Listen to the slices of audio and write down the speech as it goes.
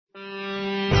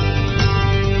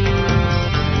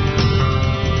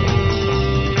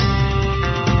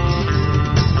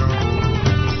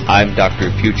I'm Dr.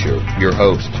 Future, your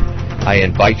host. I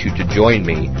invite you to join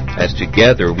me as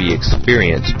together we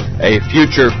experience a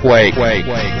future Quake.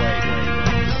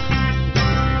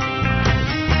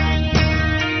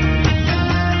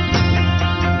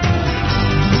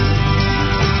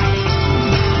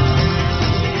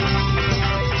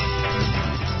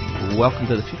 Welcome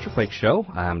to the Future Quake Show.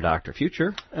 I'm Dr.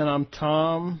 Future. And I'm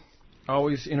Tom,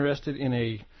 always interested in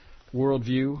a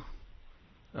worldview,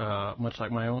 much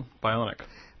like my own, bionic.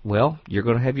 Well, you're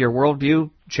going to have your worldview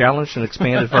challenged and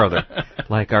expanded further,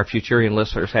 like our Futurian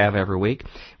listeners have every week.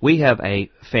 We have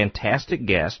a fantastic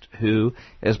guest who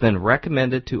has been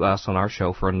recommended to us on our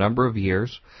show for a number of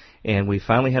years, and we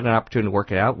finally had an opportunity to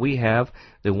work it out. We have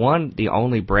the one, the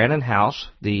only Brannon Howse,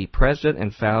 the president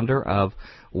and founder of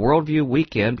Worldview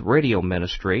Weekend Radio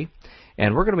Ministry,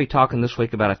 and we're going to be talking this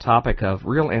week about a topic of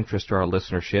real interest to our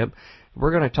listenership.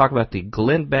 We're going to talk about the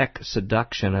Beck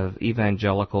seduction of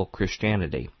evangelical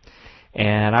Christianity.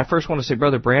 And I first want to say,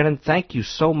 Brother Brannon, thank you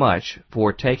so much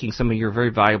for taking some of your very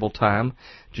valuable time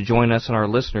to join us and our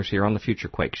listeners here on the Future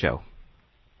Quake Show.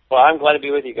 Well, I'm glad to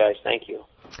be with you guys. Thank you.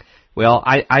 Well,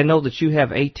 I know that you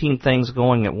have 18 things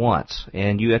going at once,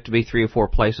 and you have to be 3 or 4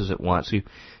 places at once.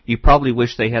 You probably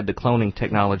wish they had the cloning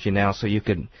technology now so you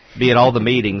could be at all the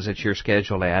meetings that you're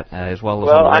scheduled at, as well as on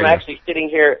the radio. Well, I'm actually sitting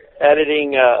here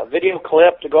editing a video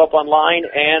clip to go up online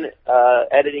and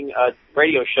editing a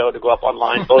radio show to go up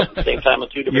online, both at the same time on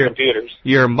 2 different computers.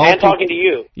 And talking to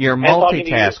you. You're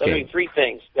multitasking. I'm doing 3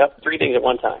 things. Yep, 3 things at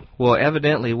one time. Well,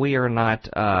 evidently we are not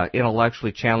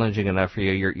intellectually challenging enough for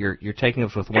you. You're taking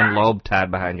us with one lobe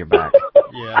tied behind your back.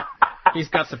 Yeah. He's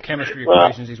got some chemistry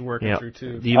equations he's working through,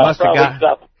 too. You must have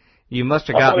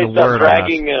gotten the word on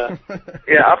us.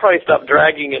 Yeah, I'll probably stop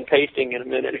dragging and pasting in a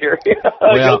minute here.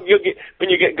 Well, you'll get, when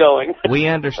you get going. We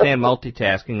understand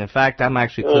multitasking. In fact, I'm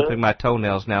actually clipping my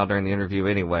toenails now during the interview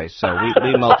anyway, so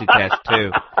we multitask,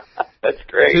 too. That's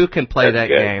great. 2 can play that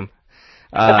game.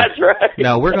 That's right.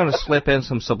 No, we're going to slip in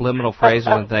some subliminal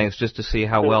phrasal and things just to see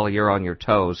how well you're on your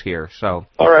toes here. So,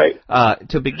 all right.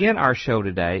 To begin our show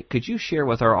today, could you share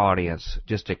with our audience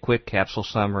just a quick capsule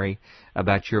summary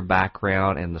about your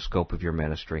background and the scope of your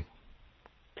ministry?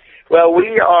 Well,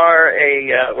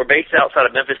 we're based outside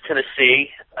of Memphis,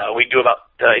 Tennessee. We do about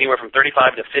anywhere from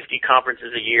 35 to 50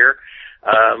 conferences a year.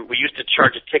 We used to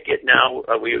charge a ticket. Now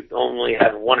we only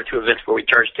have 1 or 2 events where we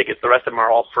charge tickets. The rest of them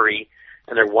are all free,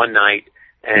 and they're one night.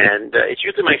 And it's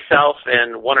usually myself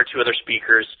and 1 or 2 other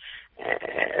speakers,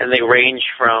 and they range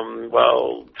from,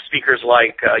 well, speakers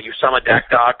like Usama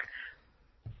Dakdok,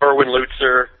 Erwin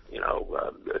Lutzer,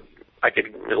 I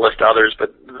could list others,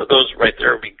 but those right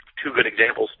there would be 2 good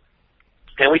examples.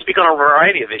 And we speak on a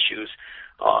variety of issues.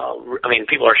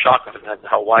 People are shocked at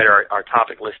how wide our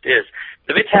topic list is.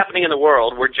 If it's happening in the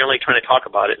world, we're generally trying to talk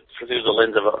about it through the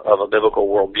lens of a biblical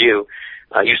worldview.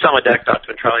 Usama Dakdok's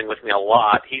been traveling with me a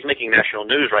lot. He's making national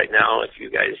news right now, if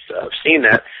you guys have seen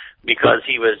that, because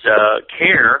he was,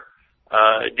 CARE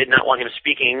did not want him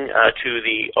speaking to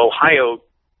the Ohio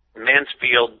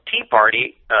Mansfield Tea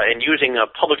Party and using a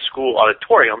public school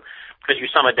auditorium, because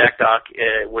Usama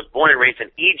Dakdok was born and raised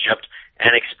in Egypt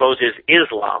and exposes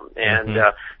Islam.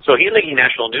 And so he's making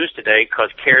national news today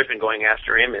because CARE's been going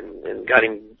after him and got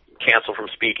him canceled from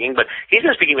speaking. But he's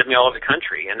been speaking with me all over the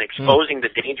country and exposing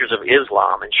the dangers of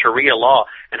Islam and Sharia law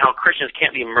and how Christians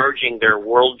can't be merging their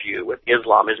worldview with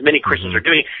Islam, as many Christians are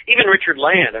doing. Even Richard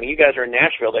Land. You guys are in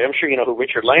Nashville. I'm sure you know who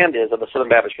Richard Land is of the Southern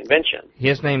Baptist Convention.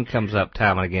 His name comes up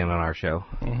time and again on our show.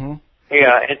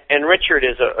 Yeah, and Richard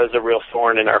is a real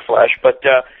thorn in our flesh, but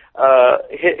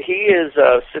he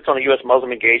sits on the U.S.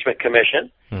 Muslim Engagement Commission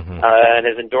and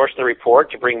has endorsed the report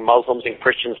to bring Muslims and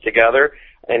Christians together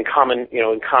in common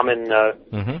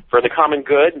for the common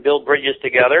good and build bridges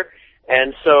together.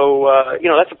 And so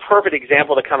that's a perfect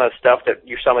example of the kind of stuff that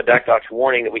Usama Dakdok's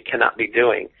warning that we cannot be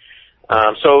doing.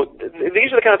 So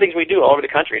these are the kind of things we do all over the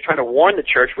country, trying to warn the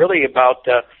church really about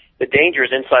the dangers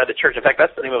inside the church. In fact,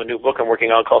 that's the name of a new book I'm working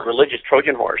on called Religious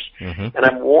Trojan Horse. And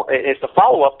it's the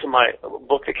follow-up to my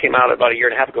book that came out about a year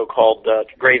and a half ago called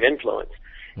Grave Influence.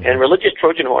 And Religious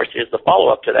Trojan Horse is the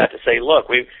follow-up to that, to say, look,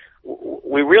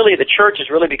 we really, the church is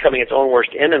really becoming its own worst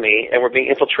enemy, and we're being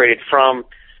infiltrated from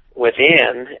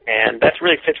within, and that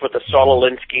really fits with the Saul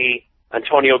Alinsky,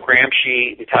 Antonio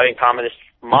Gramsci, the Italian communist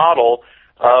model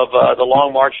of the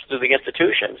long march through the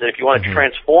institutions. And if you want to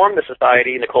transform the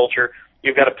society and the culture,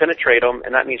 you've got to penetrate them,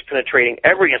 and that means penetrating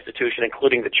every institution,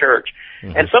 including the church.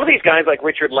 And some of these guys, like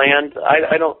Richard Land,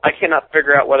 I cannot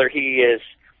figure out whether he is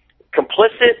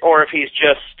complicit or if he's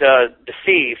just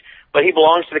deceived. But he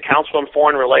belongs to the Council on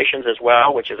Foreign Relations as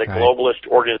well, which is a globalist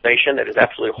organization that is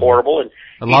absolutely horrible. And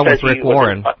along with Rick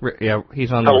Warren.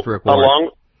 He's on there with Rick Warren.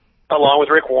 along with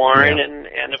Rick Warren,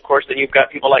 and of course then you've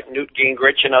got people like Newt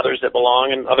Gingrich and others that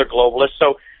belong, and other globalists.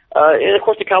 So, and of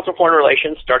course the Council on Foreign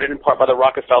Relations, started in part by the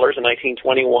Rockefellers in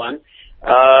 1921,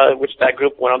 which that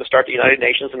group went on to start the United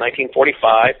Nations in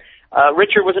 1945.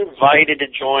 Richard was invited to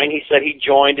join. He said he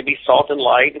joined to be salt and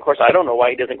light. Of course, I don't know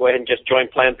why he doesn't go ahead and just join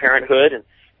Planned Parenthood and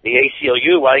the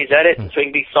ACLU while he's at it, so he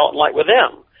can be salt and light with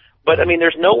them. But, I mean,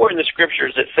 there's nowhere in the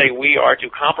Scriptures that say we are to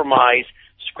compromise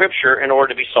Scripture in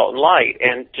order to be salt and light.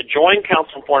 And to join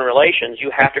Council on Foreign Relations,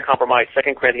 you have to compromise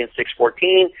 2 Corinthians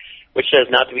 6:14, which says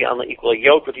not to be unequally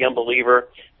yoked with the unbeliever.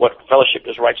 What fellowship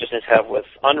does righteousness have with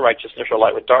unrighteousness, or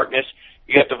light with darkness?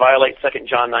 You have to violate 2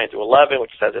 John 9-11,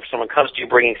 which says if someone comes to you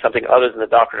bringing something other than the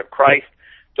doctrine of Christ,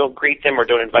 don't greet them or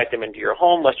don't invite them into your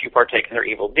home lest you partake in their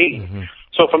evil deeds. Mm-hmm.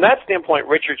 So from that standpoint,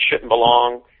 Richard shouldn't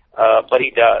belong, but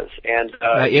he does. And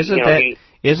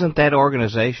isn't that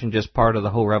organization just part of the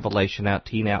whole Revelation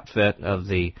teen outfit of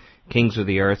the kings of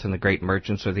the earth and the great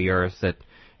merchants of the earth that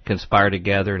conspire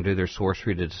together and do their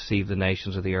sorcery to deceive the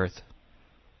nations of the earth?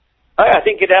 I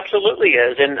think it absolutely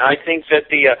is, and I think that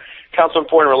the Council on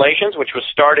Foreign Relations, which was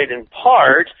started in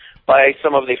part by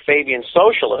some of the Fabian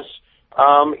socialists,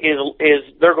 is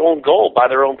their own goal by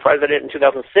their own president in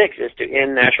 2006 is to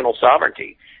end national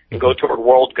sovereignty and go toward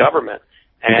world government.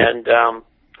 And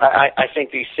I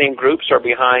think these same groups are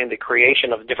behind the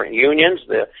creation of different unions.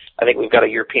 I think we've got a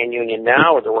European Union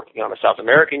now, or they're working on a South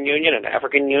American Union, an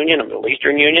African Union, a Middle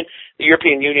Eastern Union. The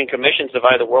European Union commissions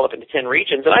divide the world up into 10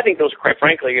 regions, and I think those, quite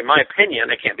frankly, in my opinion,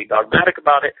 I can't be dogmatic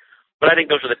about it, but I think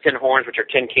those are the 10 horns, which are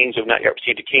 10 kings who have not yet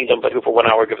received a kingdom, but who for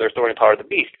 1 hour give their authority and power to the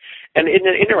beast. And isn't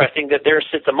it interesting that there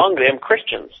sits among them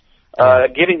Christians,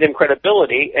 giving them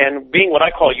credibility and being what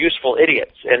I call useful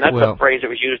idiots. And that's a phrase that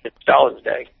was used in Stalin's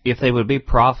day. If they would be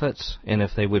prophets and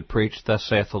if they would preach, thus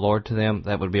saith the Lord to them,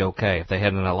 that would be okay. If they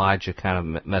had an Elijah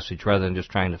kind of message rather than just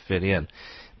trying to fit in.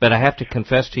 But I have to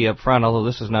confess to you up front, although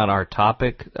this is not our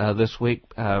topic this week,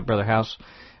 Brother Howse,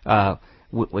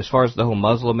 as far as the whole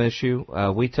Muslim issue,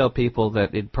 we tell people that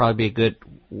it'd probably be a good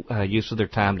use of their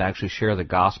time to actually share the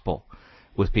gospel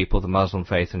with people of the Muslim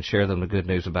faith and share them the good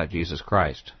news about Jesus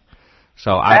Christ.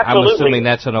 So I'm assuming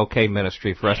that's an okay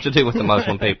ministry for us to do with the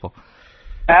Muslim people.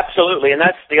 Absolutely, and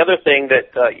that's the other thing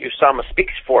that Usama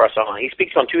speaks for us on. He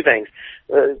speaks on two things.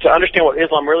 To understand what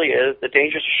Islam really is, the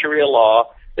dangers of Sharia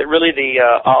law, that really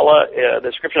the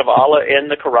description of Allah in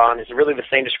the Quran is really the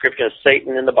same description as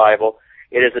Satan in the Bible.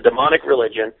 It is a demonic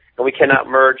religion, and we cannot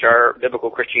merge our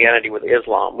biblical Christianity with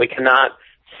Islam. We cannot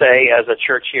say, as a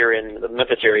church here in the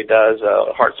Memphis area does,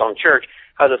 Heart Song Church,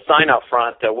 has a sign out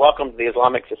front, welcome to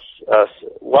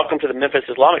the Memphis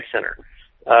Islamic Center.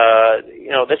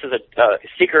 This is a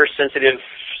seeker-sensitive,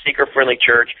 seeker-friendly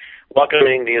church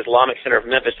welcoming the Islamic Center of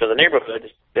Memphis to the neighborhood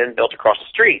that's been built across the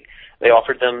street. They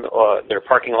offered them their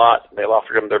parking lot. They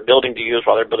offered them their building to use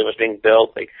while their building was being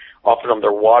built. They offered them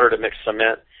their water to mix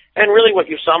cement. And really what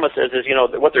Usama says is,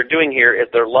 what they're doing here is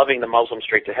they're loving the Muslims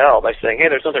straight to hell by saying, hey,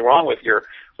 there's nothing wrong with your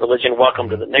religion. Welcome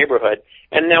to the neighborhood.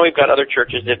 And now we've got other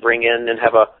churches that bring in and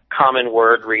have a common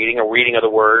word reading, a reading of the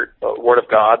Word of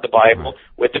God, the Bible,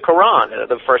 with the Quran.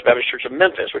 The First Baptist Church of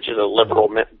Memphis, which is a liberal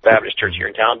Baptist church here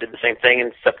in town, did the same thing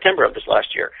in September of this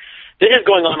last year. This is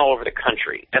going on all over the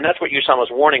country, and that's what Usama was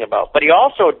warning about. But he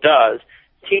also does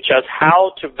teach us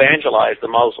how to evangelize the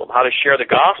Muslim, how to share the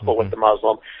gospel with the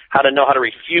Muslim, how to know how to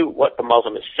refute what the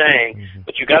Muslim is saying.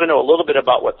 But you got to know a little bit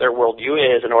about what their worldview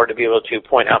is in order to be able to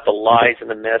point out the lies and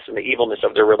the myths and the evilness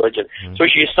of their religion. So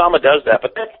Usama does that,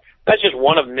 but that's just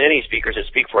one of many speakers that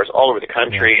speak for us all over the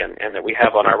country and that we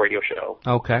have on our radio show.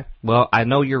 Okay. Well, I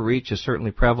know your reach is certainly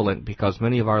prevalent because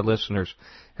many of our listeners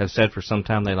have said for some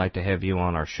time they'd like to have you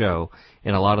on our show,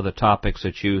 and a lot of the topics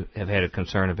that you have had a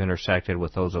concern have intersected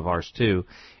with those of ours too.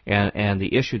 And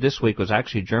the issue this week was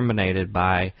actually germinated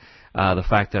by the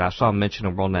fact that I saw mention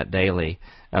in WorldNet Daily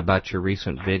about your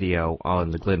recent video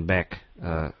on the Glenn Beck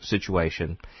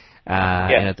situation,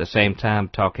 and at the same time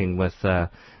talking with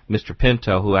Mr.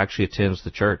 Pinto, who actually attends the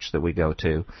church that we go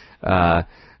to.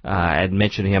 I had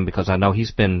mentioned him because I know he's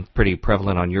been pretty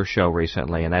prevalent on your show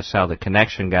recently, and that's how the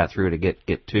connection got through to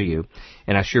get to you.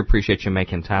 And I sure appreciate you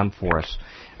making time for us.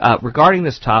 Regarding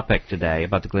this topic today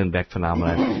about the Glenn Beck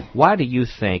phenomenon, why do you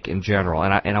think, in general,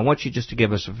 and I want you just to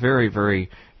give us a very, very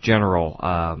general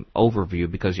overview,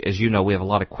 because as you know, we have a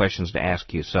lot of questions to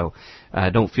ask you. So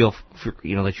don't feel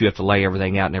that you have to lay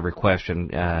everything out in every question.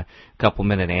 Couple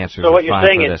minute answers. So what are fine you're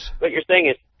saying for is this. what you're saying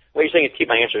is What you're saying is keep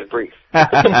my answers brief.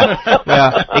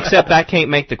 Well, except I can't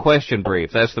make the question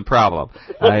brief. That's the problem.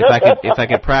 If I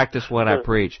could practice what I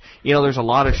preach. You know, there's a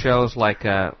lot of shows like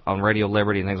on Radio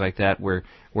Liberty and things like that where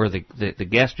the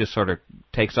guest just sort of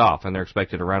takes off and they're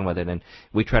expected to run with it, and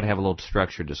we try to have a little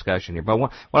structured discussion here. But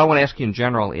what I want to ask you in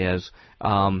general is,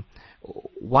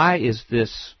 why is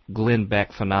this Glenn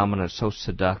Beck phenomenon so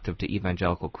seductive to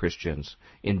evangelical Christians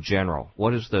in general?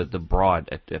 What is the broad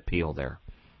appeal there?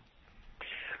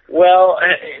 Well,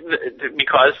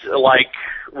 because like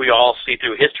we all see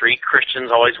through history, Christians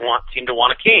always seem to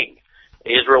want a king.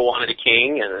 Israel wanted a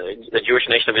king, and the Jewish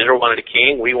nation of Israel wanted a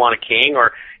king. We want a king,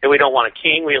 or if we don't want a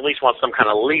king, we at least want some kind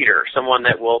of leader, someone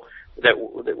that will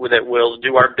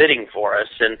do our bidding for us.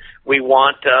 And we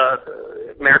want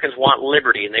Americans want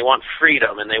liberty, and they want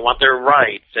freedom, and they want their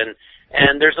rights, and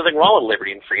there's nothing wrong with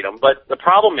liberty and freedom. But the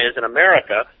problem is, in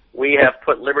America, we have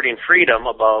put liberty and freedom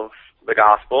above the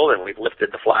gospel, and we've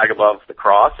lifted the flag above the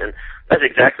cross, and that's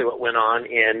exactly what went on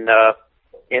in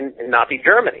Nazi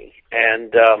Germany.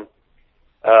 And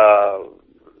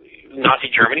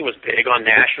Nazi Germany was big on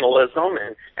nationalism,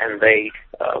 and they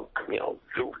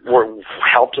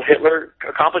helped Hitler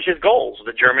accomplish his goals.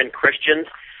 The German Christians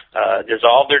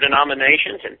dissolved their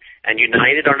denominations and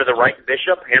united under the right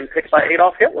bishop, handpicked by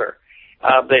Adolf Hitler.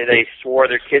 They swore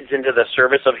their kids into the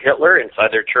service of Hitler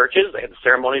inside their churches. They had the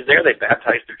ceremonies there. They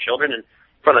baptized their children in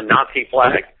front of Nazi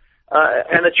flags.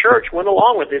 And the church went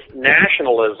along with this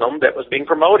nationalism that was being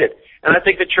promoted. And I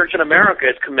think the church in America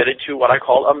is committed to what I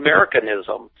call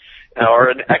Americanism, or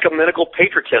an ecumenical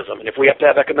patriotism. And if we have to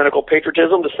have ecumenical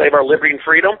patriotism to save our liberty and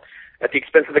freedom at the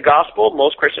expense of the gospel,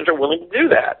 most Christians are willing to do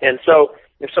that. And so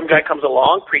if some guy comes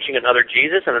along preaching another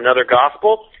Jesus and another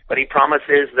gospel, but he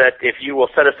promises that if you will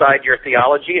set aside your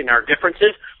theology and our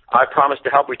differences, I promise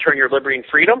to help return your liberty and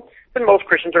freedom, then most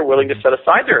Christians are willing to set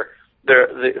aside their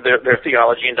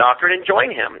theology and doctrine and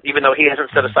join him, even though he hasn't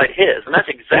set aside his. And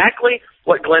that's exactly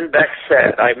what Glenn Beck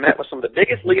said. I met with some of the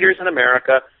biggest leaders in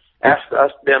America, asked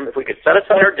them if we could set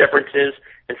aside our differences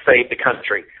and save the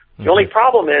country. The only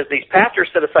problem is these pastors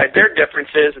set aside their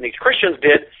differences, and these Christians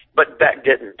did, but Beck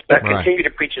didn't. Beck continued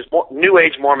to preach his New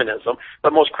Age Mormonism,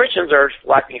 but most Christians are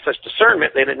lacking such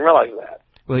discernment they didn't realize that.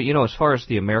 Well, you know, as far as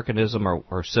the Americanism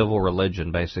or civil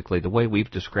religion, basically, the way we've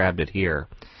described it here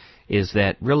is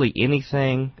that really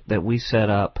anything that we set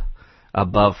up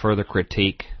above further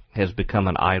critique has become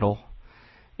an idol,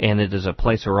 and it is a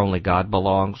place where only God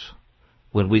belongs.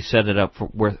 When we set it up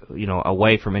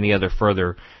away from any other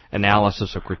further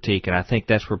analysis or critique, and I think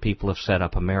that's where people have set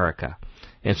up America.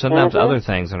 And sometimes other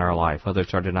things in our life, whether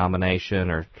it's our denomination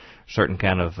or certain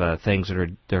kind of things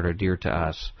that are dear to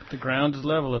us. The ground is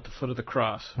level at the foot of the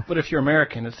cross. But if you're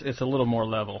American, it's a little more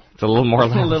level. It's a little more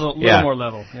level. a little more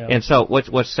level. Yeah. And so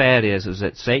what's sad is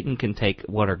that Satan can take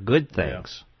what are good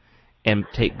things and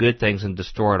take good things and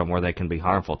distort them where they can be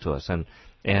harmful to us. And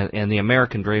the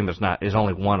American dream is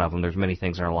only one of them. There's many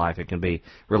things in our life. It can be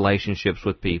relationships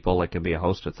with people. It can be a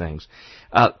host of things.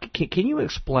 Can you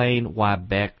explain why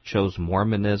Beck chose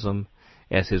Mormonism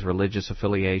as his religious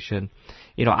affiliation?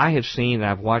 You know, I have seen and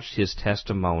I've watched his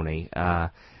testimony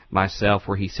myself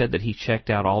where he said that he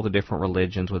checked out all the different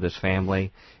religions with his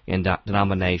family and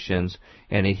denominations,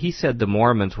 and he said the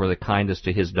Mormons were the kindest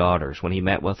to his daughters when he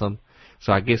met with them.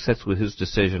 So I guess that's his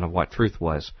decision of what truth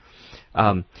was.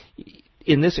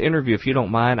 In this interview, if you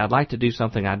don't mind, I'd like to do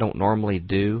something I don't normally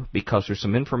do because there's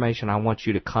some information I want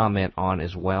you to comment on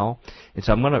as well. And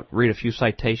so I'm going to read a few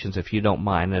citations if you don't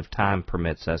mind, and if time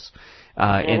permits us.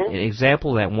 An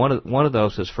example of that, one of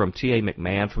those is from T.A.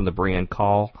 McMahon from the Berean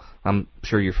Call. I'm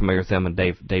sure you're familiar with them, and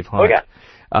Dave Hunt.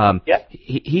 Oh, yeah.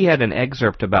 He had an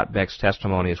excerpt about Beck's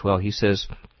testimony as well. He says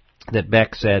that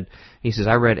Beck said,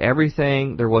 I read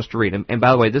everything there was to read. And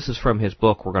by the way, this is from his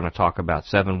book we're going to talk about,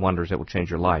 7 Wonders That Will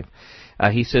Change Your Life.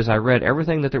 He says, I read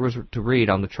everything that there was to read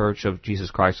on the Church of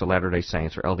Jesus Christ of Latter-day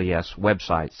Saints, or LDS,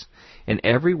 websites, and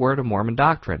every word of Mormon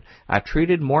doctrine. I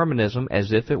treated Mormonism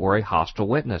as if it were a hostile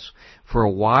witness. For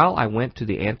a while, I went to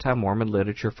the anti-Mormon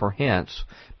literature for hints,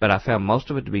 but I found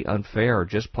most of it to be unfair or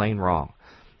just plain wrong.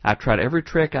 I tried every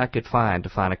trick I could find to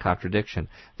find a contradiction.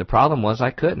 The problem was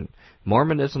I couldn't.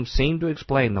 Mormonism seemed to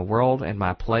explain the world and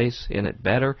my place in it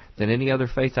better than any other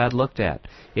faith I'd looked at.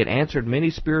 It answered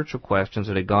many spiritual questions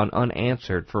that had gone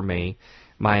unanswered for me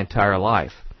my entire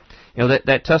life. You know,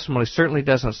 that testimony certainly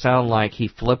doesn't sound like he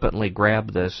flippantly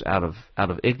grabbed this out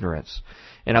of ignorance.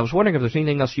 And I was wondering if there's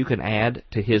anything else you can add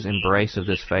to his embrace of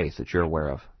this faith that you're aware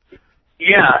of.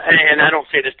 Yeah, and I don't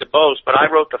say this to boast, but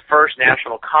I wrote the first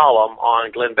national column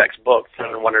on Glenn Beck's book,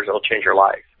 7 Wonders That Will Change Your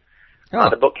Life.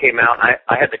 The book came out.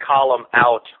 I had the column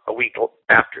out a week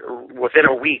after, within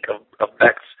a week of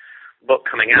Beck's book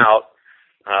coming out,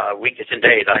 weeks and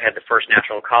days, I had the first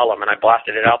national column, and I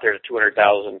blasted it out there to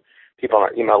 200,000 people on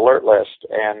our email alert list.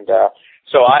 And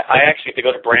so I actually, if you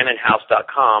go to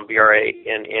BrannonHowse.com,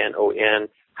 Brannon,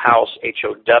 Howse,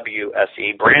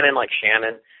 Howse, Brannon like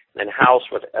Shannon, and then Howse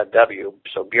with a W,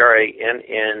 so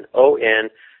Brannon,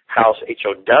 Howse, Howse.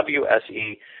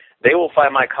 They will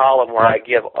find my column where I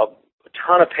give a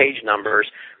ton of page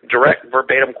numbers, direct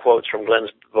verbatim quotes from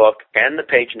Glenn's book and the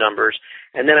page numbers,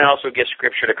 and then I also give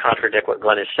scripture to contradict what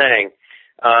Glenn is saying.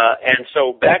 And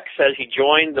so Beck says he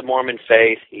joined the Mormon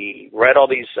faith. He read all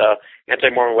these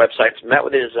anti-Mormon websites, met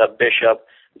with his bishop,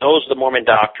 knows the Mormon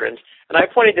doctrines. And I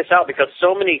pointed this out because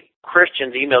so many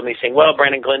Christians emailed me saying, well,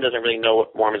 Brannon, Glenn doesn't really know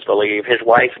what Mormons believe. His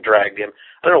wife dragged him.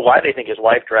 I don't know why they think his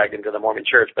wife dragged him to the Mormon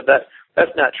church, but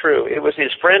that's not true. It was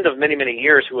his friend of many, many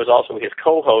years who was also his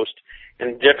co-host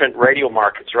in different radio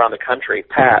markets around the country,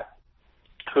 Pat,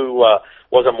 who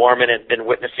was a Mormon and had been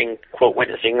witnessing, quote,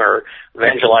 witnessing or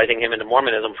evangelizing him into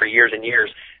Mormonism for years and years.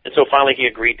 And so finally he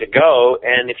agreed to go.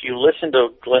 And if you listen to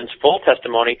Glenn's full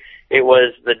testimony, it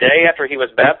was the day after he was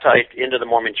baptized into the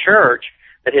Mormon church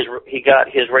that he got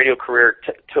his radio career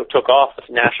took off with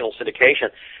national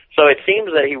syndication. So it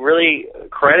seems that he really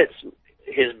credits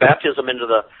his baptism into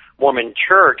the Mormon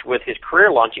church with his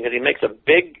career launching, because he makes a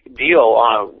big deal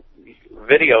on a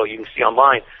video you can see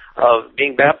online of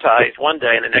being baptized one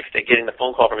day and the next day getting the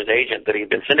phone call from his agent that he'd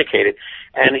been syndicated.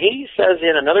 And he says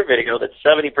in another video that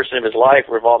 70% of his life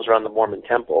revolves around the Mormon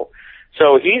temple.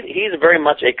 So he's very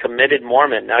much a committed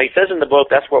Mormon. Now, he says in the book,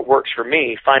 that's what works for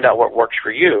me. Find out what works for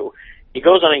you. He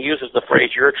goes on and uses the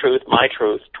phrase, your truth, my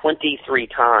truth, 23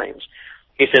 times.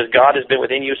 He says God has been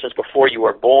within you since before you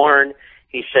were born.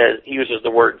 He says he uses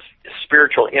the words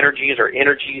spiritual energies or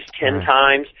energies 10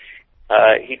 times.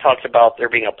 He talks about there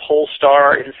being a pole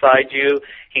star inside you.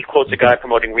 He quotes a guy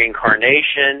promoting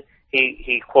reincarnation.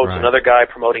 He quotes another guy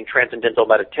promoting transcendental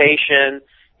meditation.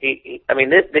 He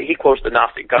quotes the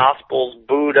Gnostic Gospels,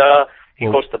 Buddha. He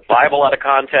quotes the Bible out of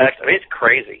context. I mean, it's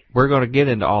crazy. We're going to get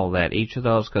into all that, each of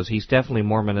those, because he's definitely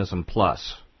Mormonism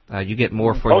plus. You get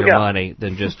more for your money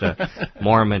than just a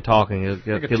Mormon talking.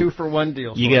 Like a 2-for-1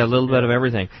 deal. You get a little bit of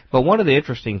everything. But one of the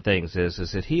interesting things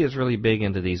is that he is really big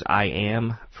into these I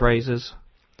am phrases.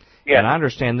 Yeah. And I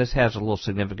understand this has a little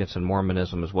significance in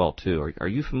Mormonism as well, too. Are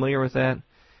you familiar with that?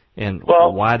 And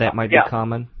why that might be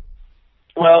common?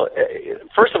 Well,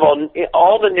 first of all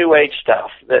the New Age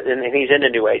stuff, and he's into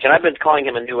New Age, and I've been calling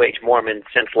him a New Age Mormon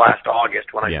since last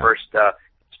August when I first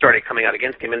started coming out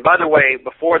against him. And by the way,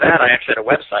 before that, I actually had a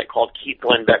website called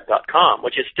keepglennbeck.com,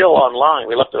 which is still online.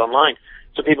 We left it online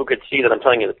so people could see that I'm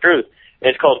telling you the truth.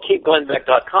 And it's called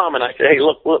keepglennbeck.com, and I said, hey,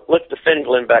 look, let's defend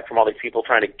Glenn Beck from all these people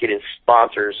trying to get his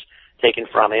sponsors taken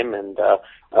from him, and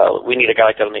we need a guy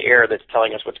like that on the air that's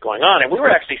telling us what's going on. And we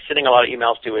were actually sending a lot of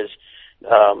emails to his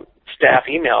staff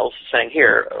emails saying,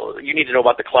 here, you need to know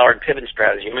about the Cloward-Piven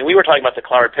strategy. I mean, we were talking about the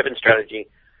Cloward-Piven strategy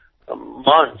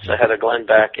months ahead of Glenn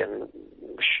Beck and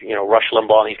Rush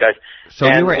Limbaugh and these guys. So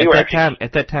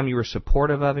at that time you were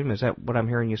supportive of him? Is that what I'm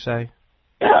hearing you say?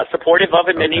 Yeah, supportive of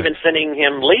him, and even sending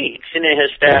him leads, sending his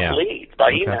staff leads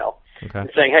by email, and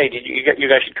saying, hey, you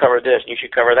guys should cover this, and you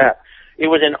should cover that. It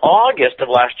was in August of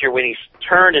last year when he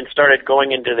turned and started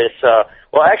going into this,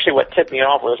 actually what tipped me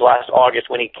off was last August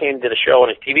when he came to the show, on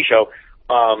his TV show,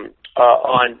 on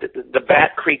the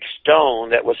Bat Creek Stone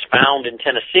that was found in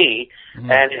Tennessee,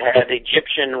 and it had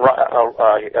Egyptian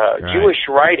Jewish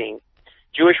writing.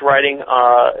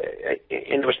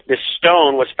 And this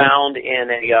stone was found in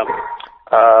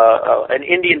an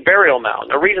Indian burial mound.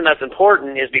 The reason that's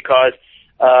important is because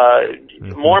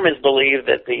Mormons believe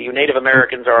that the Native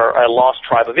Americans are a lost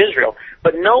tribe of Israel.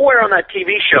 But nowhere on that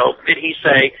TV show did he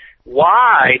say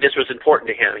why this was important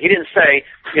to him. He didn't say,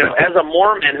 as a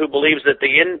Mormon who believes that the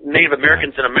Native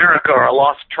Americans in America are a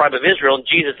lost tribe of Israel, and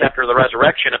Jesus, after the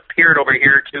resurrection, appeared over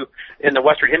here in the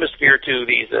Western Hemisphere to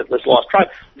this lost tribe.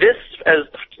 This, as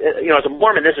a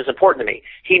Mormon, this is important to me.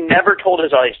 He never told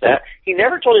his audience that. He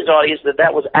never told his audience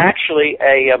that was actually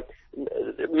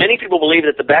many people believe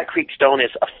that the Bat Creek Stone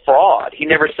is a fraud. He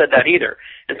never said that either.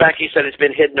 In fact, he said it's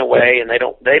been hidden away, and they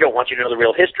don't want you to know the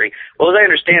real history. Well, as I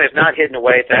understand, it's not hidden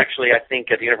away. It's actually, I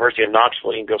think, at the University of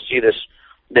Knoxville. You can go see this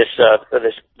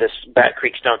Bat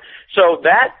Creek Stone. So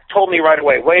that told me right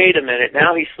away, wait a minute,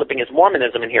 now he's slipping his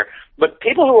Mormonism in here. But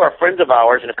people who are friends of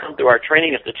ours and have come through our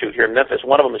training institute here in Memphis,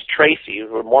 one of them is Tracy,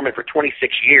 who's a Mormon for 26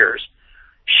 years.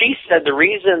 She said the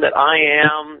reason that I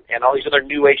am and all these other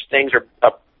New Age things are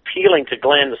appealing to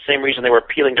Glenn, the same reason they were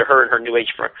appealing to her and her New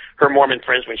Age her Mormon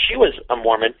friends when she was a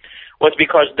Mormon, was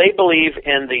because they believe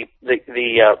in the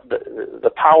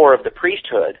power of the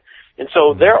priesthood. And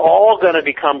so they're all going to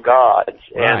become gods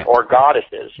or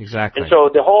goddesses. Exactly. And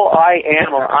so the whole I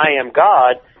am or I am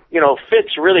God,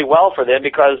 fits really well for them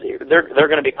because they're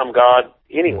going to become God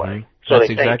anyway. So that's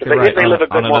they exactly think. right. They live a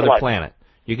good on another life. planet.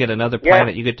 You get another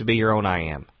planet, you get to be your own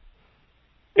I am.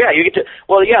 Yeah, you get to.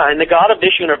 Well, yeah, and the God of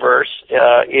this universe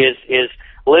is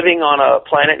living on a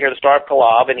planet near the star of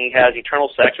Kolob, and he has eternal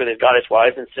sex with his goddess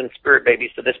wives and sends spirit babies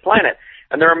to this planet.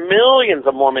 And there are millions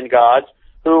of Mormon gods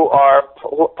who are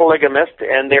polygamist,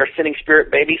 and they're sending spirit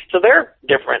babies to their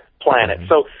different planets.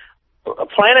 So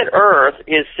planet Earth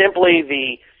is simply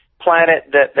the planet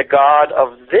that the God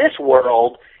of this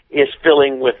world is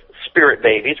filling with spirit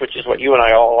babies, which is what you and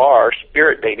I all are,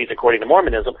 spirit babies, according to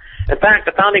Mormonism. In fact,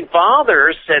 the Founding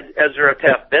Fathers said, Ezra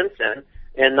Taft Benson,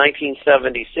 in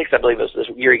 1976, I believe it was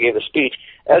this year he gave the speech,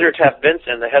 Ezra Taft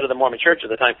Benson, the head of the Mormon Church at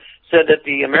the time, said that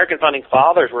the American Founding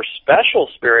Fathers were special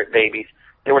spirit babies.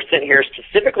 They were sent here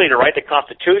specifically to write the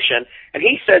Constitution, and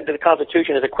he said that the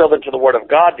Constitution is equivalent to the Word of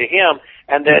God to him,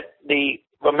 and that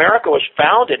America was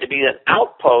founded to be an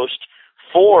outpost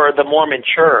for the Mormon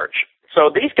Church. So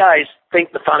these guys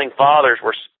think the Founding Fathers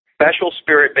were special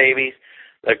spirit babies.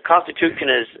 The Constitution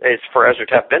is for Ezra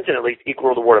Taft Benson, at least, equal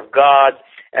to the Word of God,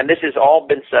 and this has all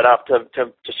been set up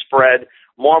to spread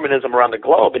Mormonism around the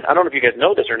globe. And I don't know if you guys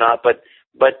know this or not, but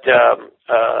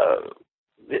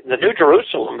the New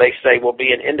Jerusalem, they say, will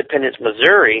be in Independence,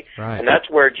 Missouri, and that's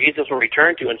where Jesus will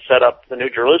return to and set up the New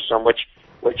Jerusalem, which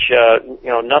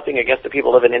nothing against the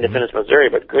people who live in Independence, Missouri,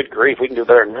 but good grief, we can do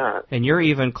better than that. And you're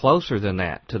even closer than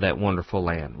that to that wonderful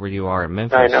land where you are in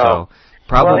Memphis. I know. So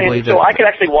probably so I could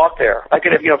actually walk there. I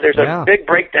could, if there's a big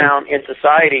breakdown in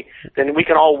society, then we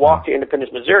can all walk to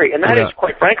Independence, Missouri, and that is,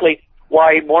 quite frankly,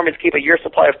 why Mormons keep a year's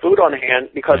supply of food on hand,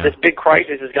 because this big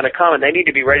crisis is going to come, and they need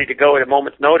to be ready to go at a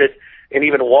moment's notice and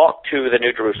even walk to the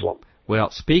New Jerusalem.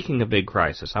 Well, speaking of big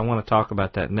crisis, I want to talk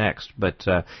about that next. But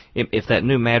if that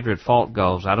new Madrid fault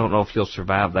goes, I don't know if you'll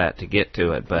survive that to get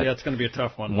to it. But it's going to be a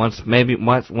tough one. Once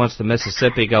the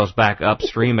Mississippi goes back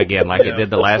upstream again, like it did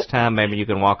the last time, maybe you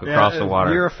can walk across the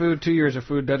water. A year of food, 2 years of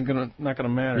food, not going to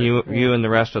matter. You and the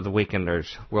rest of the weekenders,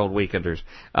 world weekenders.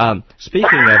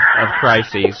 Speaking of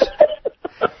crises,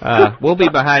 we'll be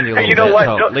behind you a little bit.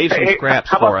 So leave some scraps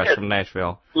for us from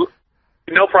Nashville.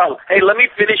 No problem. Hey, let me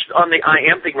finish on the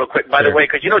I am thing real quick, by the way,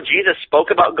 because Jesus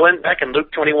spoke about Glenn Beck in Luke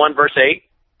 21, verse 8.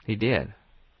 He did.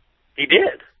 He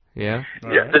did. Yeah.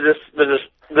 Right.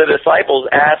 The disciples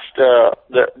asked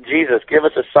Jesus, give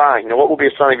us a sign. What will be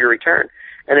a sign of your return?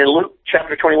 And in Luke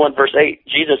chapter 21, verse 8,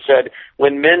 Jesus said,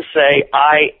 when men say,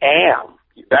 I am,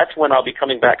 that's when I'll be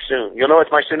coming back soon. You'll know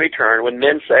it's my soon return when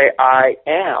men say, I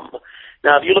am.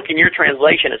 Now, if you look in your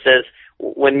translation, it says,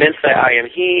 when men say, I am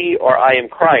he or I am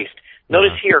Christ.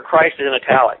 Notice here, Christ is in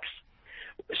italics.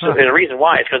 So, and the reason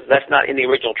why is because that's not in the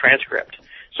original transcript.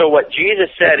 So what Jesus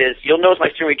said is, you'll notice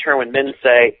my soon return when men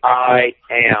say, I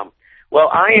am. Well,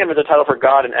 I am is a title for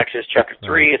God in Exodus chapter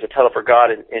 3. It's a title for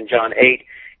God in John 8.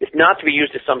 It's not to be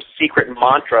used as some secret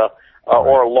mantra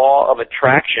or law of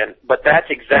attraction, but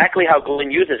that's exactly how Glenn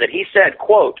uses it. He said,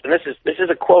 quote, and this is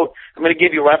a quote I'm going to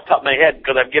give you right off the top of my head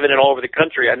because I've given it all over the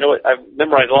country. I know it. I've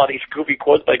memorized a lot of these goofy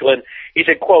quotes by Glenn. He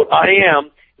said, quote, I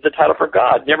am the title for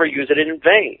God. Never use it in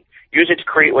vain. Use it to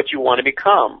create what you want to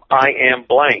become. I am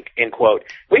blank, end quote.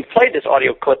 We've played this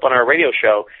audio clip on our radio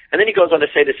show, and then he goes on to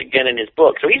say this again in his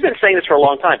book. So he's been saying this for a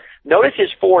long time. Notice his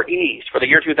 4 E's for the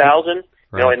year 2000,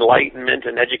 enlightenment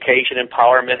and education,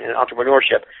 empowerment, and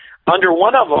entrepreneurship. Under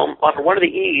one of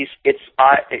the E's,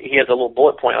 he has a little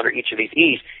bullet point under each of these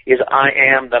E's, is I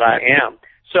am that I am.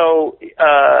 So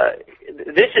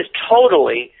this is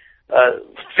totally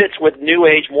fits with New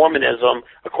Age Mormonism,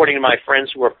 according to my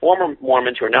friends who are former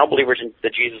Mormons who are now believers in the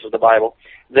Jesus of the Bible.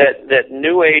 That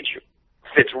New Age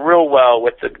fits real well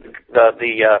with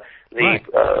the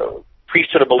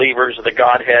priesthood of believers, the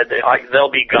Godhead.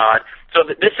 They'll be God. So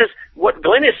this is what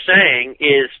Glenn is saying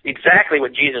is exactly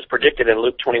what Jesus predicted in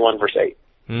Luke 21, verse 8.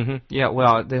 Mm-hmm. Yeah.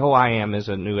 Well, the whole I am is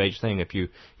a New Age thing.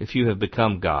 If you have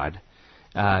become God.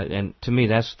 And to me,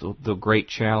 that's the great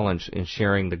challenge in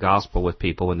sharing the gospel with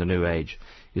people in the New Age,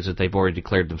 is that they've already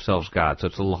declared themselves God. So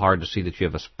it's a little hard to see that you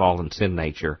have a fallen sin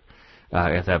nature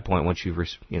at that point once you've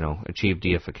achieved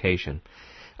deification.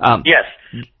 Yes.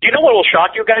 Do you know what will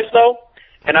shock you guys, though?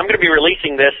 And I'm going to be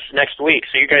releasing this next week,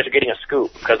 so you guys are getting a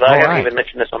scoop because I haven't even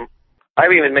mentioned this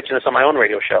on my own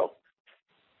radio show.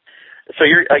 So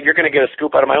you're going to get a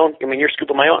scoop out of my own. I mean, you're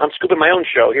scooping my own. I'm scooping my own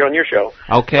show here on your show.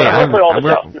 Okay,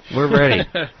 we're ready.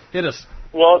 Hit us.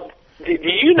 Well, do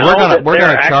you know we're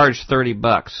going to charge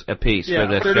 $30 a piece for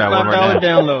this show when we're done. $35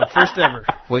 download, first ever.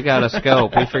 We got a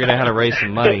scope. We figured out how to raise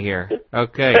some money here.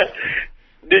 Okay.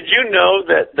 Did you know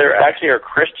that there actually are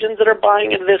Christians that are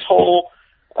buying into this whole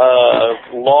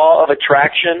law of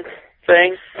attraction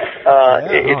thing?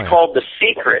 It's called The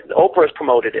Secret. Oprah's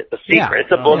promoted it. The Secret.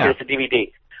 It's a book and it's a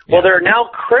DVD. Well, there are now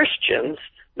Christians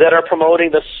that are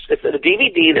promoting it's a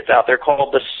DVD that's out there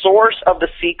called The Source of the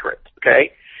Secret.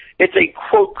 Okay, it's a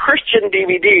quote Christian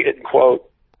DVD, end quote.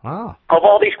 Wow. Of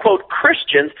all these, quote,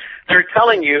 Christians, they're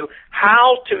telling you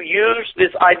how to use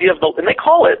this idea of and they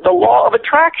call it the law of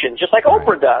attraction, just like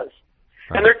Oprah does.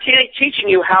 Right. And they're teaching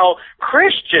you how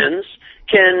Christians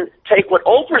can take what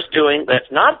Oprah's doing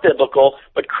that's not biblical,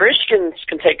 but Christians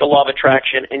can take the law of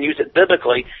attraction and use it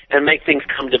biblically and make things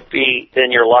come to be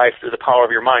in your life through the power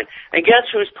of your mind. And guess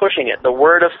who's pushing it? The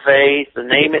word of faith, the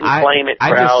name it and claim it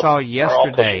crowd.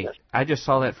 I just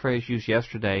saw that phrase used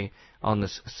yesterday on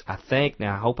this, I think,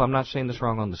 now I hope I'm not saying this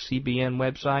wrong, on the CBN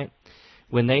website,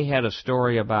 when they had a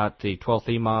story about the 12th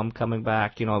Imam coming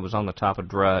back. You know, it was on the top of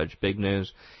Drudge, big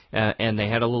news, and they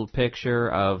had a little picture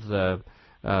of the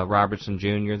Robertson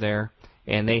Jr. there,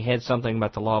 and they had something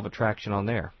about the law of attraction on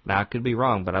there. Now, I could be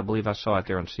wrong, but I believe I saw it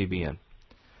there on CBN.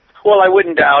 Well, I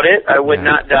wouldn't doubt it. I would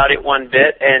not doubt it one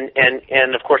bit.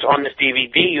 And of course, on this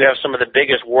DVD, you have some of the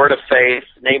biggest word of faith,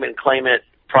 name it and claim it,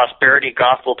 prosperity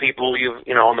gospel people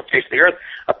on the face of the earth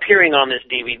appearing on this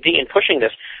DVD and pushing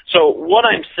this. So what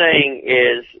I'm saying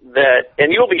is that,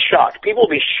 and you'll be shocked. People will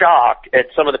be shocked at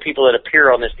some of the people that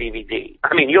appear on this DVD.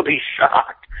 I mean, you'll be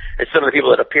shocked at some of the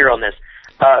people that appear on this.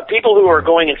 People who are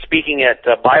going and speaking at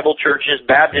Bible churches,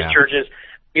 Baptist churches,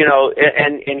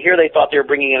 and here they thought they were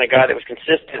bringing in a guy that was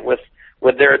consistent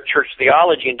with their church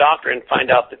theology and doctrine, and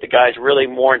find out that the guy's really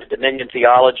more into dominion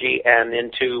theology and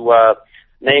into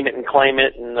name it and claim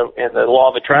it and the law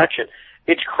of attraction.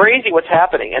 It's crazy what's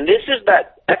happening. And this is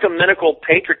that ecumenical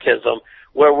patriotism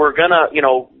where we're going to,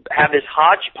 have this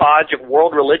hodgepodge of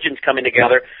world religions coming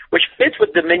together, which fits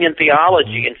with dominion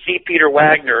theology and C. Peter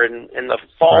Wagner and the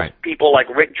false people like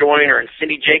Rick Joyner and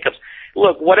Cindy Jacobs.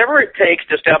 Look, whatever it takes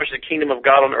to establish the kingdom of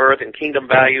God on earth and kingdom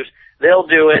values, they'll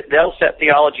do it. They'll set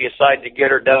theology aside to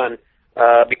get her done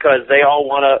because they all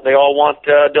want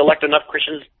to elect enough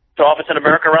Christians to office in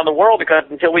America around the world, because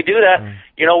until we do that,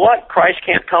 you know what? Christ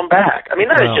can't come back. I mean,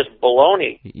 that is just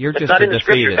baloney. It's not in the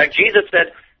Scripture. In fact, Jesus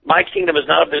said, "My kingdom is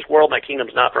not of this world. My kingdom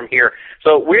is not from here."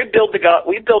 So we build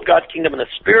God's kingdom in the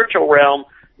spiritual realm,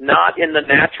 not in the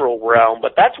natural realm.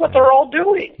 But that's what they're all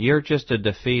doing. You're just a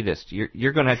defeatist.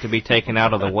 You're going to have to be taken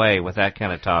out of the way with that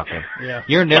kind of talking. Yeah.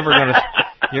 You're never going to.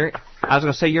 I was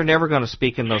going to say you're never going to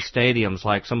speak in those stadiums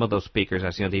like some of those speakers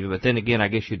I see on TV. But then again, I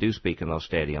guess you do speak in those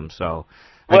stadiums. So.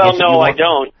 Well, no, I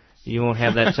don't. You won't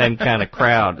have that same kind of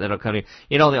crowd that'll come to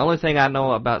you. The only thing I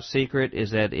know about Secret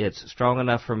is that it's strong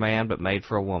enough for man but made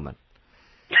for a woman.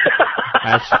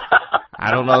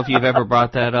 I don't know if you've ever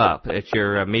brought that up at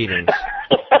your meetings.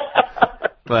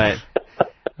 But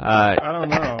I don't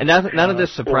know. None of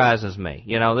this surprises me.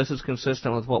 This is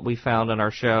consistent with what we found in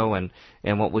our show and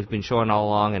what we've been showing all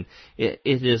along. And it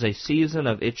is a season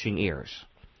of itching ears.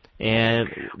 And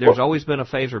there's always been a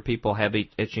phase where people have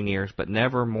itching ears, but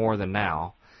never more than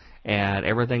now. And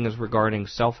everything is regarding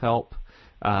self-help,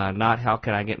 not how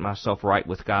can I get myself right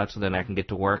with God so then I can get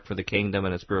to work for the kingdom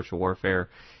and in spiritual warfare.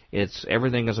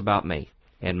 Everything is about me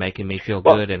and making me feel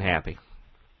good and happy.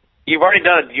 You've already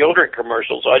done a deodorant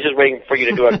commercial, so I was just waiting for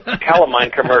you to do a calamine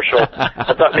commercial.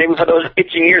 I thought maybe for those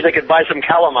itching ears they could buy some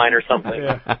calamine or something.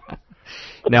 Yeah.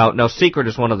 No, Secret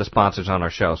is one of the sponsors on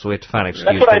our show, so we have to find an excuse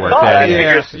to work that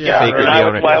in. Secret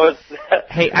deodorant.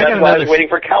 I was waiting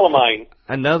for calamine.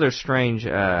 Another strange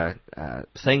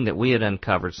thing that we had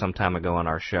uncovered some time ago on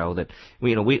our show that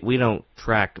we don't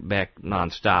track Beck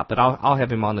nonstop, but I'll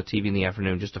have him on the TV in the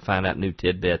afternoon just to find out new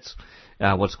tidbits,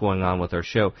 what's going on with our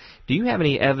show. Do you have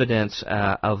any evidence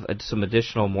of some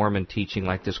additional Mormon teaching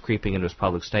like this creeping into his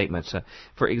public statements?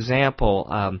 For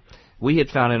example, we had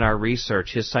found in our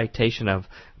research his citation of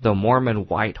the Mormon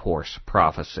White Horse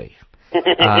prophecy,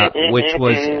 which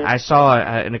was, I saw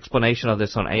an explanation of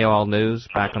this on AOL News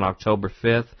back on October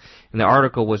 5th, and the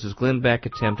article was, is Glenn Beck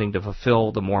attempting to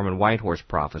fulfill the Mormon White Horse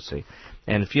prophecy?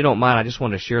 And if you don't mind, I just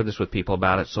want to share this with people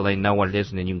about it so they know what it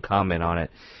is and then you can comment on it.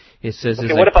 It says,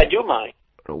 okay, what if I do mind?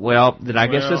 Well, then I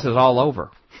guess this is all over.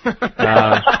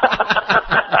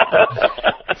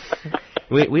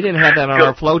 We didn't have that on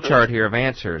our flow chart here of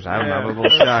answers. I'm a little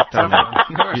shocked on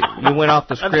that. You went off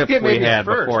the script we had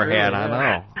beforehand.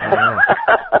 Really, I know.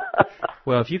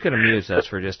 Well, if you could amuse us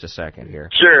for just a second here.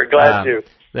 Sure, glad to.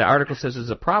 The article says, is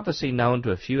a prophecy known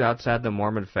to a few outside the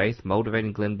Mormon faith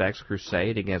motivating Glenn Beck's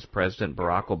crusade against President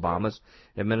Barack Obama's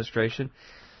administration?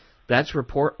 That's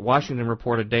Washington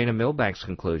reporter Dana Milbank's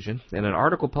conclusion. In an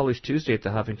article published Tuesday at the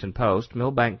Huffington Post,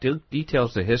 Milbank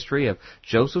details the history of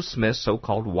Joseph Smith's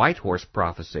so-called White Horse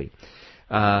prophecy.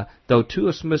 Though two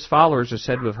of Smith's followers are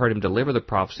said to have heard him deliver the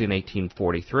prophecy in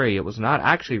 1843, it was not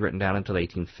actually written down until the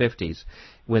 1850s,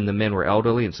 when the men were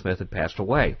elderly and Smith had passed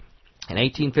away. In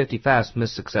 1855,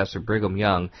 Smith's successor, Brigham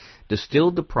Young,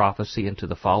 distilled the prophecy into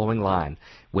the following line: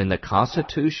 "When the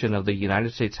Constitution of the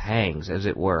United States hangs, as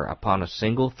it were, upon a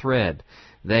single thread,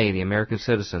 they, the American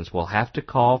citizens, will have to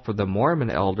call for the Mormon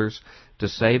elders to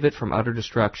save it from utter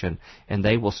destruction, and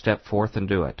they will step forth and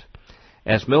do it."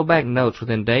 As Milbank notes,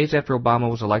 within days after Obama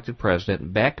was elected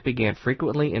president, Beck began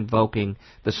frequently invoking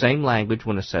the same language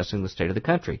when assessing the state of the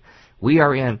country. We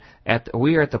are at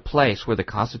the place where the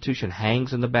Constitution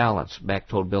hangs in the balance, Beck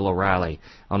told Bill O'Reilly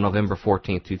on November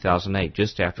 14, 2008,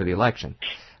 just after the election.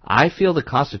 "I feel the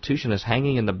Constitution is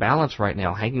hanging in the balance right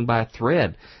now, hanging by a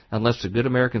thread, unless the good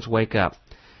Americans wake up."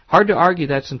 Hard to argue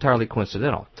that's entirely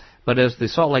coincidental. But as the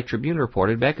Salt Lake Tribune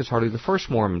reported, Beck is hardly the first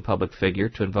Mormon public figure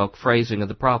to invoke phrasing of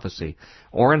the prophecy.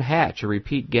 Orrin Hatch, a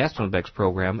repeat guest on Beck's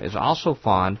program, is also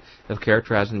fond of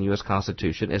characterizing the U.S.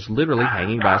 Constitution as literally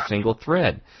hanging by a single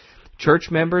thread.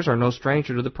 Church members are no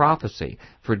stranger to the prophecy.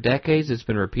 For decades it's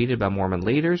been repeated by Mormon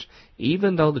leaders,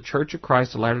 even though the Church of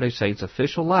Christ of Latter-day Saints'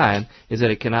 official line is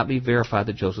that it cannot be verified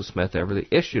that Joseph Smith ever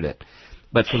issued it.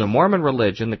 But for the Mormon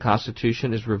religion, the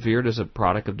Constitution is revered as a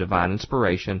product of divine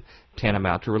inspiration,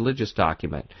 tantamount to a religious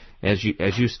document, as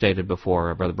you stated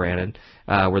before, Brother Brannon,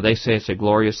 where they say it's a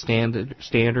glorious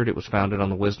standard. It was founded on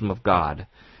the wisdom of God.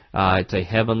 It's a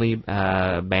heavenly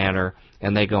banner,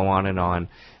 and they go on and on.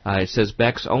 It says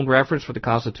Beck's own reference for the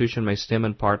Constitution may stem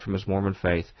in part from his Mormon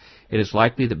faith. It is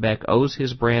likely that Beck owes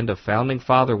his brand of founding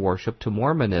father worship to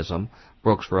Mormonism,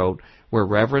 Brooks wrote, where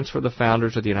reverence for the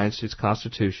founders of the United States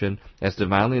Constitution as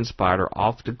divinely inspired are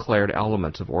often declared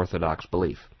elements of Orthodox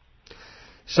belief.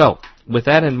 So, with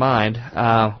that in mind,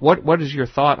 what is your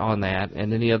thought on that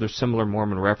and any other similar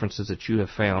Mormon references that you have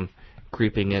found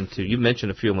creeping into? You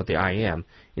mentioned a few of them with the I Am.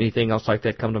 Anything else like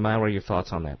that come to mind? What are your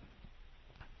thoughts on that?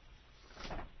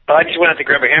 I just went out to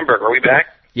grab a hamburger. Are we back?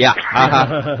 Yeah.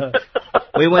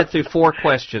 We went through 4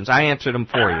 questions. I answered them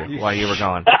for you while you were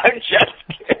gone. I'm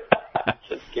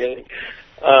just kidding.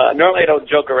 Normally I don't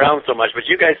joke around so much, but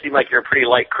you guys seem like you're a pretty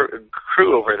light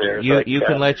crew over there. You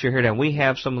can let your hair down. We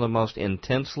have some of the most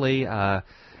intensely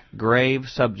grave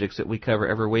subjects that we cover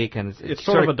every week, and it's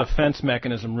sort of a defense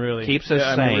mechanism, really. Keeps us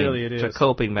sane. I mean, really it is. It's a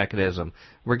coping mechanism.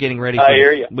 We're getting ready.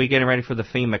 We're getting ready for the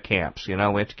FEMA camps. You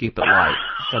know, we have to keep it light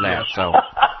for that. So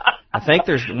I think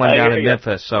there's one down in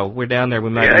Memphis. So we're down there. We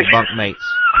might be bunk mates.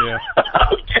 Yeah.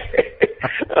 Okay.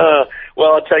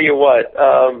 Well, I'll tell you what.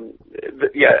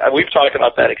 We've talked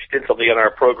about that extensively on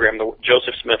our program, the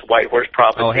Joseph Smith White Horse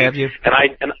prophecy. Oh, have you?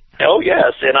 Oh,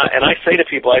 yes. And I say to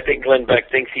people, I think Glenn Beck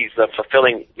thinks he's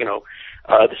fulfilling,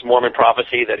 this Mormon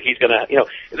prophecy that he's going to,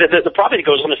 the prophecy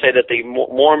goes on to say that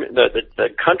the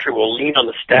country will lean on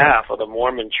the staff of the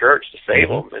Mormon Church to save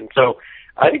them. And so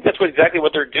I think that's exactly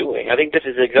what they're doing. I think this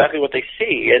is exactly what they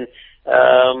see. And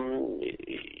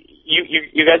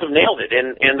you guys have nailed it.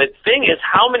 And the thing is,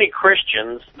 how many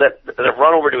Christians that have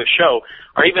run over to a show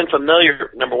are even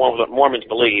familiar, number one, with what Mormons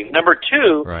believe. Number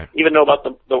two, even know about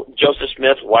the Joseph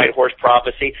Smith White Horse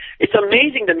prophecy. It's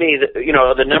amazing to me that,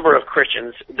 the number of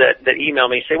Christians that email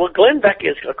me say, well, Glenn Beck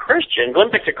is a Christian.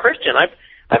 Glenn Beck's a Christian.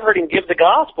 I've heard him give the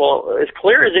gospel as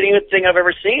clear as anything I've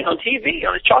ever seen on TV,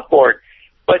 on his chalkboard.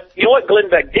 But you know what Glenn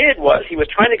Beck did was he was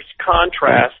trying to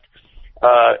contrast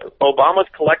Obama's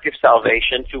collective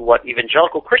salvation to what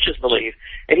evangelical Christians believe.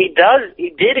 And he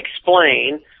did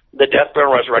explain the death,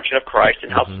 burial, and resurrection of Christ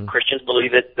and how Christians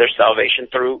believe that their salvation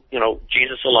through,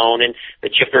 Jesus alone, and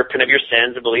that you have to repent of your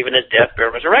sins and believe in his death,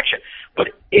 burial, and resurrection.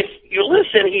 But if you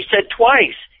listen, he said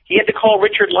twice, he had to call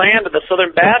Richard Land of the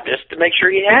Southern Baptist to make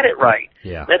sure he had it right.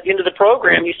 Yeah. At the end of the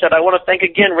program, he said, I want to thank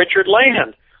again Richard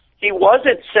Land. He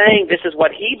wasn't saying this is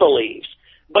what he believes.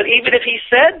 But even if he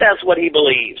said that's what he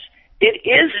believes, it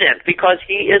isn't, because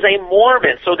he is a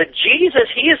Mormon. So the Jesus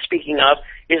he is speaking of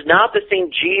is not the same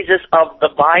Jesus of the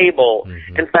Bible.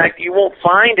 In fact, you won't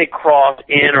find a cross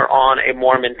in or on a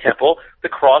Mormon temple. The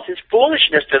cross is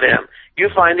foolishness to them. You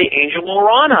find the angel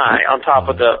Moroni on top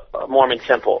of the Mormon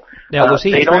temple. Now, was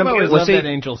he that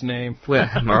angel's name?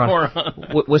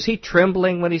 Was he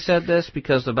trembling when he said this?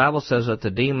 Because the Bible says that the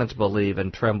demons believe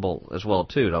and tremble as well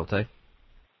too, don't they?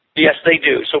 Yes, they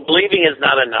do. So believing is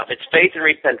not enough. It's faith and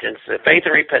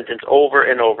repentance over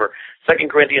and over. 2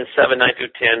 Corinthians 7, 9 through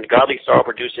 10, godly sorrow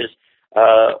produces, 2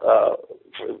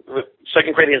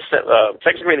 Corinthians 7,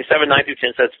 9 through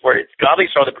 10 says, for it's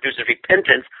godly sorrow that produces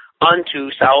repentance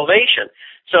unto salvation.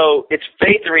 So it's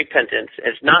faith and repentance.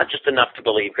 It's not just enough to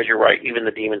believe, because you're right, even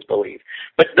the demons believe.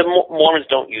 But the Mormons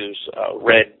don't use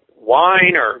red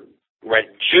wine or red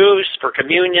juice for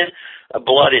communion.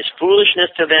 Blood is foolishness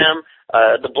to them.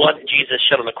 The blood that Jesus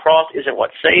shed on the cross isn't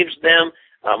what saves them.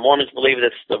 Mormons believe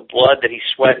that it's the blood that he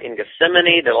sweat in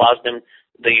Gethsemane that allows them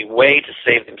the way to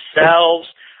save themselves.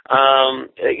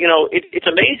 It's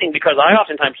amazing, because I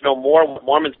oftentimes know more what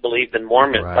Mormons believe than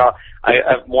Mormons. Right.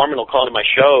 A Mormon will call into my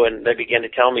show and they begin to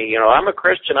tell me, I'm a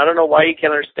Christian. I don't know why you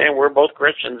can't understand. We're both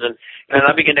Christians. And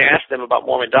I begin to ask them about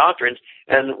Mormon doctrines.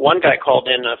 And one guy called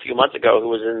in a few months ago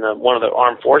who was in one of the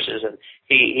armed forces, and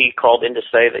he called in to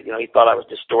say that, he thought I was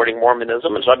distorting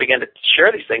Mormonism. And so I began to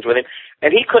share these things with him, and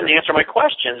he couldn't answer my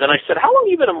questions. And I said, how long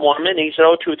have you been a Mormon? And he said,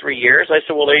 2 or 3 years. I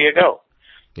said, well, there you go.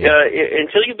 Yeah.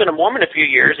 Until you've been a Mormon a few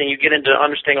years and you get into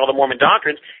understanding all the Mormon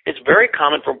doctrines, it's very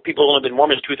common for people who have been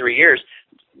Mormons 2 or 3 years.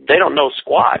 They don't know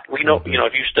squat. We know, if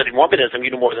you study Mormonism,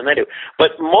 you know more than they do.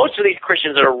 But most of these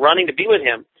Christians that are running to be with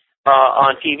him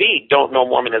on TV don't know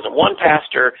Mormonism. One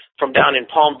pastor from down in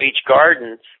Palm Beach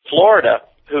Garden, Florida,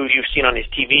 who you've seen on his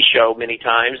TV show many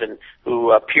times and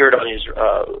who appeared on his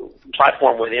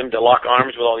platform with him to lock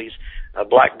arms with all these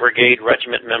Black Brigade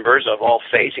Regiment members of all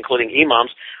faiths, including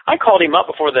imams. I called him up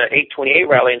before the 828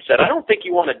 rally and said, I don't think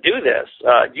you want to do this.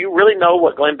 Do you really know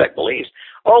what Glenn Beck believes?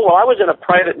 Oh, well, I was in a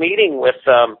private meeting with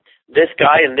this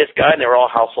guy, and they were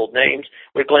all household names,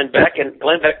 with Glenn Beck, and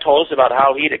Glenn Beck told us about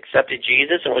how he'd accepted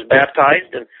Jesus and was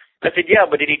baptized. And I said, yeah,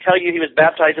 but did he tell you he was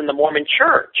baptized in the Mormon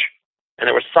church? And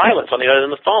there was silence on the other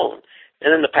end of the phone. And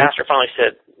then the pastor finally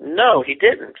said, no, he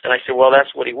didn't. And I said, well,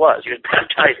 that's what he was. He was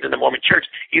baptized in the Mormon church.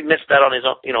 He missed that on his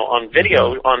own, on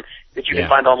video that you can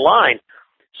find online.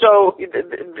 So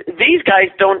these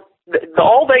guys don't,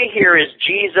 all they hear is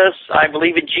Jesus. I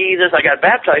believe in Jesus. I got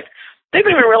baptized. They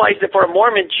don't even realize that for a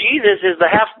Mormon, Jesus is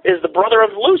the brother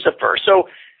of Lucifer. So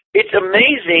it's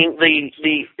amazing.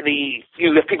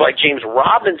 You have people like James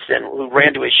Robinson, who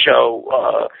ran to his show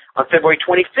on February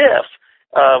 25th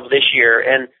of this year,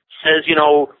 and says,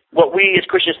 what we as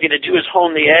Christians need to do is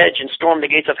hone the edge and storm the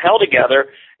gates of hell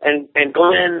together. And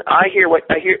Glenn, I hear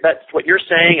that's what you're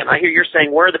saying, and I hear you're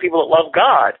saying, where are the people that love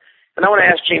God? And I want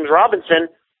to ask James Robinson,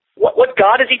 what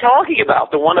God is he talking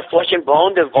about? The one of flesh and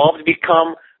bone that evolved to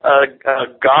become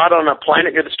God on a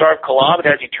planet near the star of Kolob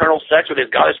that has eternal sex with his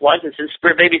goddess wives and sends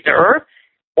spirit babies to earth?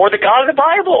 Or the God of the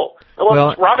Bible?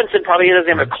 Well, Robinson probably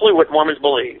doesn't have a clue what Mormons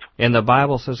believe. And the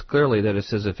Bible says clearly that it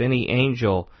says, if any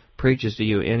angel preaches to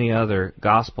you any other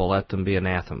gospel, let them be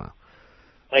anathema.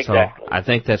 Exactly. So I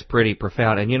think that's pretty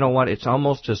profound. And you know what? It's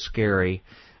almost as scary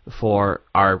for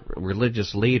our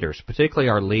religious leaders, particularly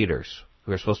our leaders,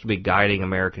 who are supposed to be guiding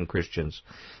American Christians,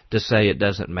 to say it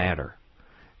doesn't matter.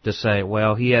 To say,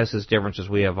 well, he has his differences,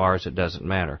 we have ours, it doesn't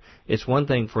matter. It's one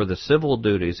thing for the civil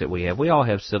duties that we have. We all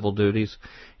have civil duties.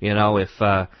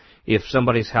 If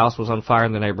somebody's house was on fire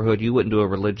in the neighborhood, you wouldn't do a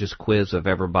religious quiz of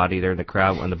everybody there in the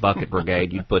crowd in the bucket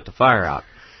brigade. You'd put the fire out.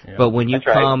 Yeah, but when you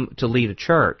come to lead a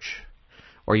church,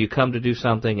 or you come to do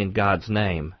something in God's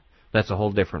name, that's a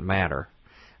whole different matter.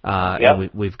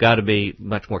 And we've got to be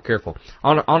much more careful.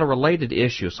 On a related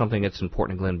issue, something that's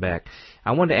important to Glenn Beck,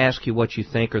 I wanted to ask you what you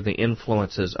think are the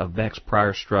influences of Beck's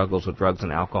prior struggles with drugs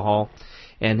and alcohol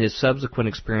and his subsequent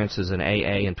experiences in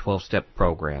AA and 12-step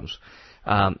programs.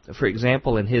 For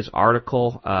example, in his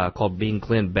article called Being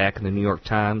Glenn Beck in the New York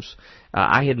Times,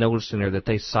 I had noticed in there that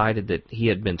they cited that he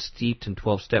had been steeped in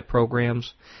 12-step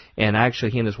programs, and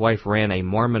actually he and his wife ran a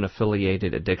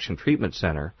Mormon-affiliated addiction treatment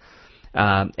center.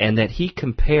 And that he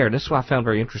compared, this is what I found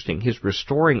very interesting, his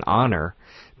Restoring Honor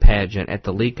pageant at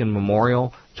the Lincoln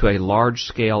Memorial to a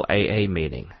large-scale AA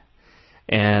meeting.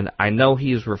 And I know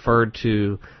he has referred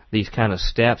to these kind of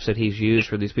steps that he's used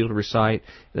for these people to recite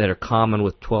that are common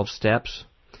with 12 steps.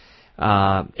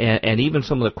 And even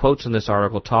some of the quotes in this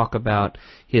article talk about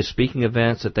his speaking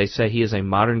events, that they say he is a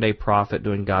modern-day prophet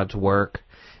doing God's work.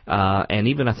 And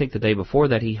even I think the day before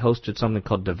that he hosted something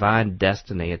called Divine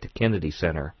Destiny at the Kennedy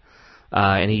Center.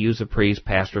 And he used the priests,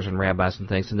 pastors, and rabbis and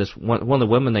things. And this one of the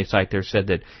women they cite there said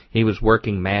that he was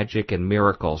working magic and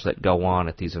miracles that go on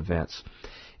at these events.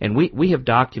 And we have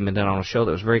documented on a show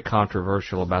that was very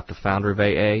controversial about the founder of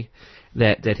AA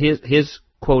that his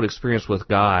quote experience with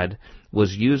God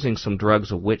was using some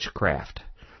drugs of witchcraft.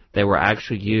 They were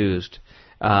actually used,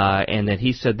 and that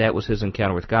he said that was his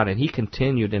encounter with God. And he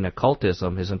continued in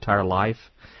occultism his entire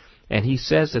life. And he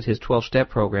says that his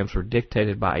 12-step programs were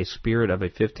dictated by a spirit of a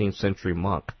 15th century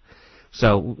monk.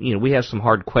 So, we have some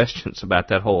hard questions about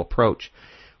that whole approach.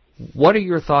 What are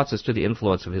your thoughts as to the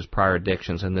influence of his prior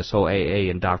addictions and this whole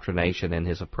AA indoctrination and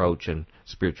his approach and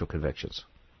spiritual convictions?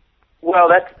 Well,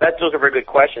 those are very good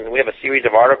questions. We have a series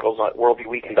of articles on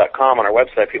worldviewweekend.com on our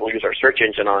website. People use our search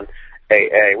engine on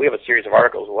AA. We have a series of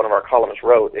articles one of our columnists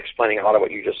wrote explaining a lot of what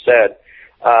you just said.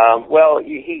 Well,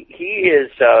 he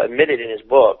is admitted in his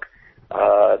book,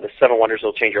 The 7 Wonders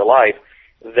That'll Change Your Life,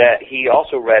 that he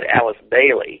also read Alice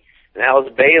Bailey. And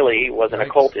Alice Bailey was an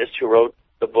occultist who wrote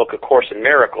the book A Course in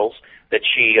Miracles, that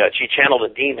she channeled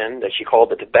a demon that she called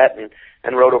the Tibetan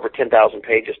and wrote over 10,000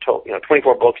 pages,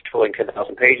 24 books totaling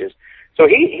 10,000 pages. So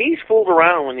he's fooled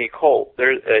around with the occult.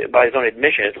 By his own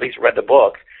admission, at least read the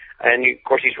book. And of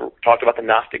course he's talked about the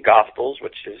Gnostic Gospels,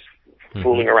 which is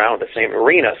fooling around the same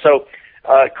arena. So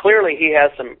clearly he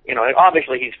has some,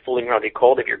 obviously he's fooling around the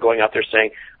occult if you're going out there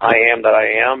saying, I am that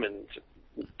I am, and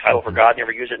title for God,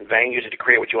 never use it in vain, use it to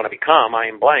create what you want to become, I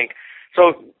am blank.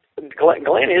 So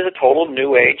Glenn is a total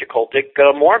New Age occultic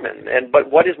Mormon.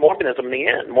 But what is Mormonism in the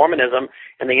end? Mormonism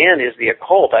in the end is the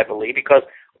occult, I believe, because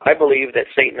I believe that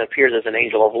Satan appears as an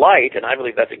angel of light, and I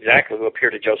believe that's exactly who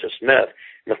appeared to Joseph Smith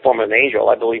in the form of an angel.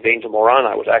 I believe Angel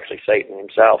Moroni was actually Satan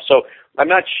himself. So I'm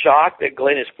not shocked that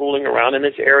Glenn is fooling around in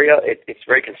this area. It's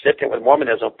very consistent with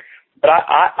Mormonism. But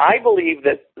I believe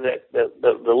that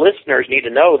the listeners need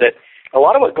to know that a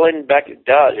lot of what Glenn Beck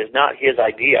does is not his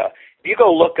idea. If you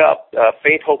go look up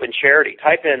Faith, Hope, and Charity,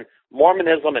 type in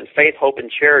Mormonism and Faith, Hope,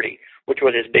 and Charity, which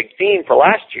was his big theme for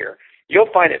last year, you'll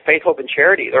find at Faith, Hope, and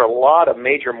Charity there are a lot of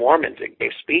major Mormons that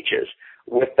gave speeches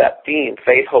with that theme,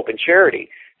 Faith, Hope, and Charity.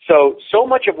 So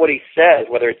much of what he says,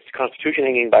 whether it's the Constitution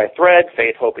hanging by a thread,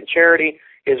 Faith, Hope, and Charity,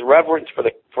 his reverence for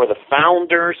the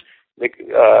founders,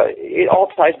 it all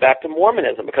ties back to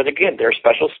Mormonism because, again, they're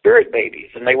special spirit babies,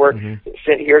 and they were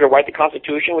sent here to write the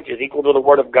Constitution, which is equal to the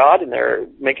Word of God, and they're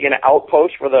making an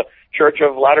outpost for the Church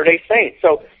of Latter-day Saints.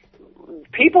 So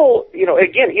people,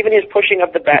 again, even his pushing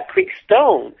of the Bat Creek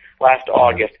Stone last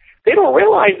August, they don't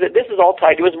realize that this is all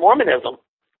tied to his Mormonism.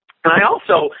 And I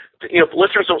also,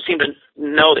 listeners don't seem to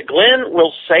know that Glenn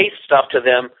will say stuff to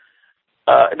them.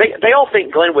 They all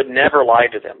think Glenn would never lie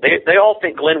to them. They all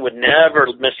think Glenn would never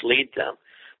mislead them.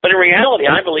 But in reality,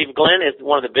 I believe Glenn is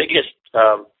one of the biggest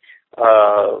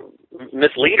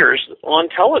misleaders on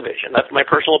television. That's my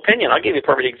personal opinion. I'll give you a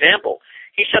perfect example.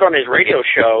 He said on his radio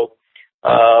show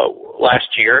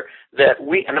last year that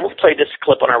and I'm going to play this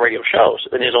clip on our radio shows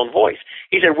in his own voice.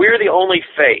 He said, we're the only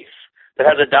faith that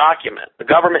has a document, a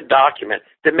government document,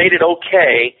 that made it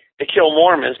okay to kill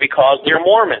Mormons because they're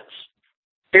Mormons.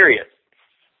 Period.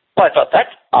 Well, I thought,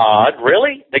 that's odd.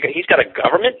 Really? He's got a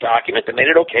government document that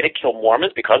made it okay to kill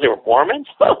Mormons because they were Mormons?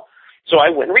 Well, so I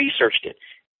went and researched it.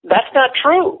 That's not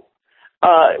true.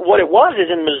 What it was is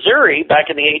in Missouri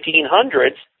back in the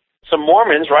 1800s, some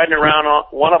Mormons riding around,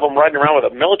 one of them riding around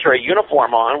with a military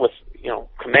uniform on with,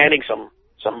 commanding some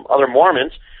other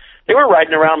Mormons. They were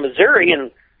riding around Missouri,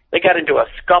 and they got into a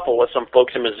scuffle with some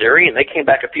folks in Missouri, and they came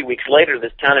back a few weeks later to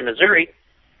this town in Missouri,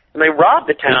 and they robbed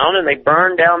the town, and they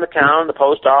burned down the town, the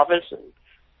post office. And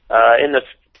in the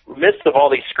midst of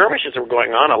all these skirmishes that were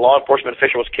going on, a law enforcement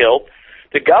official was killed.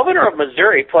 The governor of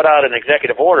Missouri put out an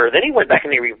executive order. Then he went back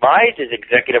and he revised his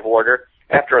executive order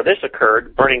after this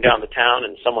occurred, burning down the town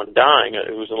and someone dying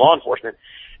who was in law enforcement.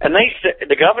 And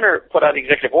the governor put out the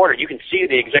executive order. You can see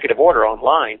the executive order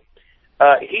online.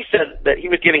 He said that he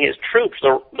was giving his troops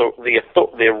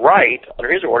the right,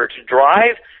 under his order, to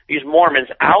drive these Mormons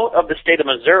out of the state of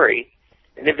Missouri,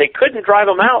 and if they couldn't drive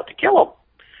them out, to kill them.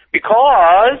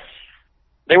 Because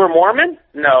they were Mormon?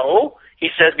 No. He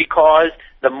says because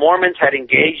the Mormons had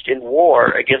engaged in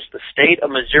war against the state of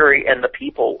Missouri and the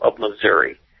people of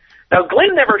Missouri. Now,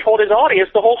 Glenn never told his audience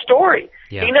the whole story.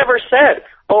 Yeah. He never said,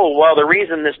 oh, well, the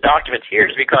reason this document's here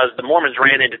is because the Mormons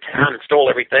ran into town and stole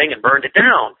everything and burned it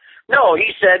down. No,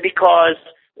 he said because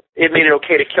it made it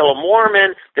okay to kill a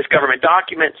Mormon. This government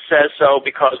document says so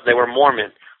because they were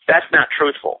Mormon. That's not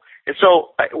truthful. And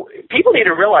so people need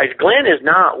to realize Glenn is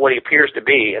not what he appears to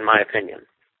be, in my opinion.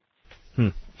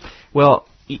 Well,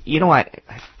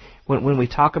 when we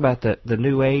talk about the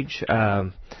New Age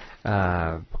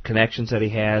connections that he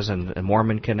has and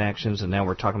Mormon connections, and now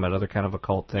we're talking about other kind of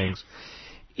occult things,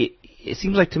 it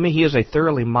seems like to me he is a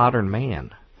thoroughly modern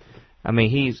man. I mean,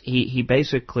 he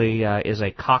basically is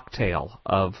a cocktail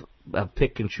of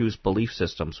pick and choose belief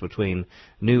systems between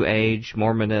New Age,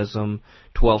 Mormonism,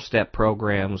 12-step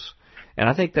programs, and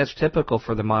I think that's typical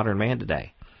for the modern man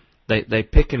today. They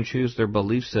pick and choose their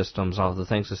belief systems off the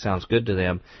things that sounds good to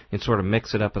them and sort of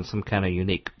mix it up in some kind of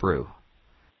unique brew.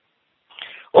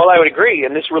 Well, I would agree,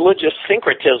 and this religious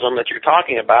syncretism that you're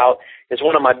talking about is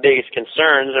one of my biggest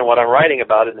concerns, and what I'm writing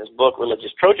about in this book,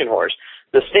 Religious Trojan Horse.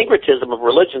 The syncretism of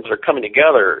religions that are coming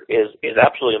together is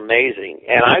absolutely amazing,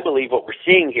 and I believe what we're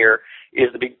seeing here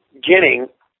is the beginning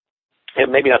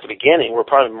and maybe not the beginning, we're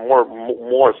probably more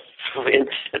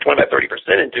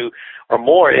 25-30% into, or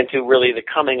more into really the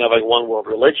coming of a one world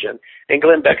religion. And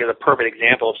Glenn Beck is a perfect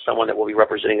example of someone that will be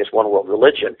representing this one world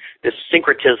religion, this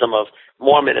syncretism of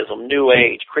Mormonism, New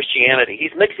Age, Christianity.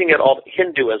 He's mixing it all,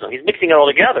 Hinduism. He's mixing it all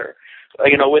together.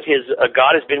 With his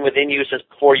God has been within you since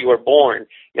before you were born.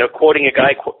 Quoting a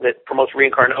guy that promotes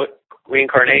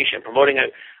reincarnation, promoting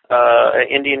an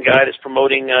Indian guy that's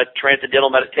promoting transcendental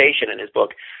meditation in his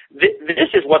book.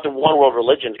 This is what the one world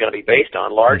religion is going to be based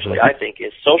on largely, I think,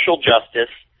 is social justice,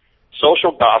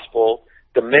 social gospel,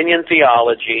 dominion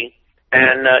theology,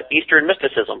 and Eastern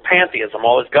mysticism, pantheism,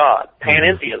 all is God,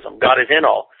 panentheism, God is in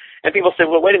all. And people say,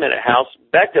 well, wait a minute, Howse,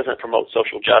 Beck doesn't promote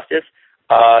social justice.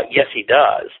 Yes, he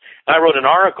does. I wrote an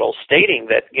article stating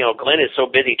that, Glenn is so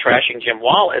busy trashing Jim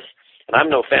Wallace, and I'm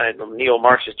no fan of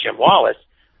neo-Marxist Jim Wallace,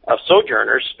 of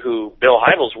Sojourners, who Bill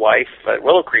Hybels' wife at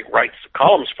Willow Creek writes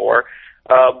columns for.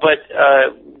 But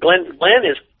Glenn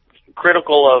is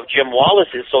critical of Jim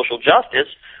Wallace's social justice.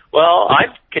 Well,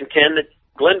 I contend that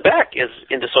Glenn Beck is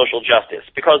into social justice,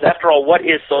 because after all, what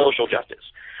is social justice?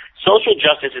 Social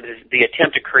justice is the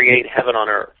attempt to create heaven on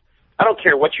earth. I don't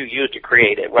care what you use to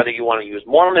create it, whether you want to use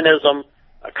Mormonism,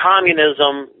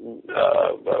 communism,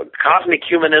 cosmic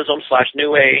humanism /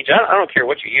 New Age. I don't care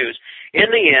what you use. In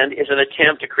the end, is an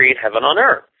attempt to create heaven on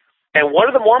earth. And what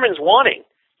are the Mormons wanting?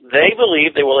 They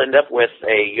believe they will end up with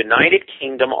a united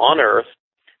kingdom on earth.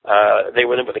 They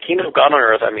will end up with the kingdom of God on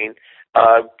earth.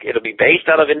 It'll be based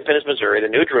out of Independence, Missouri,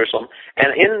 the New Jerusalem.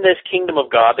 And in this kingdom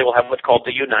of God, they will have what's called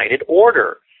the United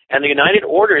Order. And the United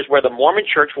Order is where the Mormon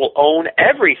Church will own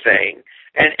everything,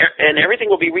 and everything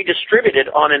will be redistributed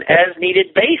on an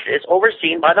as-needed basis,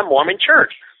 overseen by the Mormon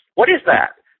Church. What is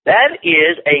that? That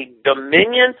is a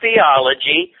dominion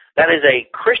theology. That is a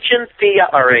Christian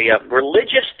or a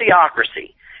religious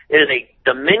theocracy. It is a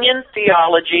dominion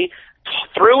theology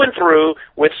through and through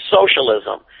with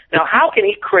socialism. Now, how can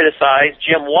he criticize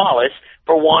Jim Wallace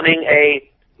for wanting a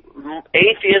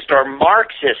atheist or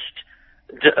Marxist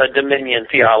dominion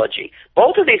theology?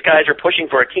 Both of these guys are pushing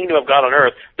for a kingdom of God on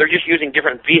earth. They're just using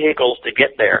different vehicles to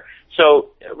get there.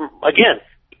 So, again,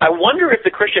 I wonder if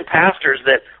the Christian pastors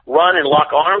that run and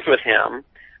lock arms with him,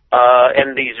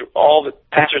 and all the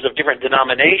pastors of different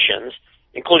denominations,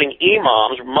 including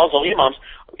imams, Muslim imams,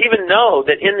 even know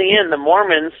that in the end the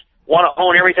Mormons want to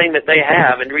own everything that they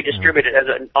have and redistribute it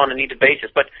on a needed basis.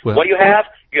 But what do you have?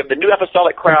 You have the New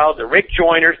Apostolic Crowd, the Rick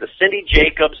Joyners, the Cindy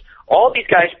Jacobs, all these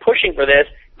guys pushing for this.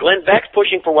 Glenn Beck's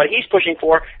pushing for what he's pushing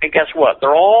for, and guess what?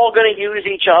 They're all going to use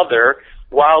each other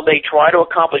while they try to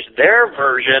accomplish their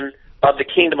version of the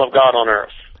kingdom of God on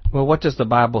earth. Well, what does the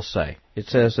Bible say? It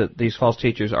says that these false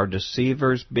teachers are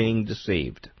deceivers being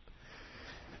deceived.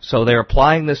 So they're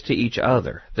applying this to each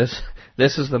other. This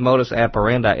is the modus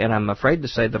operandi, and I'm afraid to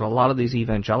say that a lot of these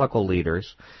evangelical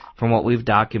leaders, from what we've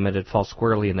documented, fall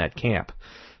squarely in that camp.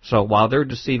 So while they're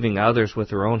deceiving others with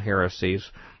their own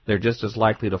heresies, they're just as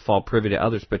likely to fall privy to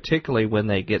others, particularly when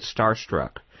they get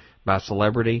starstruck by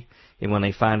celebrity and when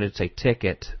they find it's a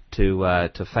ticket to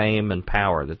fame and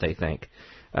power that they think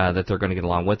that they're going to get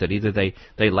along with it. Either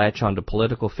they latch on to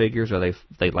political figures or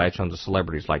they latch on to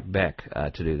celebrities like Beck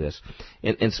to do this.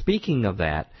 And speaking of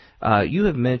that, you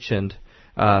have mentioned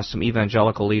some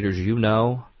evangelical leaders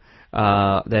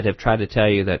that have tried to tell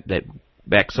you that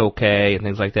Beck's okay and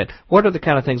things like that. What are the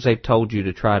kind of things they've told you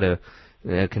to try to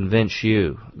convince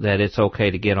you that it's okay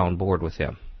to get on board with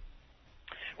him?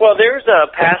 Well, there's a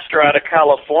pastor out of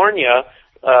California,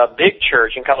 big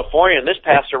church in California, and this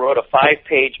pastor wrote a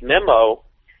 5-page memo,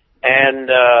 and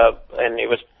it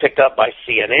was picked up by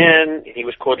CNN. He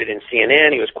was quoted in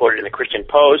CNN. He was quoted in the Christian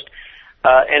Post,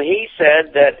 and he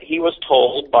said that he was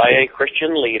told by a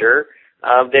Christian leader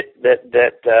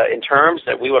that in terms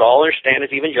that we would all understand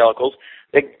as evangelicals,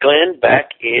 that Glenn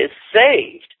Beck is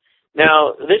saved.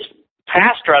 Now, this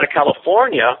pastor out of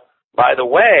California, by the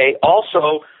way,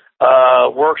 also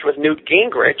works with Newt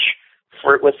Gingrich,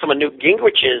 with some of Newt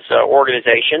Gingrich's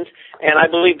organizations, and I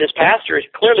believe this pastor is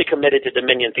clearly committed to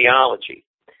dominion theology.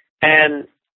 And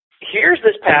here's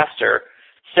this pastor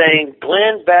saying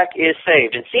Glenn Beck is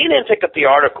saved. And CNN picked up the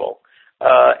article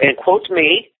and quotes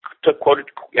me.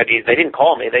 They didn't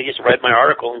call me. They just read my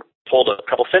article and pulled a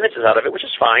couple sentences out of it, which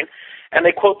is fine. And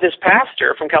they quote this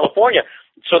pastor from California.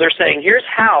 So they're saying, here's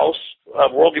Howse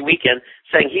of Worldview Weekend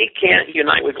saying he can't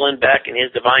unite with Glenn Beck in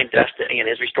his divine destiny and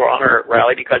his Restore Honor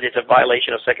rally because it's a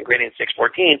violation of 2 Corinthians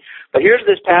 6:14. But here's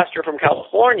this pastor from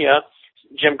California,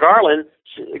 Jim Garlow,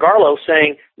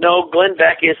 saying, no, Glenn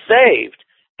Beck is saved.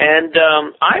 And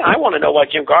I want to know why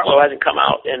Jim Garlow hasn't come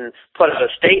out and put out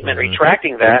a statement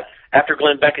retracting that after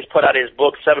Glenn Beck has put out his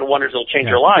book, 7 Wonders That'll Change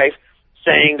Your Life,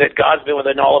 saying that God's been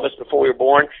within all of us before we were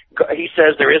born. He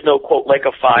says there is no, quote, lake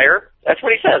of fire. That's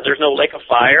what he says. There's no lake of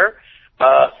fire.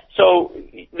 So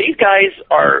these guys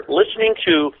are listening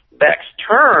to Beck's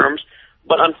terms,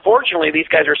 but unfortunately these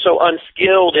guys are so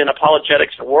unskilled in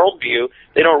apologetics and worldview,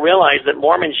 they don't realize that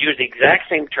Mormons use the exact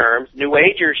same terms, New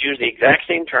Agers use the exact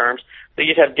same terms, they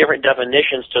just have different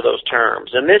definitions to those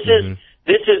terms. And this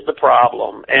is the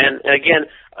problem. And again,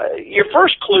 your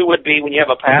first clue would be when you have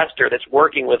a pastor that's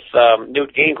working with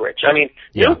Newt Gingrich. I mean,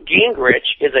 Newt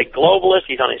Gingrich is a globalist.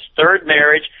 He's on his third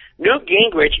marriage. Newt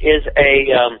Gingrich is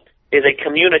a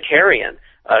communitarian.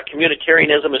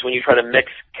 Communitarianism is when you try to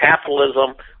mix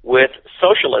capitalism with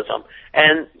socialism,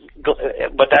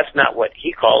 but that's not what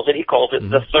he calls it. He calls it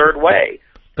the third way.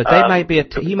 But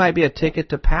he might be a ticket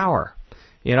to power.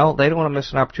 You know, they don't want to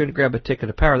miss an opportunity to grab a ticket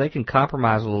to power. They can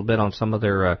compromise a little bit on some of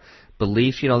their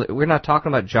beliefs. You know, we're not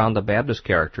talking about John the Baptist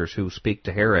characters who speak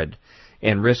to Herod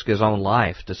and risk his own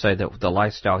life to say that the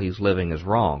lifestyle he's living is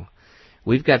wrong.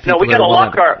 We've got people. No, we got to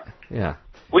lock our. Yeah.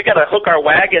 We got to hook our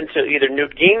wagon to either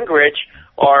Newt Gingrich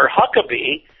or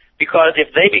Huckabee, because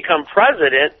if they become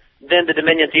president, then the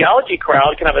Dominion Theology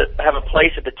crowd can have a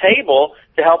place at the table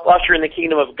to help usher in the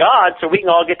kingdom of God, so we can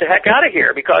all get the heck out of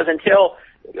here. Because until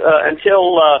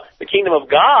the kingdom of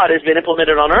God has been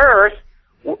implemented on earth,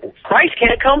 Christ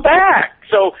can't come back.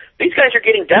 So these guys are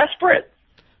getting desperate.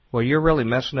 Well, you're really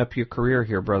messing up your career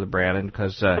here, Brother Brannon,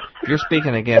 because you're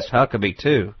speaking against Huckabee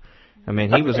too. I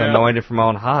mean, he was anointed from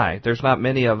on high. There's not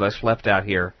many of us left out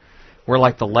here. We're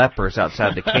like the lepers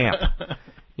outside the camp,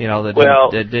 you know, that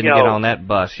didn't get on that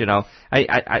bus. You know,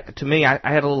 to me, I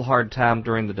had a little hard time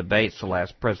during the debates the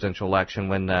last presidential election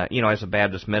when, you know, as a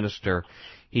Baptist minister,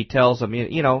 he tells them,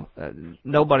 you know,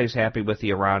 nobody's happy with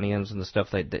the Iranians and the stuff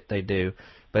they do,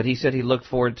 but he said he looked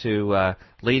forward to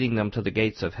leading them to the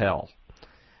gates of hell.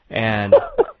 And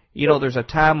you know, there's a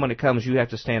time when it comes you have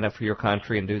to stand up for your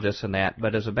country and do this and that.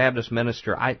 But as a Baptist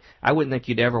minister, I wouldn't think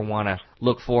you'd ever want to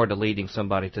look forward to leading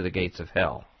somebody to the gates of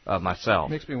hell, myself.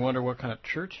 Makes me wonder what kind of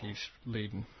church he's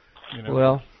leading. You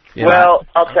know? Well,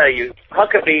 I'll tell you,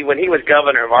 Huckabee, when he was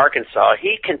governor of Arkansas,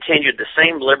 he continued the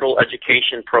same liberal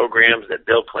education programs that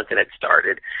Bill Clinton had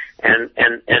started. And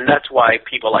that's why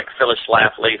people like Phyllis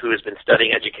Schlafly, who has been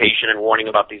studying education and warning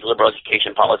about these liberal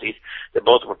education policies that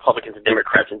both Republicans and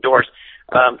Democrats endorse,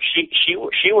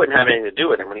 she wouldn't have anything to do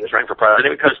with him when he was running for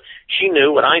president, because she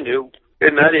knew what I knew,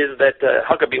 and that is that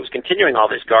Huckabee was continuing all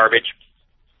this garbage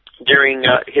during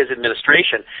his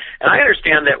administration. And I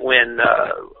understand that when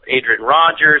Adrian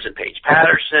Rogers and Paige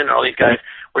Patterson and all these guys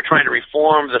were trying to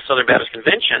reform the Southern Baptist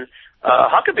Convention,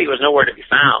 Huckabee was nowhere to be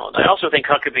found. I also think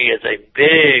Huckabee is a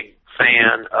big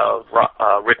fan of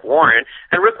Rick Warren,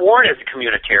 and Rick Warren is a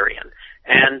communitarian.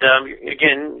 And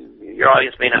again, your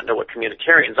audience may not know what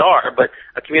communitarians are, but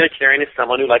a communitarian is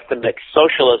someone who likes to mix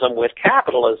socialism with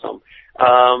capitalism.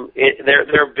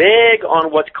 They're big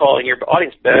on what's called, and your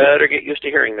audience better get used to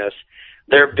hearing this,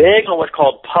 they're big on what's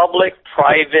called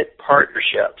public-private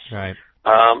partnerships. Right.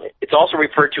 It's also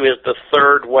referred to as the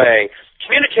third way.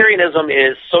 Communitarianism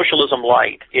is socialism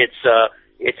light. It's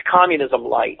communism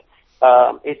light.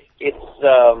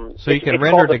 So you can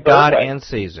render to God and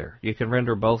Caesar. You can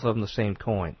render both of them the same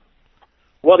coin.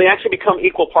 Well, they actually become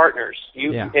equal partners.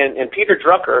 And Peter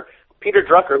Drucker,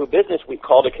 who Business Week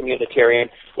called a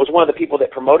communitarian, was one of the people that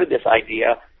promoted this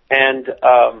idea. And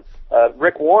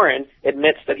Rick Warren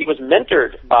admits that he was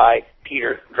mentored by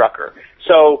Peter Drucker.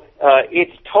 So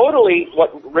it's totally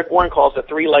what Rick Warren calls the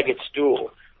three-legged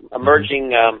stool,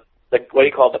 merging what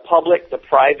he called the public, the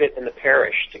private, and the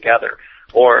parish together,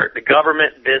 or the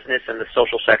government, business, and the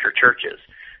social sector churches.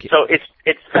 So it's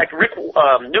in fact,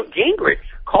 Newt Gingrich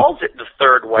calls it the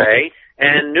third way,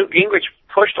 and Newt Gingrich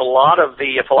pushed a lot of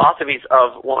the philosophies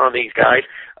of one of these guys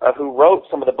who wrote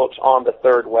some of the books on the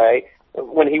third way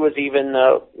when he was even,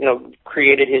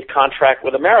 created his Contract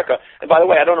with America. And by the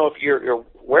way, I don't know if you're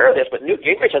aware of this, but Newt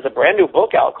Gingrich has a brand new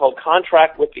book out called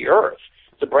Contract with the Earth.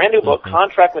 It's a brand new book,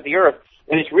 Contract with the Earth,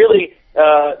 and it's really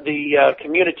the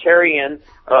communitarian,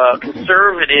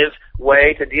 conservative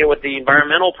way to deal with the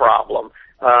environmental problem.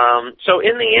 So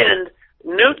in the end,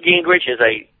 Newt Gingrich is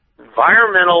a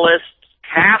environmentalist,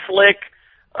 Catholic,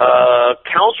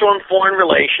 Council on Foreign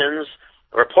Relations,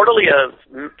 reportedly a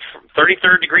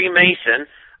 33rd degree Mason,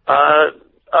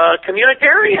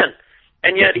 communitarian.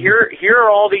 And yet here are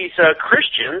all these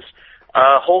Christians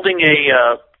holding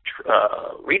a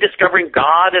Rediscovering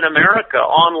God in America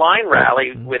online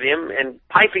rally with him and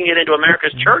piping it into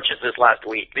America's churches this last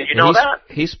week. Did you know that?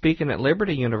 He's speaking at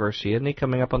Liberty University, isn't he,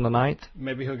 coming up on the 9th?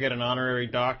 Maybe he'll get an honorary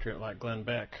doctorate like Glenn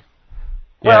Beck.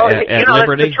 Well, at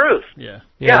Liberty? That's the truth.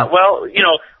 Yeah. Well,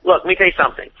 look, let me tell you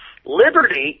something.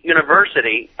 Liberty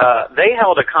University, they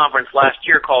held a conference last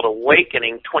year called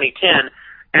Awakening 2010,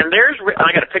 and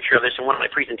I got a picture of this in one of my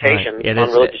presentations on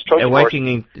religious Trojan Horse.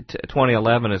 Awakening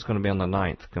 2011 is going to be on the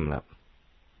 9th coming up.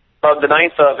 The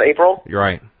 9th of April? You're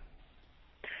right.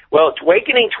 Well, it's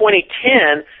Awakening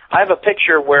 2010. I have a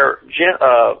picture where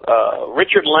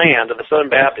Richard Land of the Southern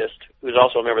Baptist, who's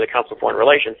also a member of the Council of Foreign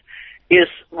Relations, is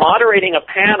moderating a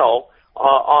panel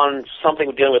on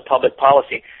something dealing with public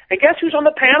policy. And guess who's on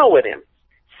the panel with him?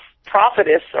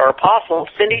 Prophetess or apostle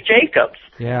Cindy Jacobs.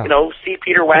 Yeah. C.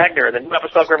 Peter Wagner, the New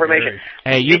Apostolic Reformation.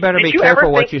 Hey, you better be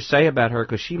careful what you say about her,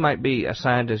 because she might be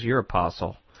assigned as your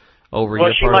apostle over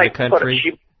your part of the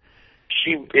country.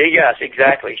 Yes,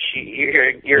 exactly.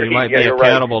 You might be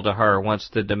accountable to her once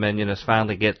the Dominionists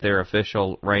finally get their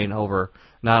official reign over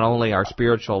not only our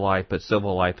spiritual life but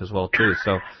civil life as well too.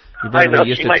 So you better be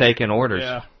used to taking orders.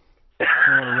 Yeah.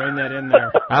 I want to rein that in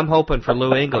there. I'm hoping for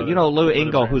Lou Engle. Lou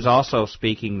Engle, who's also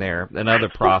speaking there, another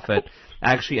prophet,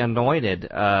 actually anointed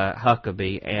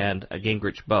Huckabee and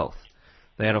Gingrich both.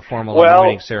 They had a formal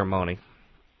anointing ceremony.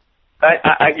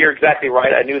 You're exactly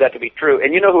right. I knew that to be true.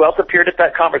 And you know who else appeared at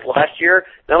that conference last year?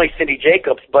 Not only Cindy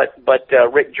Jacobs, but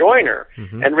Rick Joyner.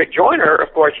 Mm-hmm. And Rick Joyner,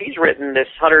 of course, he's written this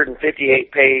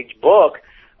 158-page book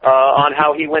on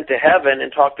how he went to heaven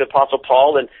and talked to Apostle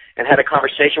Paul and had a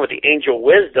conversation with the angel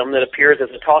Wisdom that appears as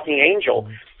a talking angel.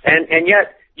 Mm-hmm. And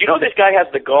yet, this guy has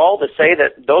the gall to say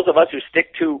that those of us who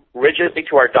stick too rigidly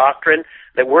to our doctrine,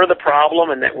 that we're the problem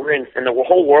and that and the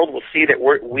whole world will see that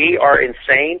we are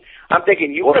insane. I'm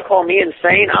thinking, you want to call me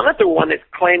insane? I'm not the one that's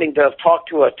claiming to have talked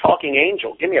to a talking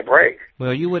angel. Give me a break.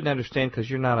 Well, you wouldn't understand because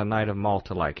you're not a Knight of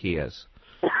Malta like he is.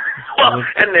 Well,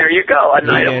 and there you go, a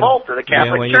Knight of Malta, the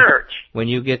Catholic Church. When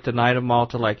you get to Knight of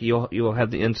Malta, like you'll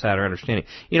have the insider understanding.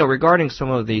 Regarding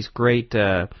some of these great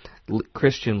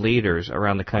Christian leaders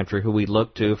around the country who we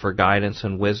look to for guidance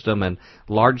and wisdom, and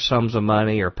large sums of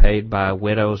money are paid by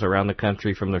widows around the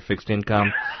country from their fixed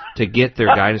income to get their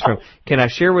guidance from. Can I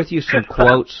share with you some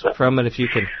quotes from it? If you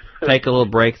can take a little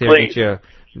break there,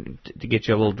 to get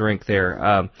you a little drink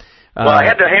there. Well, I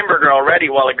had the hamburger already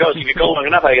while it goes. If you go long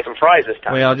enough, I get some fries this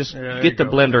time. Well, just get the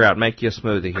blender out and make you a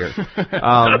smoothie here.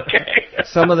 Okay.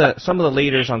 Some of the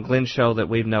leaders on Glenn's show that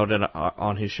we've noted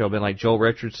on his show have been like Joel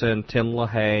Richardson, Tim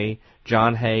LaHaye,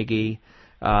 John Hagee,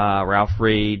 Ralph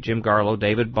Reed, Jim Garlow,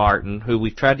 David Barton, who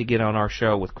we've tried to get on our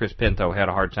show with Chris Pinto, had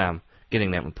a hard time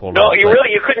getting that one pulled off. No,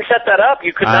 you couldn't set that up?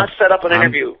 You could not set up an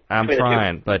interview? I'm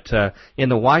trying, but in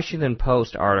the Washington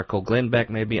Post article, Glenn Beck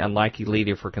may be unlikely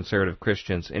leader for conservative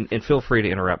Christians, and feel free to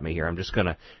interrupt me here. I'm just going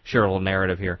to share a little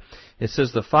narrative here. It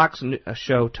says the Fox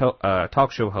show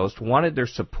talk show host wanted their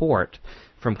support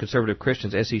from conservative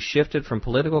Christians as he shifted from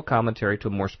political commentary to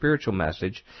a more spiritual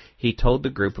message. He told the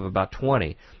group of about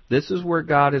 20, "This is where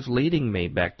God is leading me,"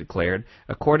 Beck declared,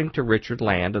 according to Richard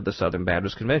Land of the Southern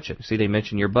Baptist Convention. See, they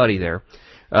mentioned your buddy there,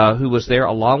 who was there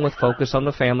along with Focus on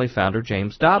the Family founder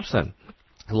James Dobson.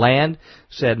 Land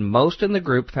said most in the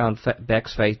group found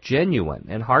Beck's faith genuine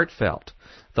and heartfelt,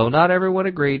 though not everyone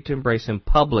agreed to embrace him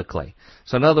publicly.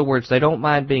 So in other words, they don't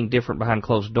mind being different behind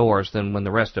closed doors than when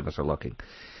the rest of us are looking.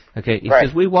 Okay, he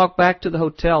says, "We walked back to the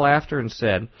hotel after and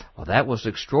said, well, that was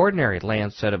extraordinary,"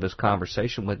 Land said of his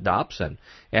conversation with Dobson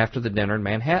after the dinner in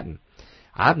Manhattan.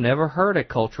 "I've never heard a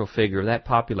cultural figure of that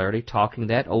popularity talking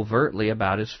that overtly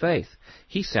about his faith.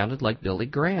 He sounded like Billy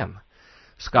Graham."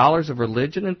 Scholars of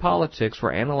religion and politics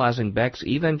were analyzing Beck's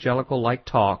evangelical-like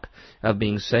talk of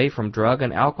being saved from drug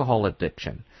and alcohol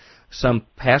addiction. Some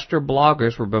pastor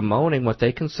bloggers were bemoaning what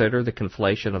they consider the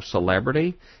conflation of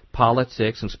celebrity,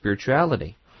 politics, and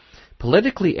spirituality.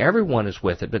 Politically, everyone is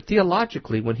with it, but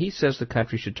theologically, when he says the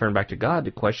country should turn back to God,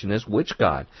 the question is, which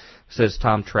God? Says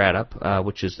Tom Tradup,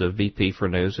 which is the VP for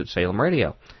news at Salem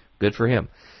Radio. Good for him.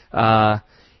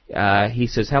 He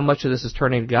says, how much of this is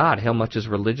turning to God? How much is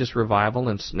religious revival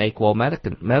and snake oil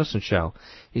medicine show?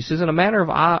 He says, in a matter of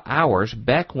hours,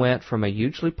 Beck went from a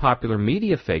hugely popular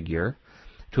media figure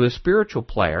to a spiritual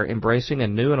player, embracing a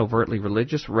new and overtly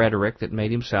religious rhetoric that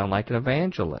made him sound like an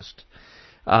evangelist.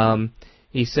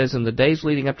 He says in the days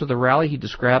leading up to the rally, he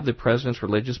described the president's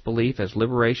religious belief as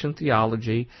liberation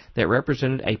theology that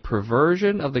represented a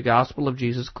perversion of the gospel of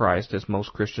Jesus Christ as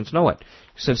most Christians know it,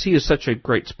 since he is such a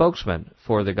great spokesman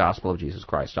for the gospel of Jesus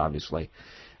Christ, obviously.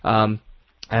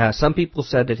 Some people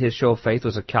said that his show of faith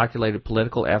was a calculated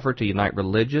political effort to unite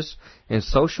religious and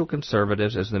social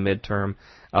conservatives as the midterm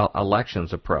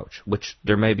elections approach, which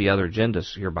there may be other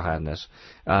agendas here behind this.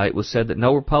 It was said that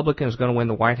no Republican is going to win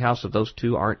the White House if those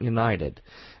two aren't united.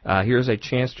 Here's a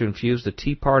chance to infuse the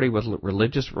Tea Party with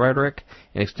religious rhetoric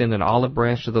and extend an olive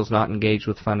branch to those not engaged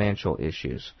with financial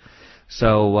issues.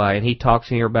 So, and he talks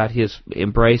here about his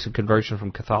embrace and conversion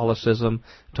from Catholicism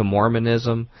to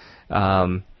Mormonism.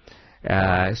 So,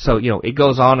 it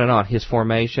goes on and on. His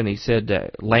formation, he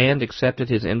said, Land accepted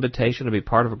his invitation to be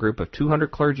part of a group of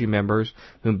 200 clergy members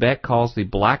whom Beck calls the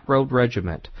Black Robe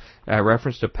Regiment, a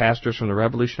reference to pastors from the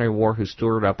Revolutionary War who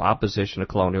stirred up opposition to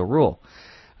colonial rule.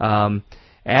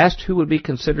 Asked who would be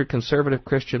considered conservative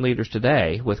Christian leaders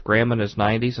today, with Graham in his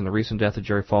 90s and the recent death of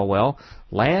Jerry Falwell,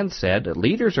 Land said,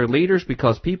 leaders are leaders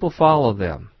because people follow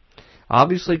them.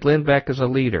 Obviously, Glenn Beck is a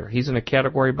leader. He's in a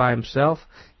category by himself.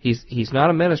 He's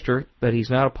not a minister, but he's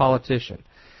not a politician.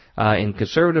 And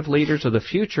conservative leaders of the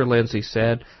future, Lindsay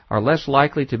said, are less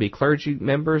likely to be clergy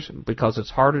members because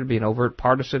it's harder to be an overt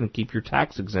partisan and keep your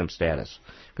tax-exempt status.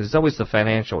 Because it's always the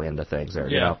financial end of things there.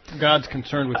 Yeah, God's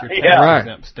concerned with your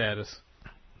tax-exempt status.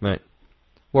 Right.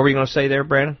 What were you going to say there,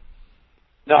 Brannon?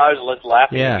 No, I was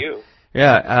laughing at you.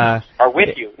 Yeah. Or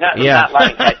with you. Not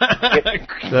laughing at you.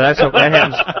 So that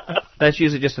happens. That's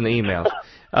usually just in the emails.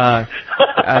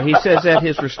 He says at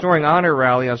his Restoring Honor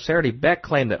rally on Saturday, Beck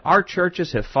claimed that our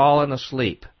churches have fallen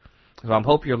asleep. So I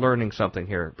hope you're learning something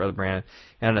here, Brother Brannon.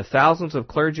 And the thousands of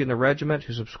clergy in the regiment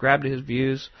who subscribe to his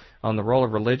views on the role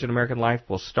of religion in American life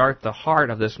will start the heart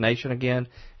of this nation again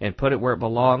and put it where it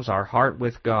belongs, our heart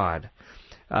with God.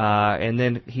 And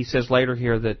then he says later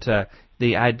here that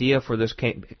the idea for this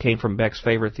came from Beck's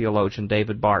favorite theologian,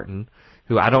 David Barton,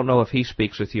 who I don't know if he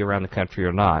speaks with you around the country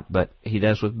or not, but he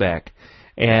does with Beck.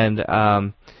 And you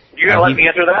gonna let me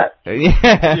answer that?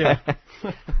 Yeah.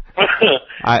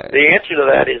 The answer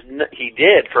to that is he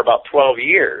did for about 12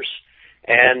 years.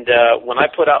 And when I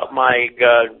put out my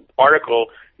article,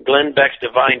 Glenn Beck's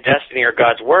Divine Destiny or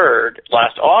God's Word,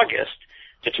 last August,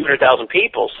 to 200,000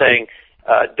 people, saying,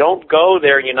 don't go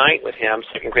there and unite with him,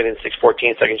 2 Corinthians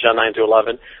 6:14, 2 John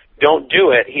 9-11. Don't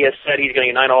do it. He has said he's going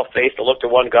to unite all faith to look to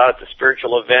one God. It's a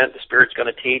spiritual event. The Spirit's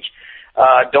going to teach.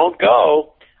 Don't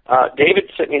go.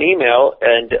 David sent me an email,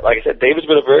 and like I said, David's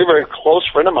been a very, very close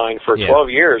friend of mine for 12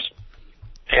 years,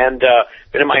 and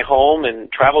been in my home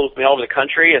and traveled with me all over the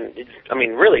country, and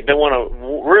really been one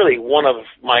of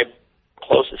my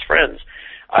closest friends.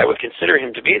 I would consider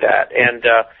him to be that, and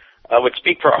would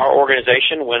speak for our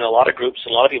organization when a lot of groups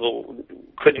and a lot of people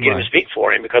couldn't get him to speak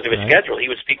for him because of his schedule. He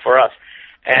would speak for us.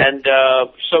 And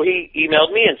so he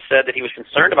emailed me and said that he was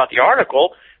concerned about the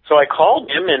article. So I called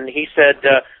him, and he said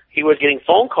he was getting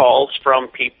phone calls from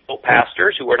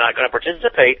pastors who were not going to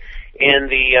participate in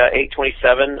the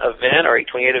 827 event or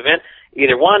 828 event,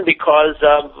 either one, because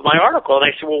of my article. And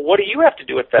I said, well, what do you have to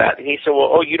do with that? And he said,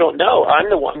 well, you don't know. I'm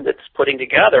the one that's putting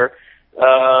together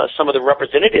some of the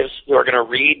representatives who are going to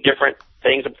read different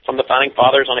things from the Founding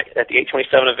Fathers at the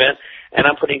 827 event, and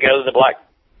I'm putting together the Black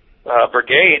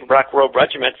Robe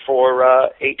Regiment for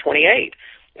 828.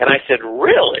 And I said,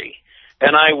 really?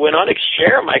 And I went on to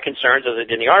share my concerns, as I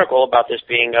did in the article, about this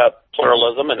being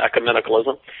pluralism and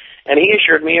ecumenicalism. And he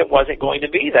assured me it wasn't going to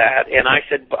be that. And I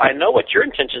said, I know what your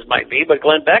intentions might be, but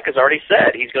Glenn Beck has already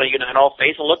said he's going to unite all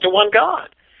faiths and look to one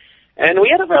God. And we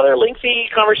had a rather lengthy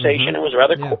conversation. It was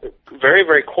rather very,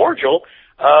 very cordial,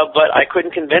 but I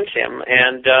couldn't convince him.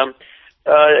 And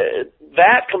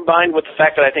that combined with the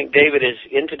fact that I think David is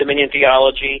into dominion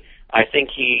theology, I think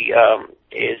he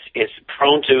is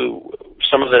prone to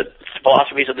some of the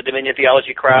philosophies of the dominion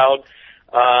theology crowd.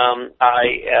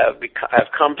 I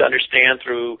have come to understand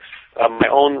through my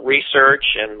own research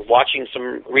and watching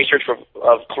some research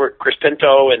of Chris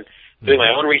Pinto and doing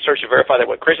my own research to verify that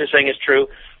what Chris is saying is true,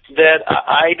 that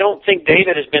I don't think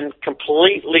David has been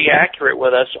completely accurate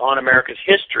with us on America's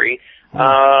history.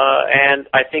 And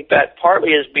I think that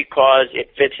partly is because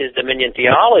it fits his dominion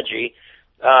theology,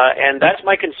 and that's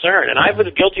my concern. And I've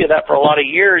been guilty of that for a lot of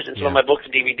years in some of my books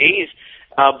and DVDs,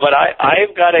 but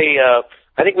I've got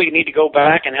I think we need to go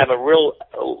back and have a real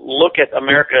look at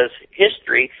America's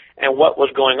history and what was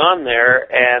going on there.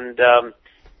 And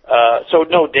so,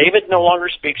 no, David no longer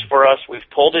speaks for us. We've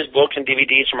pulled his books and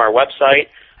DVDs from our website.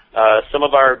 Some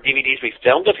of our DVDs we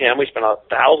filmed of him. We spent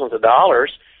thousands of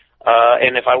dollars.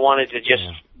 And if I wanted to just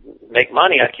make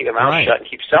money, I'd keep them out shut and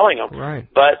keep selling them. Right.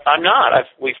 But I'm not.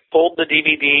 We've pulled the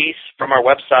DVDs from our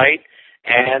website,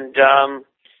 and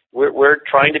we're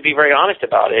trying to be very honest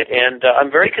about it. And I'm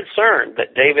very concerned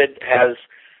that David has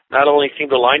not only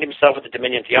seemed to align himself with the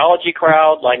Dominion Theology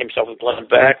crowd, aligned himself with Glenn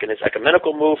Beck and his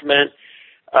ecumenical movement,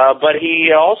 but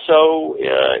he also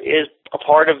is a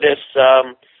part of this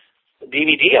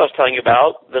DVD I was telling you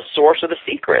about, The Source of the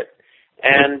Secret.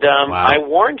 And I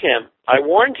warned him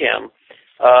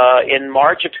in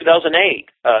March of 2008.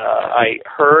 I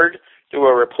heard through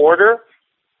a reporter,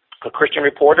 a Christian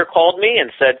reporter called me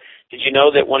and said, did you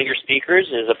know that one of your speakers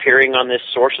is appearing on this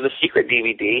Source of the Secret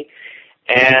DVD?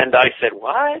 And I said,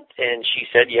 what? And she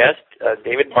said, yes,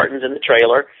 David Barton's in the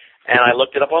trailer. And I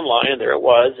looked it up online, and there it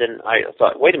was. And I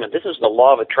thought, wait a minute, this is the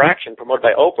law of attraction promoted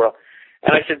by Oprah.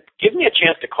 And I said, give me a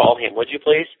chance to call him, would you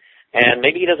please? And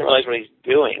maybe he doesn't realize what he's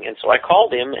doing. And so I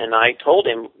called him, and I told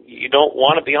him, you don't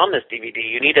want to be on this DVD.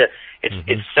 You need to,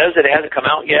 it says that it hasn't come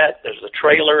out yet. There's a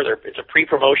trailer. It's a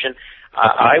pre-promotion.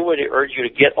 I would urge you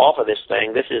to get off of this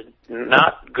thing. This is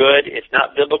not good. It's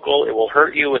not biblical. It will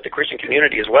hurt you with the Christian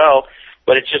community as well,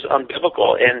 but it's just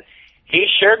unbiblical. And he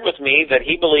shared with me that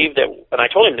he believed that, and I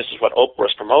told him this is what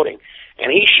Oprah is promoting, and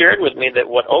he shared with me that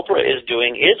what Oprah is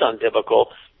doing is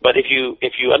unbiblical, but if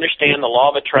you understand the law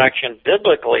of attraction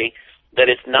biblically, that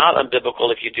it's not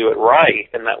unbiblical if you do it right,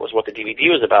 and that was what the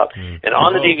DVD was about. And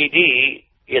on the DVD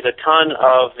is a ton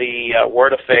of the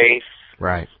Word of Faith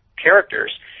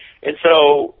characters. And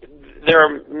so there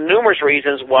are numerous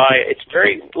reasons why it's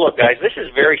very, look guys, this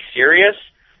is very serious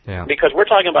because we're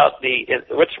talking about the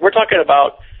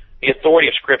authority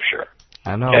of Scripture.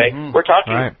 I know. Okay? We're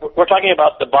talking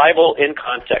about the Bible in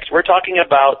context. We're talking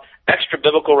about extra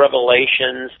biblical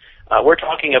revelations. We're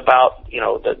talking about,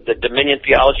 the Dominion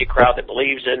theology crowd that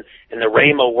believes in the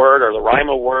Rhema word or the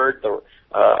Rhema word,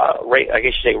 I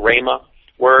guess you say Rhema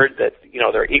word, that,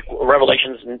 they're equal,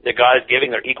 revelations that God is giving,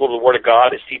 they're equal to the Word of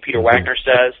God, as C. Peter Wagner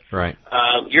says. Right.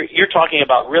 You're talking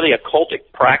about really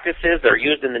occultic practices that are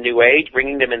used in the New Age,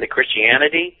 bringing them into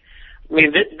Christianity. I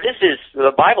mean,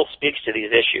 the Bible speaks to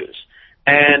these issues,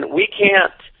 and we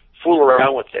can't fool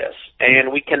around with this,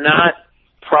 and we cannot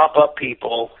prop up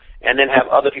people and then have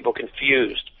other people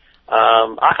confused.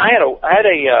 I had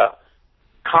a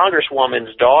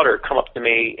congresswoman's daughter come up to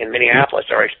me in Minneapolis,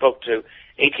 or I spoke to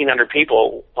 1,800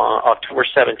 people October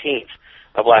 17th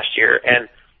of last year, and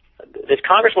this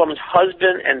congresswoman's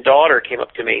husband and daughter came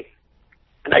up to me,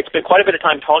 and I spent quite a bit of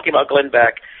time talking about Glenn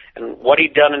Beck and what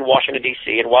he'd done in Washington,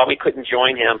 D.C., and why we couldn't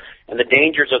join him, and the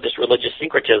dangers of this religious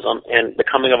syncretism and the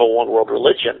coming of a one-world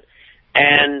religion.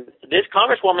 And this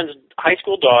congresswoman's high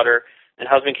school daughter and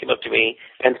husband came up to me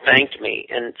and thanked me.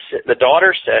 And the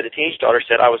teenage daughter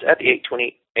said, I was at the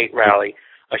 828 rally.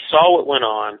 I saw what went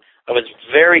on. I was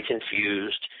very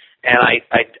confused, and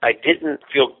I didn't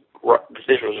feel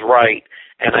this was right,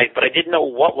 but I didn't know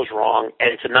what was wrong.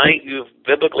 And tonight you've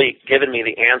biblically given me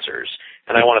the answers,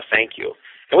 and I want to thank you.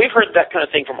 And we've heard that kind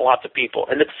of thing from lots of people.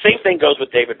 And the same thing goes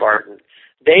with David Barton.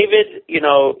 David,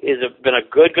 been a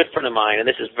good friend of mine, and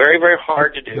this is very, very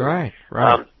hard to do. Right.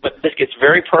 But this gets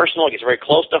very personal. It gets very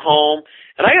close to home.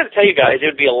 And I got to tell you guys,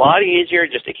 it would be a lot easier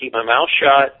just to keep my mouth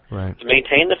shut, to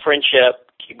maintain the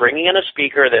friendship, keep bringing in a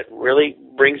speaker that really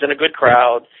brings in a good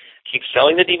crowd, keep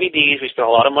selling the DVDs we spent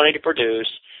a lot of money to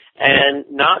produce, and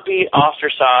not be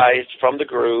ostracized from the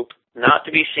group, not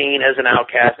to be seen as an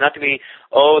outcast, not to be,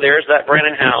 there's that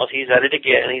Brannon Howse, he's at it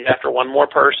again, he's after one more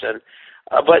person.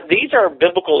 But these are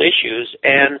biblical issues,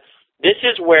 and this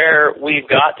is where we've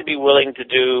got to be willing to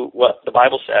do what the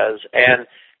Bible says. And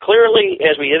clearly,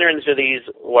 as we enter into these,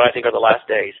 what I think are the last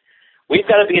days, we've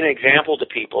got to be an example to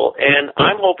people. And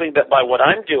I'm hoping that by what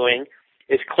I'm doing,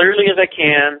 as clearly as I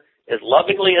can, as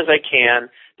lovingly as I can,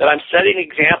 that I'm setting an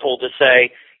example to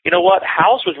say, you know what,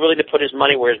 Howse was willing to put his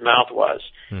money where his mouth was.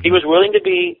 He was willing to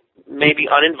be maybe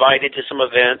uninvited to some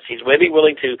events. He's maybe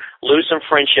willing to lose some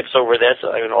friendships over this,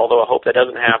 although I hope that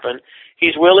doesn't happen.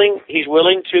 He's willing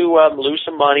to lose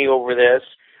some money over this,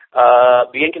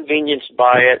 be inconvenienced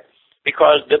by it,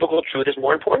 because biblical truth is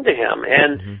more important to him.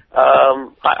 And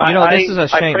this is a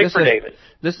shame. I pray for David.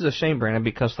 This is a shame, Brannon,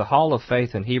 because the Hall of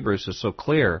Faith in Hebrews is so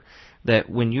clear that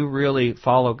when you really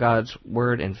follow God's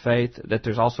word and faith, that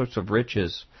there's all sorts of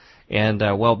riches and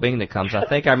well-being that comes. I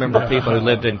think I remember people who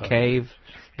lived in caves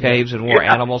and wore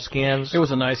animal skins. It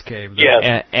was a nice cave, though.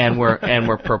 Yes. And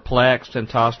were perplexed and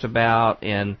tossed about.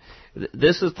 And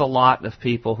this is the lot of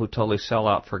people who totally sell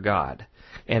out for God.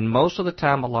 And most of the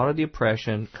time, a lot of the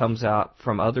oppression comes out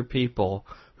from other people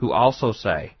who also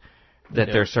say that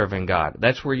they're serving God.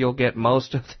 That's where you'll get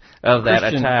most of that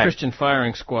attack. Christian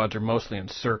firing squads are mostly in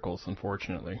circles,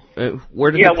 unfortunately.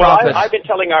 Where did the prophets... I've been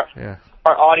telling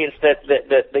our audience that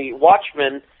the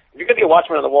watchman, if you're going to be a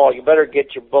watchman on the wall, you better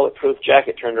get your bulletproof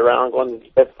jacket turned around,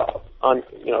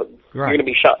 you're going to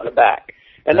be shot in the back.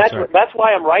 And that's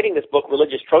why I'm writing this book,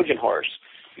 Religious Trojan Horse,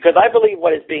 because I believe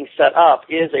what is being set up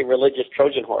is a religious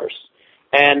Trojan horse.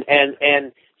 And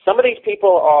some of these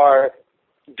people are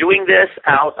doing this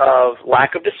out of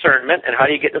lack of discernment. And how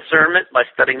do you get discernment? By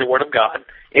studying the Word of God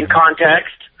in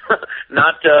context,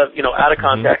 not out of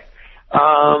context.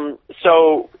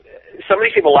 So some of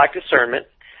these people lack discernment.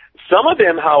 Some of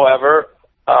them, however,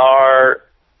 are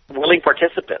willing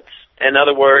participants. In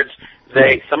other words,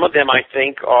 some of them, I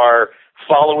think, are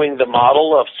following the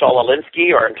model of Saul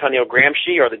Alinsky or Antonio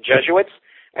Gramsci or the Jesuits,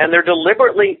 and they're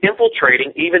deliberately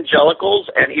infiltrating evangelicals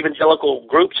and evangelical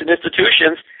groups and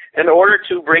institutions in order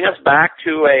to bring us back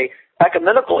to a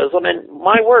ecumenicalism. And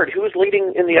my word, who's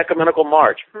leading in the ecumenical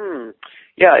march?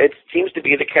 Yeah, it seems to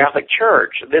be the Catholic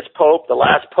Church, this pope, the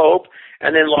last pope,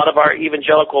 and then a lot of our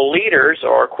evangelical leaders,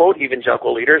 or quote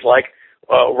evangelical leaders, like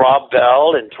Rob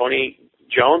Bell and Tony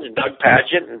Jones and Doug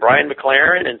Padgett and Brian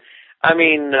McLaren, and I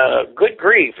mean, good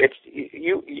grief! It's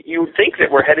you think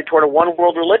that we're headed toward a one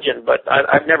world religion, but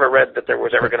I've never read that there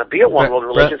was ever going to be a one world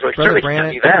religion, so it certainly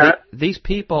can't be that. These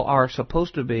people are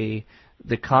supposed to be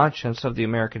the conscience of the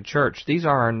American church. These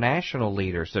are our national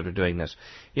leaders that are doing this.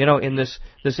 You know, in this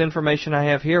information I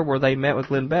have here where they met with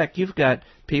Glenn Beck, you've got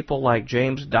people like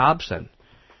James Dobson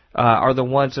are the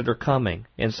ones that are coming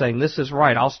and saying, this is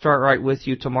right, I'll start right with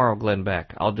you tomorrow, Glenn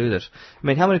Beck. I'll do this. I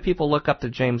mean, how many people look up to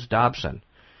James Dobson?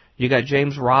 You got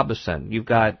James Robison. You've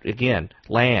got, again,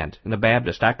 Land and the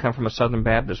Baptist. I come from a Southern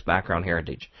Baptist background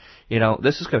heritage. You know,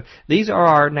 this is good. These are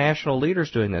our national leaders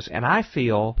doing this. And I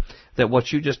feel that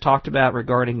what you just talked about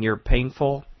regarding your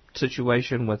painful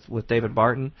situation with David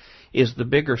Barton is the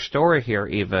bigger story here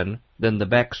even than the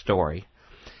Beck story,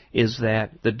 is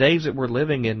that the days that we're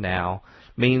living in now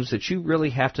means that you really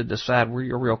have to decide where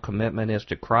your real commitment is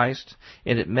to Christ,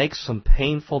 and it makes some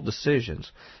painful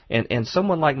decisions. And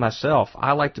someone like myself,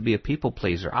 I like to be a people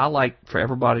pleaser. I like for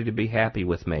everybody to be happy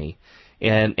with me,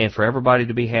 and for everybody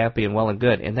to be happy and well and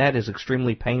good. And that is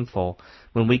extremely painful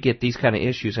when we get these kind of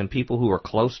issues and people who are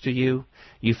close to you,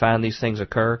 you find these things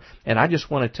occur. And I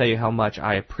just want to tell you how much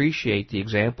I appreciate the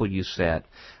example you set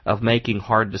of making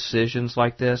hard decisions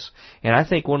like this. And I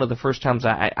think one of the first times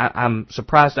I'm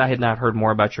surprised I had not heard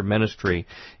more about your ministry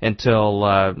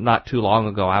until not too long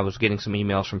ago. I was getting some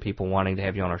emails from people wanting to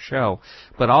have you on our show.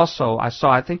 But also,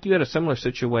 I think you had a similar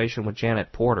situation with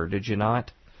Janet Porter, did you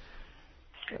not?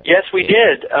 Yes, we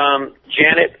did.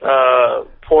 Janet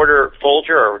Porter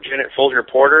Folger, or Janet Folger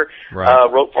Porter,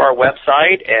 wrote for our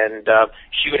website, and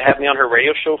she would have me on her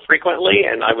radio show frequently,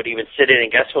 and I would even sit in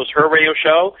and guest host her radio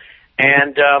show.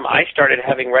 And I started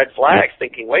having red flags,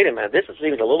 thinking, wait a minute, this is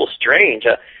even a little strange.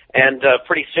 And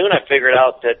pretty soon I figured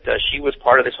out that she was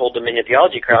part of this whole Dominion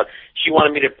Theology crowd. She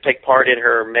wanted me to take part in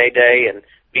her May Day and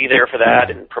be there for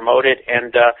that and promote it,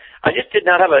 and I just did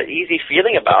not have an easy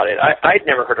feeling about it. I'd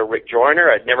never heard of Rick Joyner,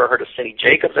 I'd never heard of Cindy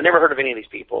Jacobs, I'd never heard of any of these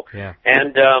people. Yeah.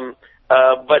 And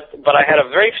but I had a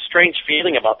very strange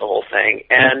feeling about the whole thing,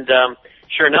 and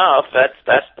sure enough,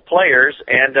 that's the players.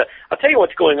 And I'll tell you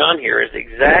what's going on here is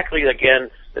exactly,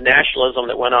 again, the nationalism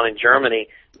that went on in Germany.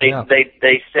 They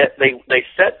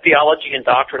set theology and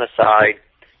doctrine aside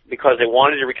because they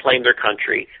wanted to reclaim their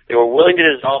country. They were willing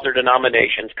to dissolve their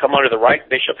denominations, come under the right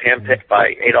bishop handpicked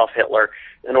by Adolf Hitler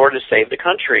in order to save the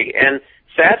country. And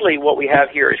sadly, what we have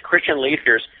here is Christian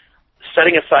leaders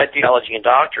setting aside theology and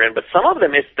doctrine, but some of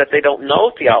them is that they don't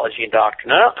know theology and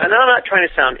doctrine. And I'm not trying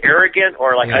to sound arrogant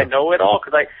or like I know it all,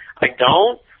 because I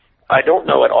don't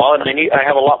know it all, and I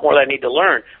have a lot more that I need to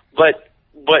learn. But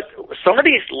some of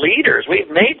these leaders,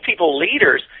 we've made people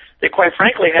leaders. They quite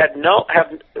frankly have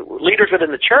leaders within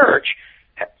the church.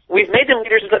 We've made them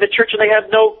leaders within the church, and they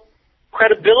have no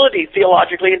credibility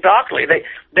theologically and doctrinally.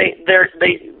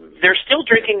 They're still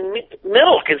drinking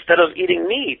milk instead of eating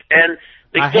meat, and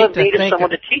they still have needed someone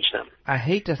to teach them. I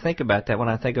hate to think about that when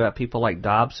I think about people like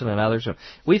Dobson and others.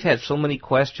 We've had so many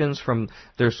questions from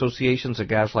their associations of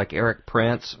guys like Eric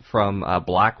Prince from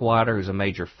Blackwater, who's a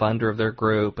major funder of their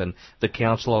group, and the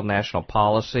Council on National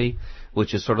Policy,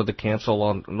 which is sort of the Council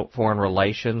on Foreign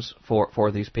Relations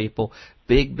for these people.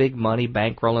 Big money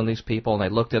bankrolling these people, and they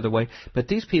look the other way. But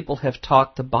these people have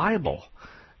taught the Bible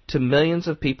to millions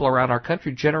of people around our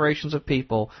country. Generations of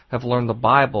people have learned the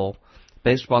Bible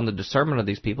based upon the discernment of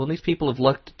these people, and these people have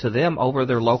looked to them over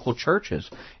their local churches.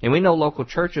 And we know local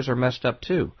churches are messed up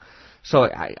too. So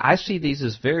I see these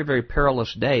as very, very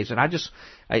perilous days, and I just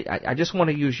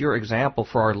want to use your example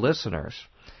for our listeners,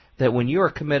 that when you are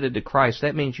committed to Christ,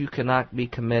 that means you cannot be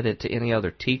committed to any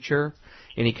other teacher,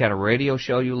 any kind of radio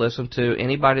show you listen to,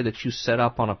 anybody that you set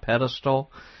up on a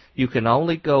pedestal. You can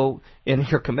only go in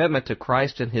your commitment to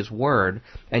Christ and His Word,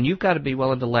 and you've got to be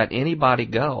willing to let anybody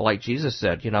go. Like Jesus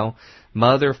said,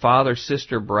 mother, father,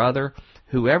 sister, brother,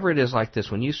 whoever it is like this,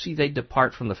 when you see they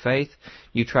depart from the faith,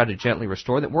 you try to gently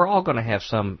restore them. We're all going to have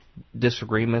some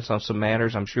disagreements on some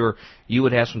matters. I'm sure you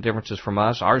would have some differences from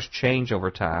us. Ours change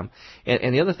over time.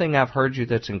 And the other thing I've heard you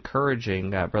that's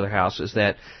encouraging, Brother Howse, is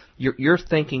that your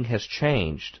thinking has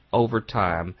changed over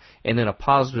time and in a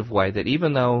positive way, that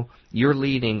even though you're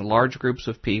leading large groups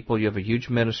of people, you have a huge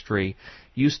ministry,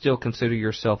 you still consider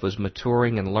yourself as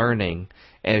maturing and learning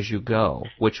as you go,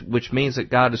 which means that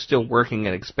God is still working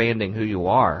and expanding who you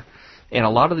are. And a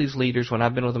lot of these leaders, when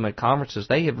I've been with them at conferences,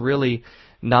 they have really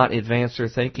not advanced their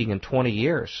thinking in 20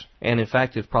 years. And, in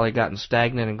fact, they've probably gotten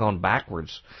stagnant and gone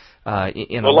backwards.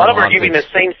 In a lot of them are giving the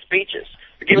same speeches.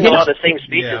 They're giving a lot of the same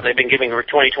speeches they've been giving for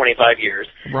 20, 25 years.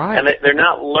 Right. And they're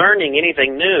not learning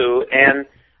anything new, and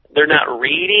they're not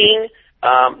reading.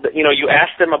 You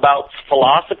ask them about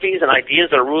philosophies and ideas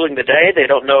that are ruling the day. They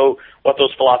don't know what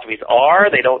those philosophies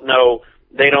are. They don't know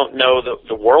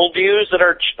the worldviews that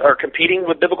are competing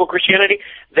with biblical Christianity.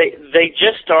 They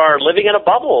just are living in a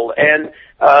bubble. And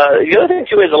the other thing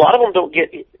too is a lot of them don't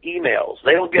get emails.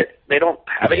 They don't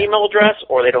have an email address,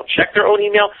 or they don't check their own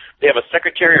email. They have a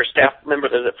secretary or staff member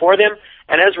that does it for them.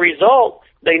 And as a result,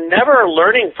 they never are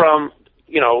learning from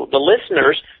the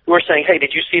listeners who are saying, hey,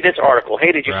 did you see this article?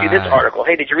 Hey, did you see this article?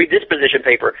 Hey, did you read this position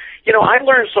paper? I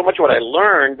learned so much what I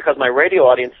learned because my radio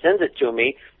audience sends it to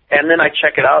me, and then I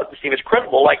check it out to see if it's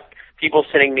credible, like people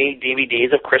sending me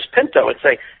DVDs of Chris Pinto and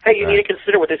say, hey, you need to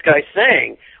consider what this guy's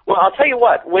saying. Well, I'll tell you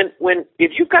what,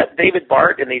 if you've got David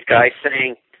Bart and these guys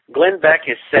saying Glenn Beck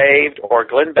is saved or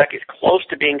Glenn Beck is close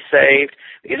to being saved,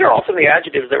 these are all some of the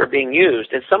adjectives that were being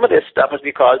used. And some of this stuff was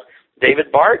because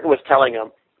David Barton was telling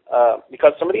them,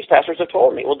 because some of these pastors have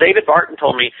told me. Well, David Barton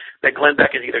told me that Glenn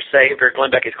Beck is either saved or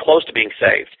Glenn Beck is close to being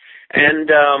saved. And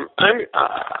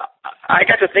I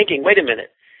got to thinking, wait a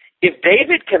minute. If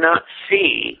David cannot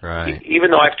see, even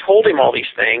though I've told him all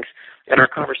these things in our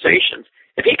conversations,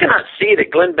 if he cannot see that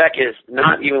Glenn Beck is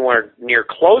not even near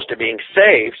close to being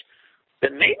saved,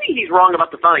 then maybe he's wrong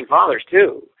about the Founding Fathers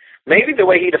too. Maybe the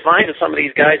way he defines some of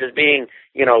these guys as being,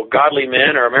 godly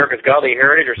men or America's godly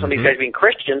heritage, or some of these guys being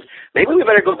Christians, maybe we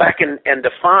better go back and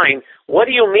define, what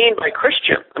do you mean by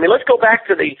Christian? I mean, let's go back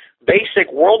to the basic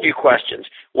worldview questions.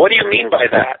 What do you mean by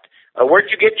that? Where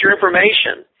did you get your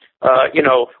information?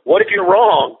 What if you're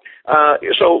wrong?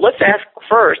 So let's ask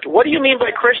first, what do you mean by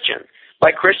Christian? By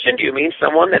Christian, do you mean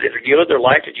someone that has yielded their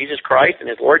life to Jesus Christ and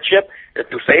His Lordship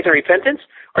through faith and repentance?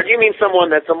 Or do you mean someone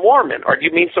that's a Mormon? Or do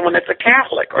you mean someone that's a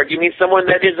Catholic? Or do you mean someone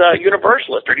that is a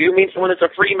Universalist? Or do you mean someone that's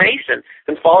a Freemason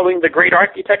and following the great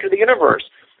architect of the universe?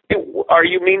 Or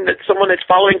you mean that someone that's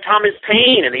following Thomas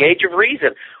Paine in the Age of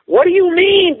Reason? What do you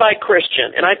mean by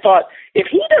Christian? And I thought, if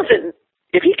he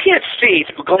can't see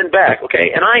through Glenn Beck, okay,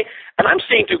 and I'm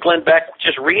seeing through Glenn Beck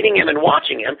just reading him and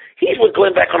watching him, he's with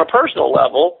Glenn Beck on a personal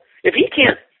level. If he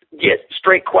can't get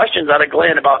straight questions out of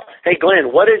Glenn about, hey,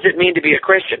 Glenn, what does it mean to be a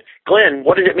Christian? Glenn,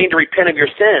 what does it mean to repent of your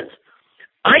sins?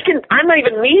 I'm not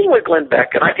even meeting with Glenn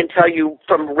Beck, and I can tell you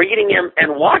from reading him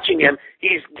and watching him,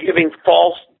 he's giving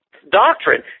false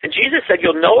doctrine. And Jesus said,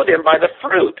 you'll know them by the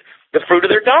fruit of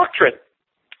their doctrine.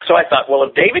 So I thought, well,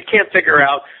 if David can't figure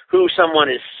out who someone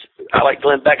is, like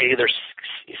Glenn Beck, either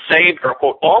saved or,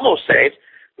 quote, almost saved,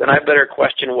 then I better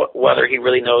question whether he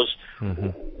really knows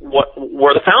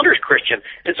were the founders Christian.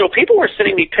 And so people were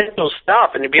sending me Pinto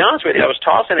stuff, and to be honest with you, I was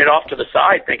tossing it off to the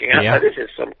side thinking, this is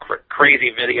some crazy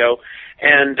video.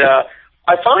 And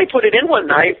I finally put it in one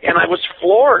night, and I was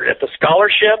floored at the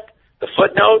scholarship, the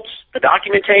footnotes, the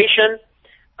documentation.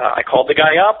 I called the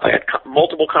guy up. I had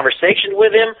multiple conversations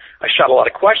with him. I shot a lot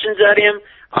of questions at him.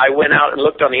 I went out and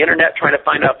looked on the Internet trying to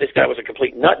find out if this guy was a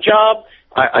complete nut job.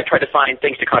 I tried to find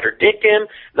things to contradict him.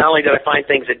 Not only did I find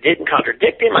things that didn't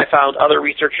contradict him, I found other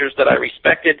researchers that I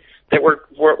respected that were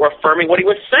affirming what he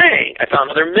was saying. I found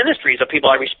other ministries of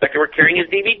people I respected were carrying his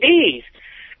DVDs.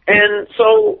 And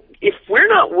so if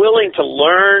we're not willing to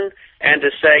learn and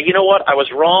to say, you know what, I was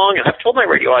wrong, and I've told my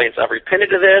radio audience I've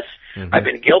repented of this, I've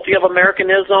been guilty of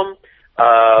Americanism.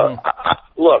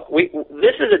 Look,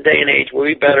 this is a day and age where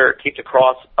we better keep the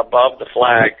cross above the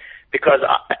flag, because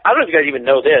I don't know if you guys even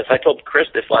know this. I told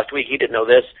Chris this last week. He didn't know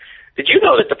this. Did you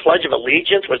know that the Pledge of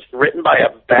Allegiance was written by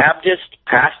a Baptist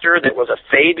pastor that was a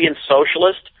Fabian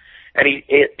socialist? And he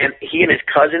and his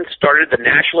cousins started the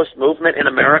nationalist movement in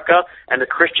America and the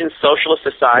Christian Socialist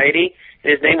Society.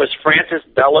 His name was Francis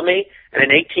Bellamy, and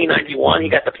in 1891 he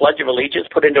got the Pledge of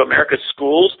Allegiance put into America's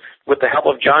schools with the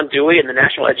help of John Dewey and the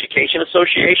National Education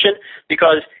Association,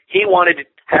 because he wanted to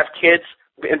have kids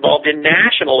involved in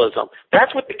nationalism.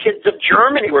 That's what the kids of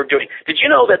Germany were doing. Did you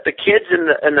know that the kids in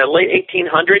the late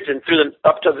 1800s and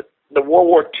up to the World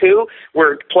War II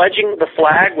were pledging the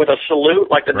flag with a salute,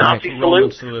 like the Nazi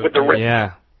salute. With the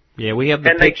we have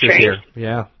the pictures here.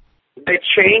 Yeah. They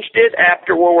changed it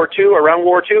after World War II, around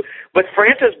World War II. But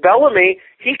Francis Bellamy,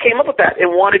 he came up with that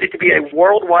and wanted it to be a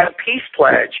worldwide peace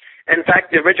pledge. In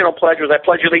fact, the original pledge was, I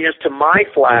pledge allegiance to my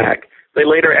flag. They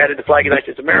later added the flag of the United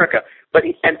States of America.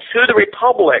 And to the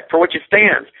republic for which it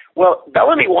stands. Well,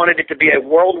 Bellamy wanted it to be a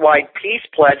worldwide peace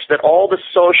pledge that all the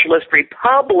socialist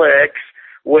republics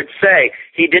would say.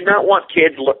 He did not want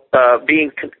kids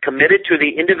being committed to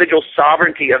the individual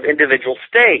sovereignty of individual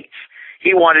states.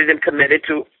 He wanted them committed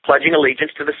to pledging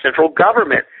allegiance to the central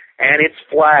government and its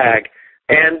flag.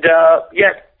 And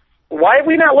yet, why have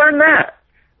we not learned that?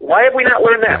 Why have we not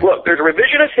learned that? Look, there's a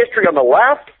revisionist history on the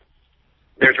left.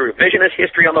 There's a revisionist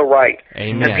history on the right.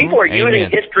 Amen. And people are using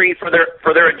history for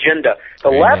their agenda. The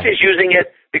left is using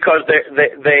it because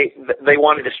they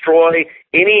want to destroy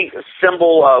any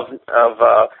symbol of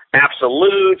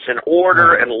absolutes and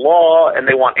order and law, and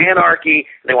they want anarchy,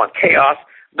 and they want chaos.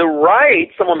 The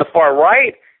right, some on the far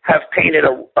right, have painted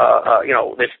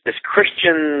this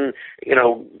Christian,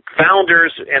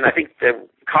 founders, and I think the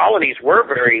colonies were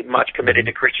very much committed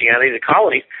to Christianity, the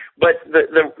colonies, but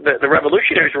the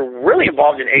revolutionaries were really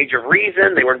involved in Age of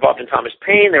Reason. They were involved in Thomas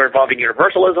Paine. They were involved in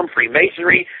Universalism,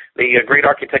 Freemasonry, the great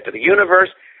architect of the universe.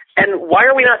 And why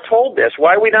are we not told this?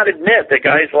 Why do we not admit that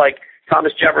guys like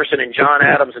Thomas Jefferson and John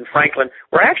Adams and Franklin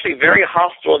were actually very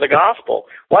hostile to the gospel?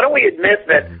 Why don't we admit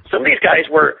that some of these guys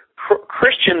were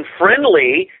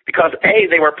Christian-friendly because, A,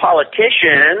 they were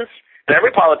politicians, and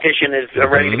every politician is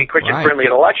ready to be Christian-friendly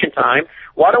at election time.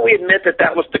 Why don't we admit that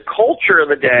that was the culture of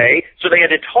the day, so they had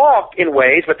to talk in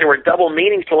ways, but there were double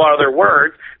meanings to a lot of their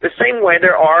words, the same way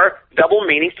there are double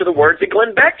meanings to the words that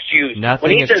Glenn Beck's used. Nothing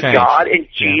when he says changed. God and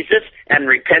Jesus and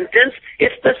repentance,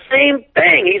 it's the same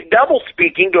thing. He's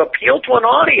double-speaking to appeal to an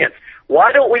audience.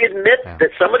 Why don't we admit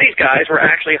that some of these guys were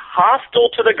actually hostile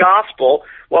to the gospel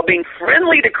while being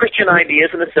friendly to Christian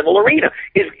ideas in the civil arena?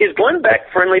 Is Glenn Beck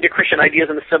friendly to Christian ideas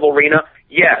in the civil arena?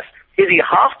 Yes. Is he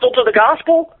hostile to the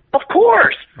gospel? Of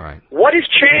course. Right. What has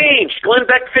changed? Glenn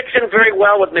Beck fits in very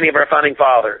well with many of our founding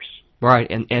fathers. Right,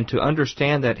 and to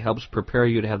understand that helps prepare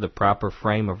you to have the proper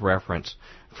frame of reference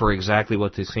for exactly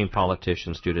what these same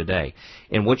politicians do today.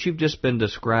 And what you've just been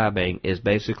describing is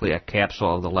basically a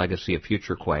capsule of the legacy of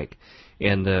Future Quake.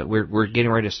 And we're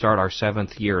getting ready to start our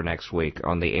 7th year next week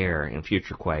on the air in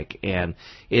Future Quake. And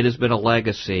it has been a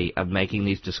legacy of making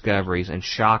these discoveries and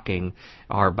shocking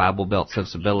our Bible Belt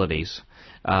sensibilities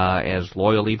as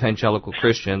loyal evangelical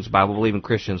Christians, Bible-believing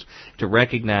Christians, to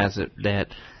recognize that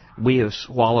we have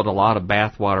swallowed a lot of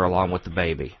bathwater along with the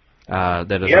baby.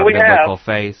 That is our biblical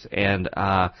faith, and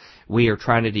we are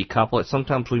trying to decouple it.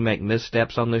 Sometimes we make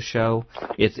missteps on this show.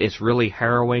 It's really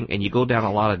harrowing, and you go down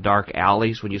a lot of dark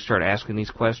alleys when you start asking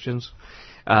these questions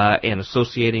and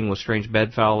associating with strange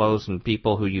bedfellows and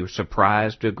people who you're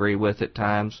surprised to agree with at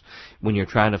times when you're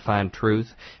trying to find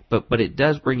truth. But it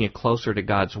does bring you closer to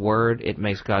God's Word. It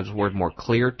makes God's Word more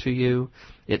clear to you.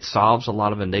 It solves a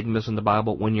lot of enigmas in the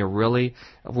Bible when you're really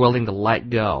willing to let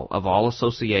go of all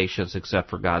associations except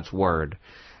for God's Word.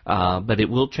 But it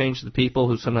will change the people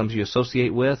who sometimes you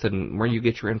associate with and where you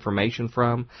get your information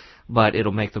from, but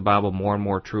it'll make the Bible more and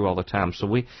more true all the time. So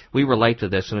we relate to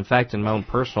this, and in fact, in my own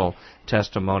personal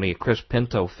testimony, a Chris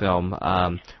Pinto film,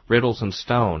 Riddles and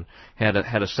Stone, had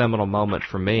a seminal moment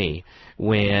for me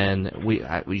when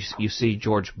you see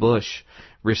George Bush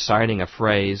reciting a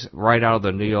phrase right out of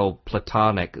the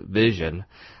Neoplatonic vision,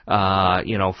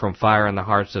 from Fire in the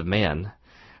Hearts of Men.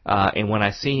 And when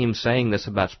I see him saying this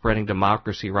about spreading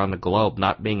democracy around the globe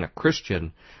not being a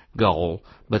Christian goal,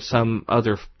 but some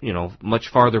other, much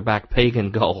farther back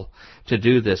pagan goal to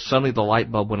do this, suddenly the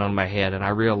light bulb went on in my head, and I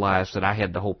realized that I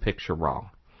had the whole picture wrong.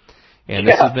 And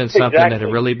this has been something that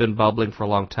had really been bubbling for a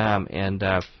long time, and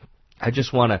I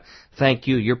just want to thank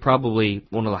you. You're probably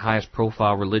one of the highest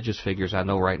profile religious figures I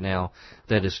know right now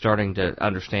that is starting to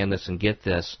understand this and get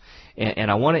this.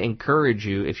 And I want to encourage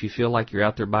you, if you feel like you're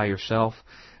out there by yourself,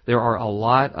 there are a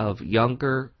lot of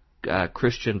younger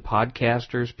Christian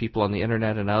podcasters, people on the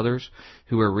Internet and others,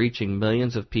 who are reaching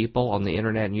millions of people on the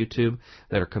Internet and YouTube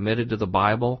that are committed to the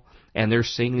Bible, and they're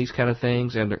seeing these kind of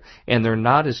things, and they're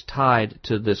not as tied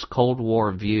to this Cold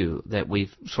War view that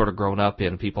we've sort of grown up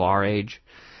in, people our age,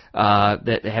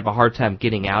 that have a hard time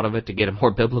getting out of it to get a more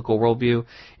biblical worldview,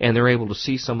 and they're able to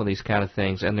see some of these kind of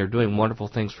things, and they're doing wonderful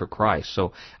things for Christ.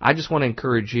 So I just want to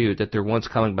encourage you that they're ones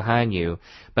coming behind you,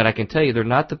 but I can tell you they're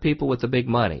not the people with the big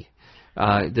money.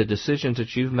 The decisions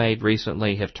that you've made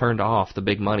recently have turned off the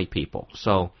big money people.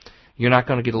 So you're not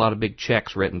going to get a lot of big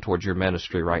checks written towards your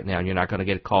ministry right now, and you're not going to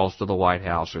get calls to the White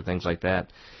House or things like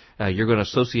that. You're going to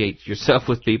associate yourself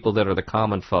with people that are the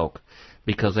common folk,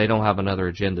 because they don't have another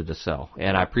agenda to sell.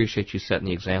 And I appreciate you setting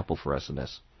the example for us in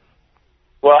this.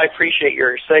 Well, I appreciate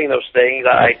your saying those things.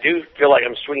 I do feel like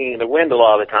I'm swinging in the wind a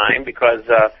lot of the time because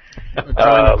join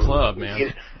the club,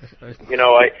 man.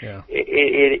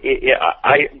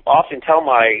 I often tell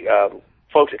my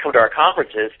folks that come to our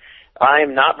conferences, I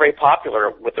am not very popular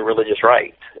with the religious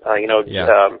right.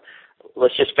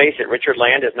 let's just face it, Richard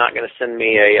Land is not going to send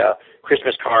me a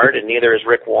Christmas card, and neither is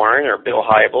Rick Warren or Bill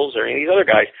Hybels or any of these other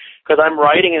guys, because I'm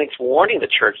writing and it's warning the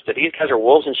church that these guys are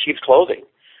wolves in sheep's clothing.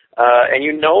 And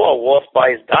you know a wolf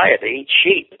by his diet. They eat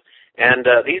sheep. And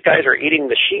these guys are eating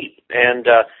the sheep. And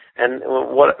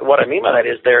what I mean by that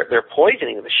is they're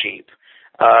poisoning the sheep.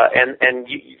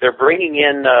 They're bringing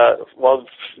in,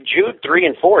 Jude 3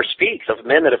 and 4 speaks of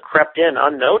men that have crept in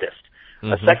unnoticed.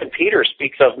 Mm-hmm. 2 Peter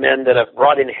speaks of men that have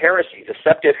brought in heresies,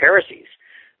 deceptive heresies,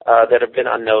 that have been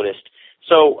unnoticed.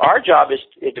 So our job is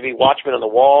to be watchmen on the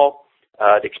wall,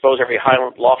 to expose every high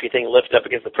and lofty thing lifted up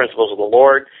against the principles of the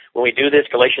Lord. When we do this,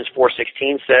 Galatians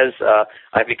 4:16 says,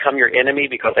 I've become your enemy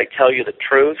because I tell you the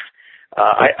truth.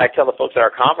 I tell the folks at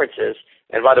our conferences,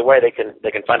 and by the way, they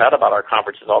can find out about our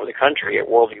conferences all over the country at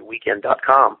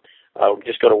worldviewweekend.com.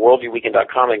 Just go to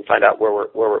worldviewweekend.com and find out where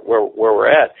we're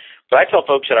at. But I tell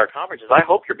folks at our conferences, I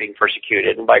hope you're being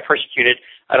persecuted. And by persecuted,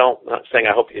 I'm not saying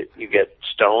I hope you get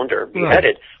stoned or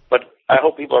beheaded, but I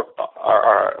hope people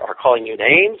are calling you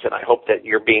names, and I hope that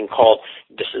you're being called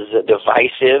this is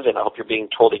divisive, and I hope you're being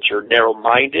told that you're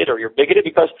narrow-minded or you're bigoted,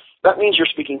 because that means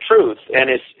you're speaking truth, and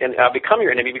I'll become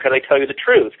your enemy because I tell you the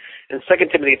truth. And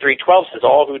 2 Timothy 3:12 says,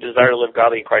 all who desire to live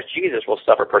godly in Christ Jesus will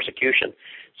suffer persecution.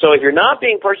 So if you're not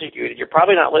being persecuted, you're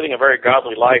probably not living a very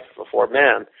godly life before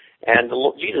men. And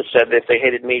Jesus said that if they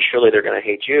hated me, surely they're going to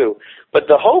hate you. But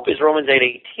the hope is Romans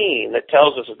 8:18 that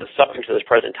tells us that the sufferings of this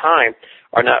present time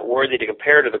are not worthy to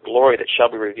compare to the glory that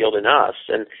shall be revealed in us.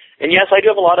 And yes, I do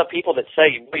have a lot of people that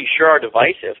say, well, you sure are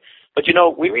divisive. But,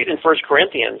 we read in 1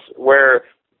 Corinthians where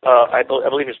I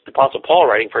believe it's the Apostle Paul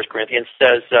writing 1 Corinthians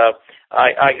says,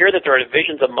 I hear that there are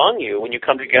divisions among you when you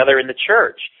come together in the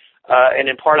church. And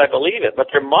in part I believe it.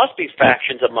 But there must be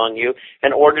factions among you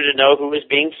in order to know who is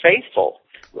being faithful.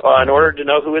 In order to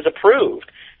know who is approved.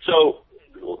 So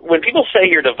when people say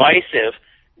you're divisive,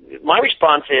 my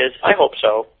response is, I hope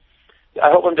so. I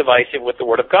hope I'm divisive with the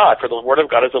Word of God, for the Word of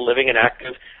God is a living and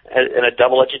active and a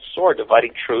double-edged sword,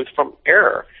 dividing truth from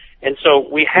error. And so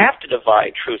we have to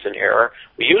divide truth and error.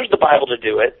 We use the Bible to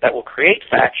do it. That will create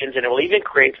factions, and it will even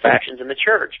create factions in the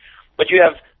church. But you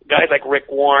have guys like Rick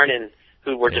Warren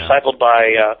who were discipled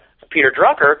by Peter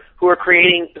Drucker, who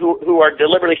are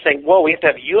deliberately saying, whoa, we have to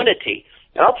have unity.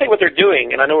 And I'll tell you what they're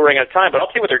doing, and I know we're running out of time, but I'll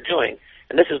tell you what they're doing,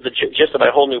 and this is the gist of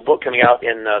my whole new book coming out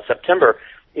in September,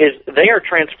 is they are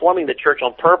transforming the church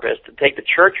on purpose to take the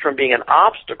church from being an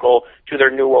obstacle to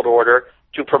their New World Order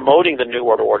to promoting the New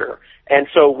World Order. And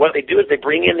so what they do is they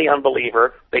bring in the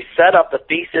unbeliever, they set up the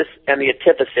thesis and the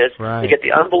antithesis, They get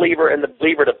the unbeliever and the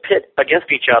believer to pit against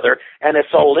each other, and as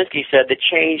Saul Alinsky said, the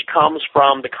change comes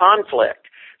from the conflict.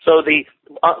 So the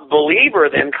believer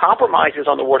then compromises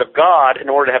on the Word of God in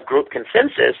order to have group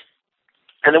consensus,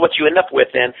 and then what you end up with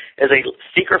then is a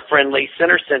seeker-friendly,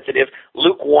 sinner-sensitive,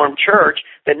 lukewarm church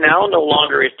that now no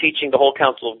longer is teaching the whole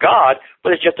counsel of God,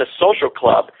 but it's just a social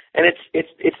club. And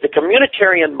it's the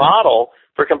communitarian model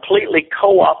for completely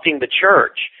co-opting the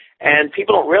church. And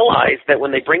people don't realize that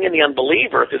when they bring in the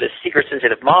unbeliever through this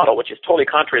seeker-sensitive model, which is totally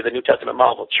contrary to the New Testament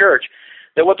model of the church,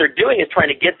 that what they're doing is trying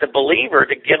to get the believer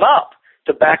to give up,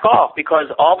 to back off, because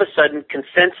all of a sudden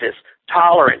consensus,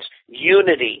 tolerance,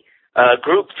 unity,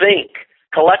 groupthink,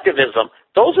 collectivism,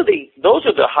 those are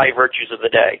the high virtues of the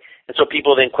day. And so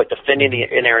people then quit defending the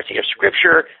inerrancy of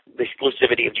Scripture, the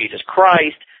exclusivity of Jesus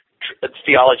Christ,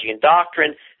 theology and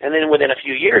doctrine, and then within a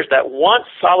few years, that once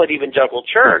solid evangelical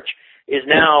church is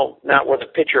now not worth a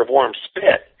pitcher of warm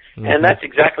spit. Mm-hmm. And that's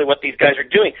exactly what these guys are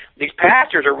doing. These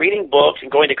pastors are reading books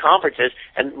and going to conferences,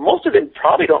 and most of them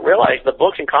probably don't realize the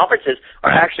books and conferences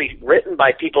are actually written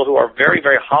by people who are very,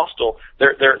 very hostile to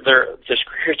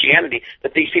Christianity,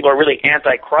 that these people are really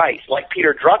anti-Christ, like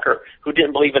Peter Drucker, who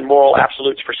didn't believe in moral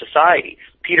absolutes for society.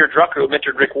 Peter Drucker, who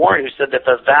mentored Rick Warren, who said that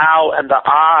the thou and the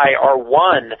I are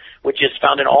one, which is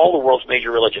found in all the world's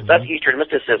major religions. That's Eastern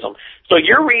mysticism. So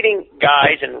you're reading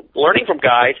guys and learning from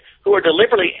guys who are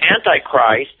deliberately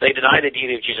anti-Christ. They deny the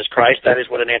deity of Jesus Christ. That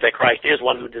is what an antichrist is,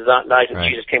 one who denies that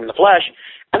Jesus came in the flesh.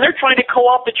 And they're trying to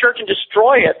co-opt the church and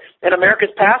destroy it. And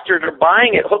America's pastors are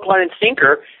buying it hook, line, and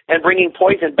sinker and bringing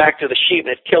poison back to the sheep,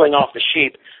 and it's killing off the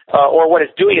sheep. Or what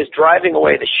it's doing is driving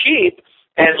away the sheep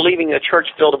and leaving the church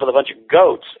filled up with a bunch of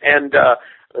goats. And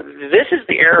this is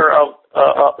the error of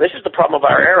this is the problem of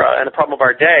our era and the problem of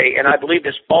our day. And I believe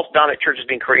this false dominant church is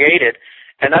being created,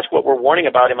 and that's what we're warning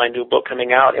about in my new book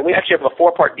coming out. And we actually have a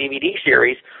 4-part DVD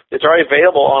series that's already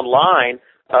available online,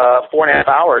 4.5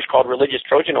 hours, called Religious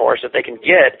Trojan Horse, that they can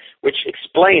get, which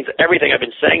explains everything I've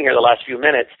been saying here the last few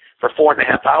minutes for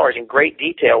 4.5 hours in great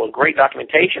detail with great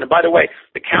documentation. And by the way,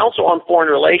 the Council on Foreign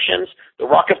Relations, the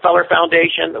Rockefeller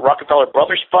Foundation, the Rockefeller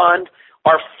Brothers Fund,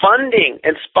 are funding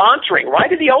and sponsoring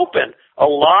right in the open a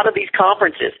lot of these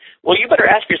conferences. Well, you better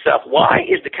ask yourself, why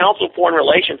is the Council of Foreign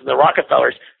Relations and the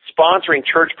Rockefellers sponsoring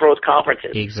church growth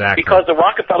conferences? Exactly. Because the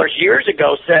Rockefellers years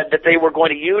ago said that they were going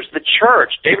to use the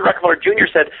church. David Rockefeller Jr.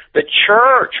 said the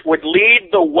church would lead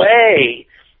the way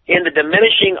in the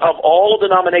diminishing of all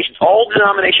denominations. All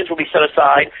denominations will be set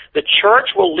aside. The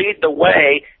church will lead the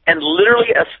way and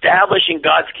literally establishing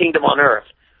God's kingdom on earth.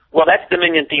 Well, that's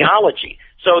dominion theology.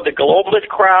 So the globalist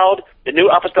crowd, the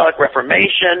New Apostolic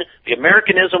Reformation, the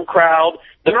Americanism crowd,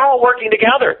 they're all working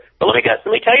together. But let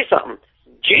me tell you something.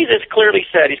 Jesus clearly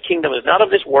said his kingdom is not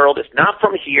of this world. It's not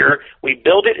from here. We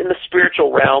build it in the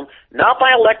spiritual realm, not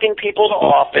by electing people to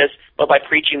office, but by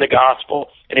preaching the gospel.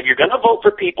 And if you're going to vote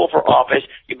for people for office,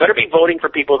 you better be voting for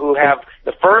people who have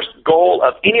the first goal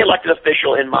of any elected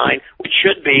official in mind, which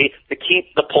should be to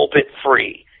keep the pulpit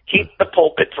free. Keep the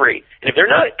pulpit free. And if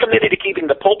they're not committed to keeping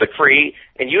the pulpit free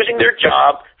and using their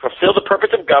job, fulfill the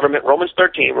purpose of government, Romans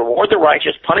 13, reward the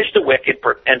righteous, punish the wicked,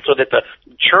 and so that the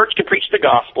church can preach the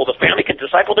gospel, the family can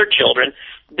disciple their children,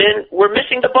 then we're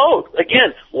missing the boat.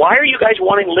 Again, why are you guys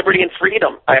wanting liberty and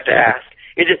freedom, I have to ask?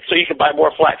 Is it so you can buy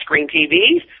more flat-screen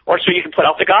TVs or so you can put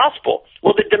out the gospel?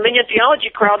 Well, the Dominion Theology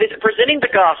crowd isn't presenting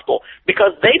the gospel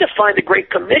because they define the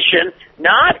Great Commission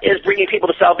not as bringing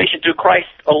people to salvation through Christ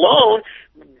alone.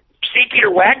 C.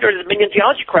 Peter Wagner, the Dominion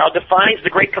Theology crowd, defines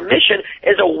the Great Commission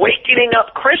as awakening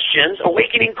Christians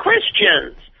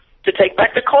to take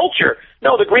back the culture.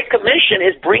 No, the Great Commission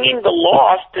is bringing the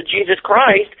lost to Jesus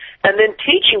Christ and then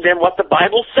teaching them what the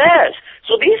Bible says.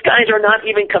 So these guys are not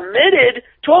even committed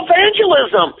to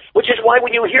evangelism, which is why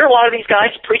when you hear a lot of these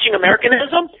guys preaching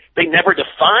Americanism, they never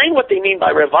define what they mean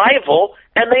by revival,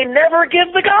 and they never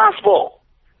give the gospel.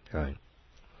 Right.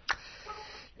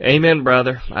 Amen,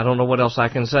 brother. I don't know what else I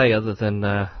can say other than,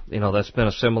 that's been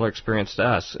a similar experience to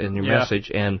us in your message,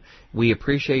 and we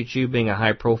appreciate you being a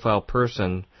high-profile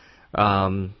person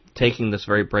taking this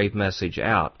very brave message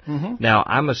out. Mm-hmm. Now,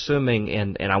 I'm assuming,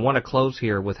 and I want to close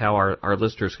here with how our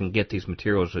listeners can get these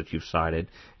materials that you've cited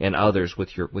and others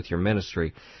with your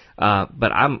ministry.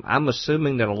 But I'm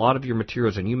assuming that a lot of your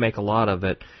materials, and you make a lot of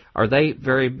it, are they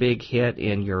very big hit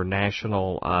in your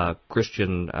national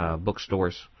Christian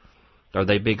bookstores? Are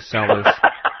they big sellers?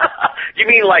 You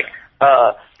mean like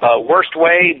Worst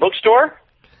Way bookstore?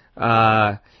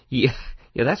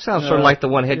 Yeah, that sounds sort of like the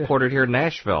one headquartered here in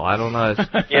Nashville. I don't know.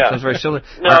 It sounds very similar.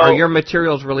 No. Are your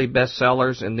materials really best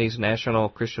sellers in these national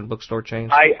Christian bookstore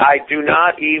chains? I do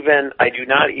not even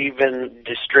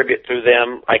distribute through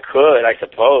them. I could, I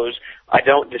suppose. I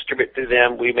don't distribute through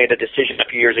them. We made a decision a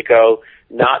few years ago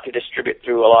not to distribute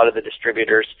through a lot of the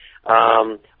distributors.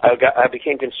 I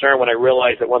became concerned when I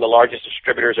realized that one of the largest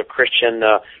distributors of Christian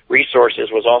resources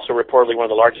was also reportedly one of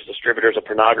the largest distributors of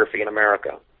pornography in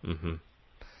America. Mm-hmm.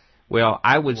 Well,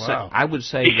 I would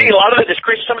say you see, a lot of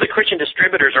some of the Christian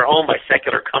distributors are owned by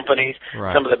secular companies.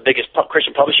 Right. Some of the biggest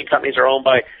Christian publishing companies are owned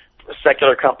by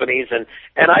secular companies, and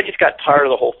I just got tired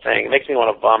of the whole thing. It makes me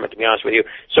want to vomit, to be honest with you.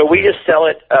 So we just sell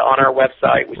it on our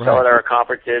website. We sell it at our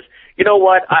conferences. You know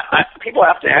what? People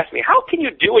have to ask me, how can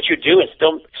you do what you do and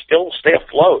still stay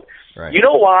afloat? Right. You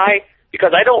know why?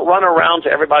 Because I don't run around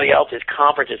to everybody else's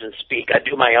conferences and speak. I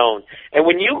do my own. And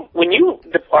when you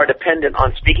are dependent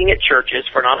on speaking at churches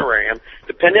for an honorarium,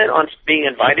 dependent on being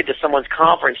invited to someone's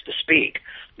conference to speak,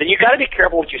 then you got to be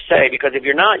careful what you say, because if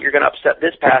you're not, you're going to upset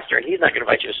this pastor, and he's not going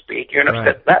to invite you to speak. You're going to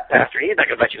upset that pastor, and he's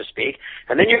not going to invite you to speak.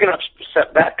 And then you're going to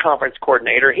upset that conference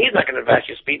coordinator. He's not going to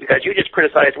invite you to speak because you just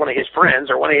criticized one of his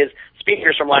friends or one of his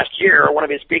speakers from last year or one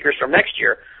of his speakers from next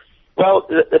year. Well,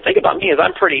 the thing about me is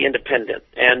I'm pretty independent,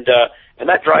 and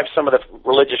that drives some of the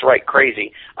religious right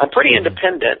crazy. I'm pretty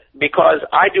independent because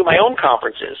I do my own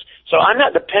conferences, so I'm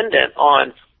not dependent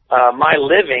on my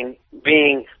living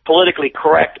being politically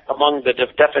correct among the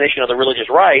definition of the religious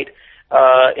right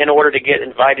in order to get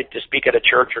invited to speak at a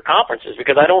church or conferences,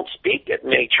 because I don't speak at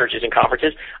many churches and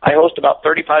conferences. I host about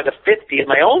 35 to 50 at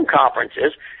my own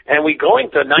conferences, and we're going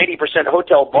to 90%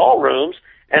 hotel ballrooms,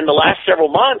 and the last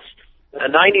several months,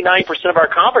 99% of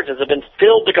our conferences have been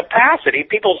filled to capacity,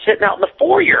 people sitting out in the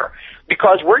foyer,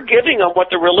 because we're giving them what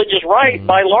the religious right,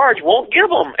 by large, won't give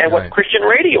them, and what Christian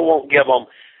radio won't give them.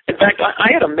 In fact,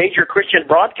 I had a major Christian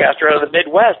broadcaster out of the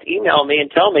Midwest email me and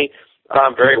tell me,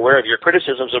 I'm very aware of your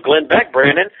criticisms of Glenn Beck,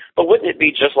 Brannon, but wouldn't it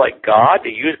be just like God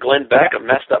to use Glenn Beck, a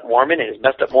messed up Mormon, and his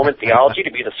messed up Mormon theology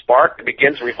to be the spark that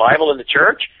begins revival in the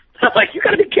church? I'm like, you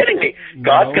got to be kidding me.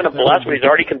 God's going to bless what he's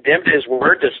already condemned in his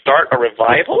word to start a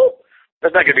revival?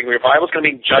 That's not going to be revival. It's going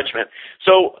to be judgment.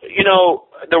 So,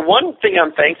 the one thing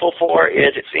I'm thankful for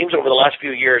is it seems over the last few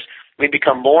years we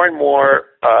become more and more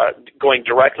going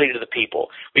directly to the people.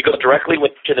 We go directly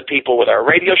to the people with our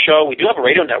radio show. We do have a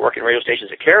radio network and radio stations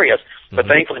that carry us, but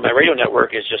thankfully my radio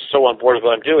network is just so on board with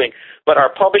what I'm doing. But our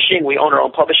publishing, we own our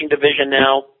own publishing division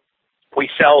now. We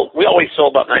always sell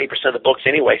about 90% of the books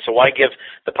anyway, so why give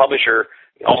the publisher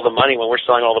all the money when we're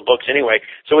selling all the books anyway?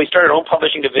 So we started our own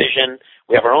publishing division.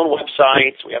 We have our own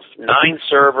websites. We have 9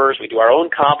 servers. We do our own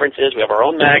conferences. We have our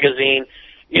own magazine.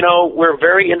 You know, we're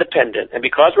very independent, and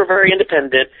because we're very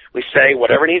independent, we say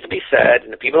whatever needs to be said,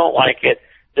 and if people don't like it,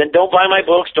 then don't buy my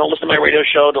books, don't listen to my radio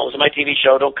show, don't listen to my TV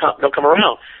show, don't come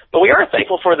around. But we are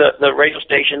thankful for the radio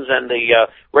stations and the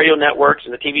radio networks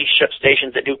and the TV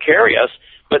stations that do carry us.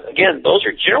 But again, those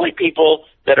are generally people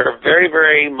that are very,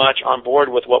 very much on board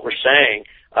with what we're saying.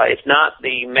 It's not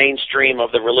the mainstream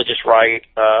of the religious right.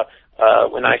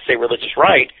 When I say religious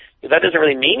right, that doesn't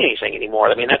really mean anything anymore.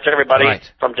 I mean, that's everybody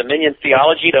from Dominion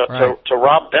Theology to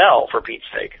Rob Bell, for Pete's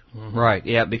sake. Right,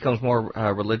 yeah, it becomes more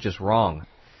religious wrong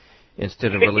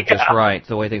instead of religious right,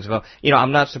 the way things go. You know,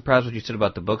 I'm not surprised what you said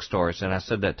about the bookstores, and I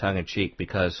said that tongue-in-cheek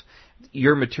because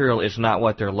your material is not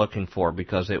what they're looking for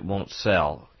because it won't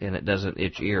sell and it doesn't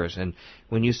itch ears. And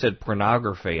when you said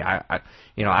pornography,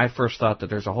 I first thought that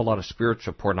there's a whole lot of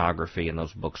spiritual pornography in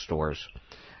those bookstores.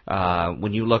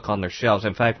 When you look on their shelves,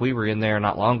 in fact, we were in there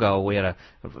not long ago. We had a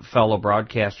fellow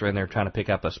broadcaster in there trying to pick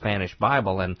up a Spanish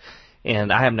Bible, and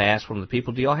I happened to ask one of the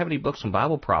people, do y'all have any books on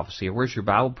Bible prophecy, or where's your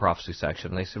Bible prophecy section?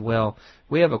 And they said, well,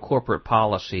 we have a corporate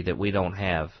policy that we don't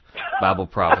have Bible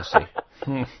prophecy.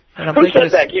 And I'm who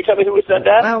said that? Can you tell me who said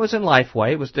that? Well, it was in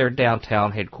Lifeway. It was their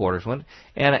downtown headquarters one.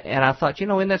 And I thought,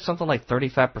 isn't that something like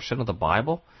 35% of the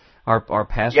Bible are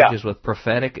passages with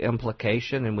prophetic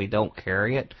implication, and we don't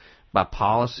carry it by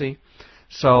policy?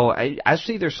 So I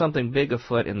see there's something big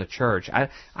afoot in the church.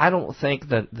 I don't think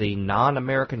that the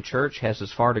non-American church has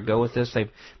as far to go with this.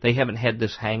 They haven't had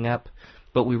this hang-up,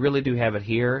 but we really do have it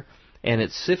here, and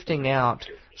it's sifting out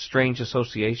strange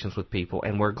associations with people,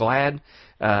 and we're glad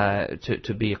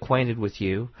to be acquainted with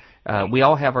you. We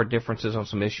all have our differences on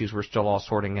some issues we're still all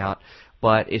sorting out,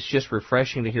 but it's just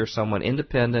refreshing to hear someone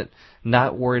independent,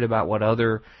 not worried about what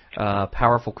other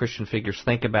powerful Christian figures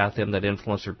think about them that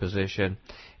influence their position.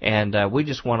 And we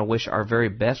just want to wish our very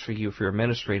best for you, for your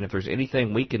ministry, and if there's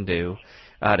anything we can do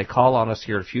to call on us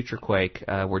here at Future Quake,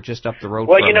 we're just up the road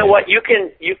from you. Well, you know what? You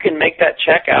can make that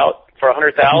check out for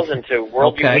 $100,000 to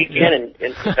Worldview Weekend,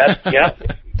 and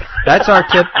that's our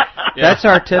tip. That's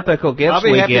our typical gifts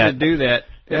we get. I'll be happy to do that.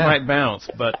 It might bounce,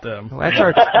 but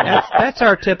that's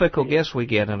our typical gifts we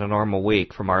get in a normal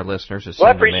week from our listeners. Well,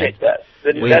 I appreciate that.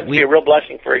 That'd be a real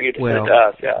blessing for you to send to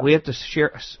us. Yeah. We have to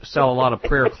sell a lot of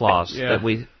prayer cloths that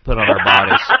we put on our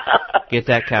bodies. Get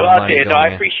that kind of money going. I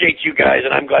appreciate you guys,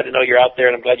 and I'm glad to know you're out there,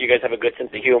 and I'm glad you guys have a good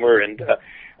sense of humor. And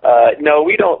no,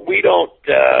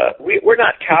 we're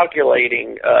not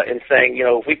calculating and saying,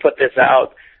 if we put this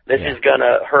out, this is going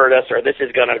to hurt us, or this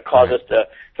is going to cause us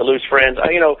to lose friends.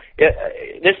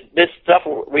 This stuff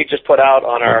we just put out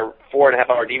on our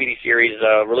 4.5-hour DVD series,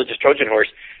 Religious Trojan Horse.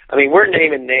 I mean, we're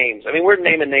naming names. We're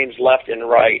naming names left and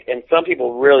right, and some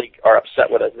people really are upset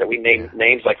with us that we name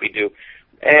names like we do.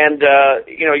 And,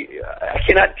 I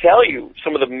cannot tell you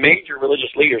some of the major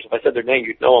religious leaders, if I said their name,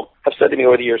 you'd know them, have said to me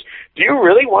over the years, do you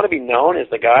really want to be known as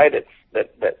the guy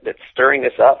that's stirring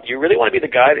this up? Do you really want to be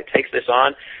the guy that takes this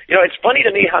on? It's funny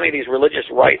to me how many of these religious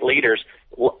right leaders,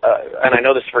 and I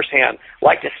know this firsthand,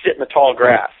 like to sit in the tall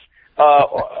grass.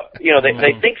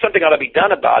 They think something ought to be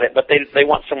done about it, but they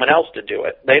want someone else to do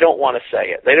it. They don't want to say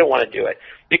it. They don't want to do it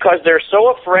because they're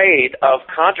so afraid of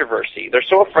controversy. They're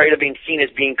so afraid of being seen as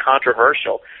being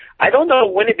controversial. I don't know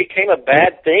when it became a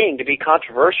bad thing to be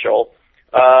controversial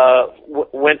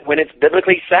when it's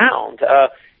biblically sound.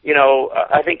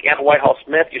 I think Anna Whitehall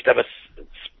Smith used to have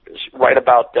write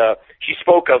about. She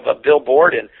spoke of Bill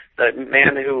Borden, the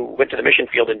man who went to the mission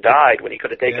field and died when he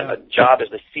could have taken a job as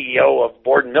the CEO of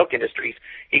Borden Milk Industries.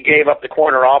 He gave up the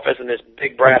corner office and this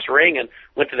big brass ring and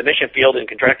went to the mission field and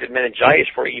contracted meningitis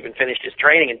before he even finished his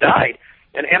training and died.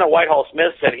 And Anna Whitehall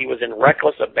Smith said he was in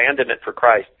reckless abandonment for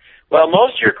Christ. Well,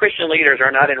 most of your Christian leaders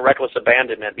are not in reckless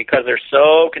abandonment because they're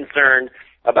so concerned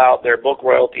about their book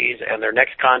royalties and their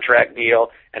next contract deal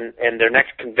and their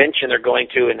next convention they're going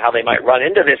to and how they might run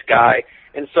into this guy.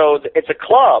 And so it's a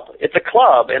club. It's a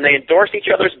club, and they endorse each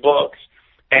other's books,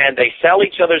 and they sell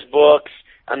each other's books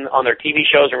on their TV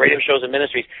shows and radio shows and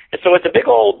ministries. And so it's a big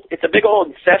old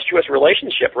incestuous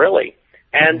relationship, really.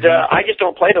 And I just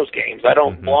don't play those games. I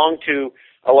don't belong to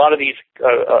a lot of these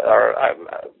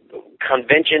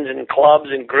conventions and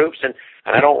clubs and groups, and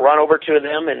I don't run over to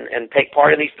them and take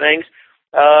part in these things.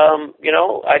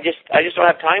 I just don't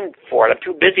have time for it. I'm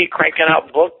too busy cranking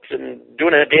out books and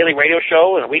doing a daily radio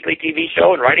show and a weekly TV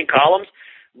show and writing columns.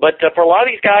 But for a lot of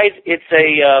these guys, it's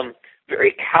a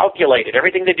very calculated.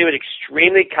 Everything they do is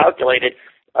extremely calculated.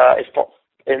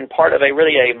 In part of a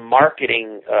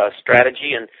marketing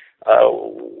strategy, and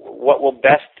what will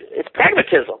best. It's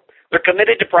pragmatism. They're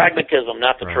committed to pragmatism,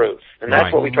 not the truth, and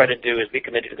that's what we try to do: is be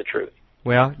committed to the truth.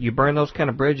 Well, you burn those kind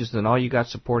of bridges, then all you got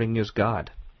supporting you is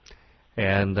God.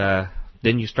 And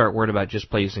then you start worried about just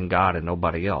pleasing God and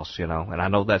nobody else, And I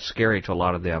know that's scary to a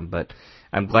lot of them, but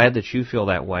I'm glad that you feel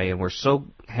that way, and we're so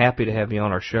happy to have you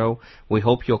on our show. We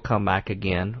hope you'll come back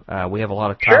again. We have a lot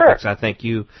of topics I think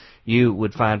you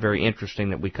would find very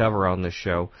interesting that we cover on this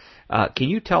show. Can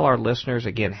you tell our listeners,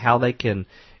 again, how they can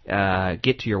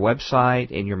get to your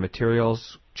website and your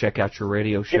materials, check out your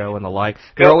radio show and the like?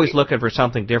 They're always looking for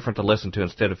something different to listen to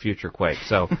instead of Future Quake.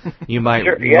 So you might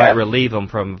might relieve them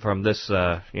from this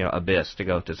abyss to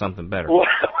go to something better. Well,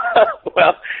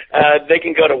 they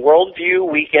can go to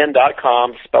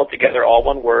worldviewweekend.com, spelled together, all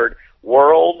one word,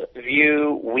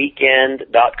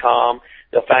 worldviewweekend.com.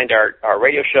 They'll find our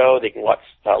radio show. They can watch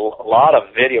a lot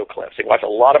of video clips. They can watch a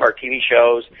lot of our TV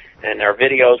shows and our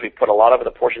videos. We put a lot of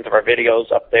the portions of our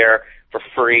videos up there for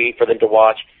free for them to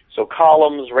watch. So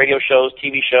columns, radio shows,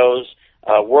 TV shows,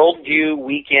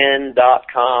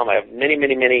 worldviewweekend.com. I have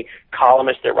many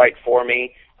columnists that write for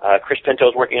me. Chris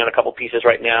Pinto's working on a couple pieces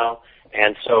right now.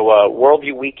 And so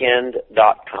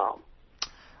worldviewweekend.com.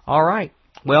 All right.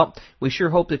 Well, we sure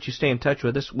hope that you stay in touch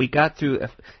with us. We got through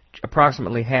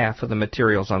approximately half of the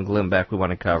materials on Glenn Beck we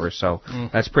want to cover, so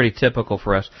that's pretty typical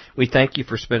for us. We thank you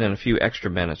for spending a few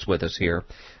extra minutes with us here.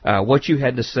 What you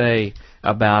had to say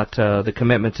about the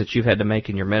commitments that you've had to make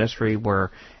in your ministry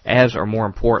were as or more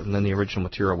important than the original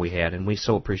material we had, and we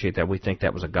so appreciate that. We think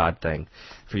that was a God thing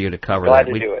for you to cover. Glad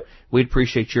to do it. We'd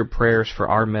appreciate your prayers for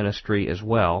our ministry as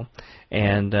well.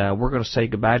 And we're going to say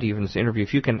goodbye to you in this interview.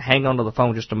 If you can hang on to the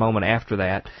phone just a moment after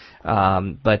that.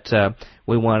 But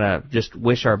we want to just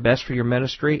wish our best for your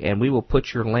ministry, and we will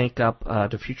put your link up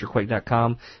to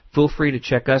futurequake.com. Feel free to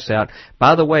check us out.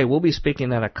 By the way, we'll be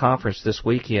speaking at a conference this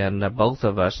weekend, both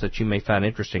of us, that you may find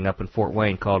interesting up in Fort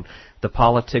Wayne, called the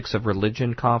Politics of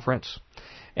Religion Conference.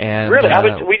 And, really?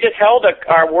 We just held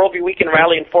our Worldview Weekend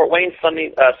rally in Fort Wayne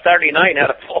Saturday night and had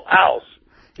a full house.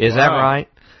 Is that right?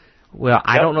 Well, yep.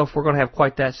 I don't know if we're going to have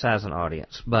quite that size an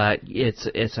audience, but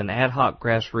it's an ad hoc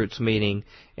grassroots meeting,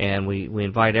 and we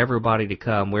invite everybody to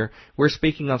come. We're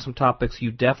speaking on some topics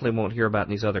you definitely won't hear about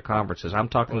in these other conferences. I'm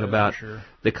talking about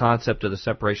the concept of the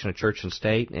separation of church and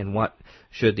state, and what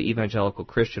should the evangelical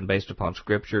Christian, based upon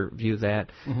Scripture, view that.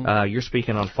 You're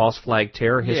speaking on false flag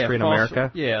terror history in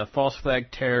America. Yeah, false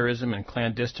flag terrorism and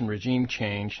clandestine regime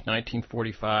change,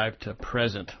 1945 to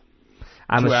present.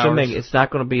 I'm assuming it's not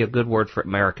going to be a good word for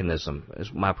Americanism, is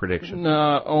my prediction.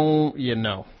 No,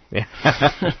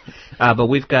 but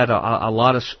we've got a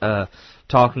lot of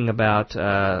talking about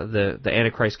the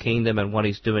Antichrist kingdom and what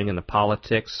he's doing in the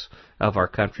politics of our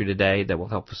country today that will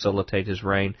help facilitate his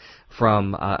reign,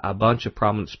 from a bunch of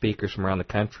prominent speakers from around the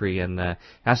country. And I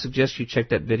suggest you check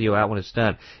that video out when it's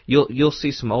done. You'll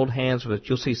see some old hands, but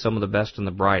you'll see some of the best and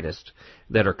the brightest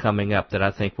that are coming up that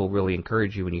I think will really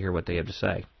encourage you when you hear what they have to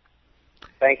say.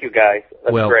 Thank you, guys.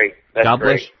 That's great. That's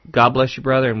great. God bless you,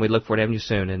 brother, and we look forward to having you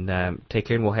soon. And take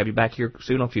care, and we'll have you back here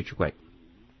soon on Future Quake.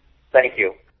 Thank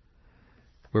you.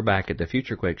 We're back at the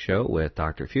Future Quake Show with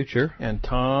Dr. Future. And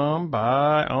Tom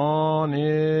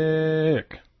Bionic.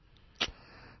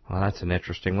 Well, that's an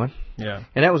interesting one. Yeah.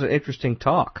 And that was an interesting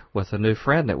talk with a new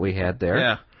friend that we had there.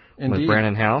 Yeah, indeed. With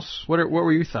Brannon Howse. What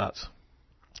were your thoughts?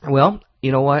 Well,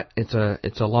 you know what? It's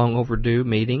a long overdue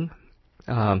meeting.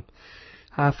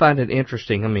 I find it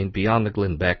interesting, beyond the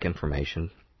Glenn Beck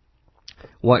information,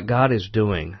 what God is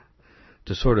doing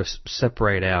to sort of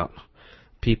separate out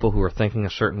people who are thinking a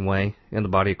certain way in the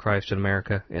body of Christ in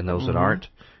America and those that aren't,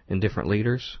 and different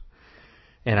leaders.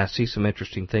 And I see some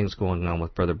interesting things going on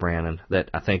with Brother Brannon that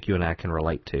I think you and I can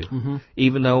relate to.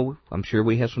 Even though I'm sure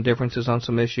we have some differences on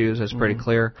some issues, it's pretty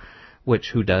clear,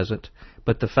 who doesn't.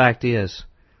 But the fact is,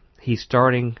 he's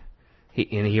starting...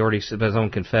 and he already said by his own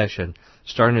confession,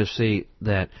 starting to see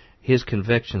that his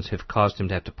convictions have caused him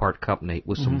to have to part company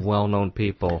with some well-known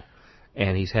people,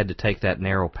 and he's had to take that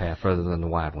narrow path rather than the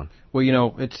wide one.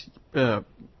 Well, it's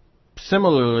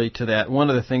similarly to that, one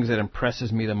of the things that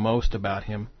impresses me the most about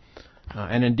him,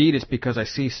 and indeed it's because I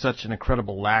see such an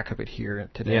incredible lack of it here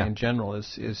today in general,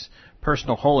 is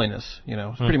personal holiness.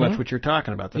 It's pretty much what you're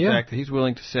talking about, the fact that he's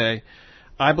willing to say,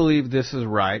 I believe this is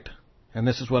right, and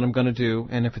this is what I'm going to do,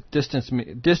 and if it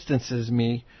distances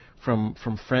me from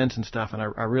friends and stuff, and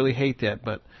I really hate that,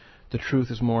 but the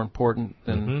truth is more important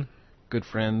than good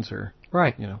friends or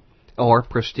right. Or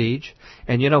prestige.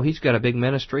 And, he's got a big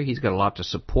ministry. He's got a lot to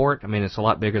support. I mean, it's a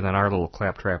lot bigger than our little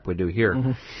claptrap we do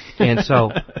here. And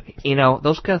so,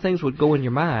 those kind of things would go in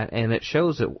your mind, and it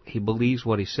shows that he believes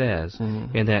what he says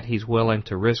and that he's willing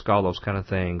to risk all those kind of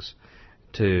things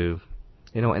to,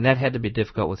 and that had to be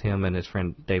difficult with him and his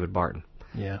friend David Barton.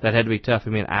 Yeah. That had to be tough. I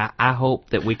mean, I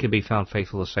hope that we can be found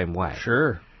faithful the same way.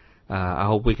 Sure. I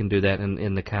hope we can do that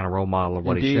in the kind of role model of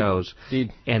what he shows.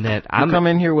 Indeed. And that you come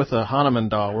in here with a Hanuman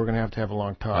doll, we're going to have a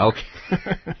long talk.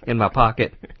 Okay. In my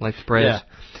pocket, like the praise.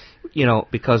 Yeah.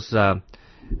 Because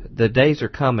the days are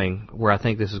coming where I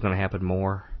think this is going to happen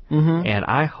more. And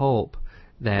I hope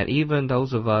that even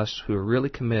those of us who are really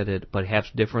committed but have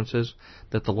differences,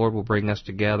 that the Lord will bring us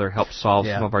together, help solve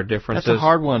some of our differences. That's a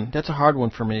hard one. That's a hard one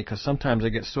for me because sometimes I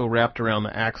get so wrapped around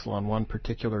the axle on one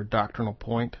particular doctrinal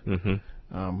point.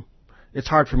 It's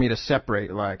hard for me to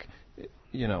separate, right.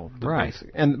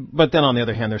 Basic. But then on the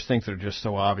other hand, there's things that are just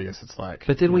so obvious. It's like.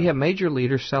 But then we have major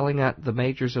leaders selling out the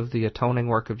majors of the atoning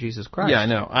work of Jesus Christ. Yeah, I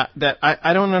know. I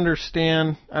don't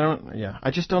understand.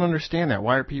 I just don't understand that.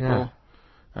 Why are people?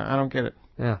 Yeah. I don't get it.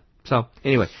 Yeah. So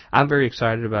anyway, I'm very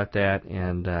excited about that,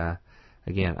 and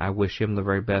again, I wish him the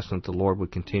very best, and that the Lord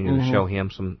would continue to show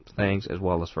him some things as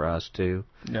well as for us too.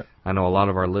 Yep. I know a lot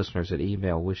of our listeners that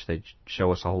email wish they'd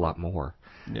show us a whole lot more.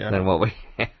 Than what we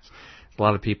have. A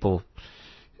lot of people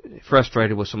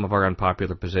frustrated with some of our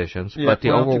unpopular positions, but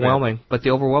the overwhelming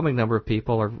number of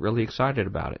people are really excited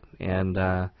about it, and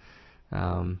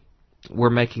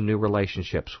we're making new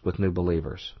relationships with new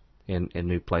believers in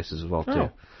new places as well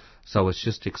too. So it's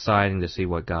just exciting to see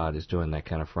what God is doing that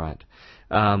kind of front.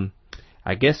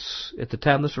 I guess at the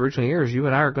time this originally airs, you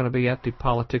and I are going to be at the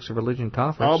Politics of Religion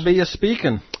conference. I'll be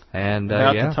speaking. And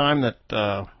about the time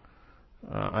that.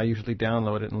 I usually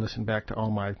download it and listen back to all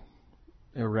my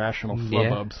irrational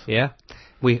flubbubs. Yeah.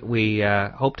 We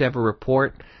hope to have a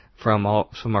report from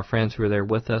some of our friends who are there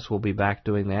with us. We'll be back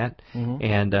doing that.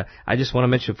 And I just want to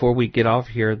mention before we get off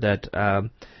here that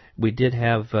we did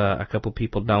have a couple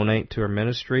people donate to our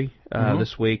ministry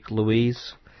this week.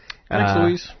 Louise. Thanks,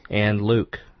 Louise. And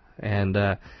Luke. And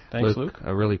thanks, Luke.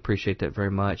 I really appreciate that very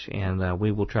much. And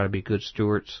we will try to be good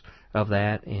stewards of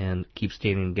that and keep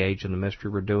staying engaged in the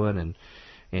ministry we're doing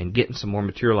and getting some more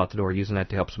material out the door, using that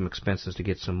to help some expenses to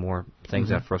get some more things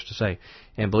out for us to say.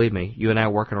 And believe me, you and I are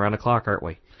working around the clock, aren't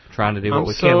we? Trying to do what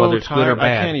we can, whether it's good or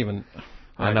bad. I can't even.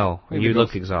 I know. You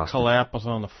look exhausted. Collapse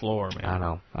on the floor,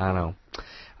 man. I know.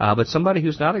 But somebody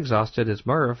who's not exhausted is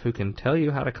Murph, who can tell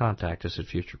you how to contact us at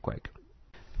Future Quake.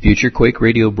 Future Quake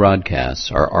radio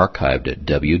broadcasts are archived at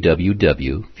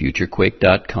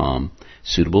www.futurequake.com,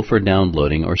 suitable for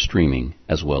downloading or streaming,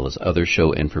 as well as other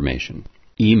show information.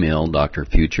 Email Dr.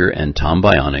 Future and Tom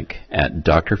Bionic at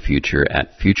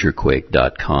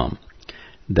drfuture@futurequake.com.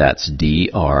 That's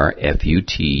DRFUTURE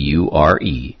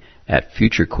at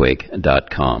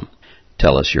futurequake.com.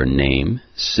 Tell us your name,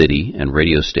 city, and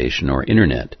radio station or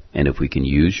internet, and if we can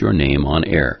use your name on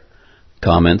air.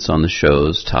 Comments on the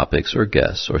show's topics or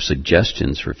guests, or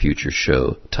suggestions for future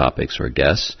show topics or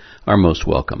guests are most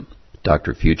welcome.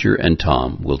 Dr. Future and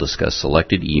Tom will discuss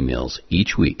selected emails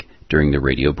each week during the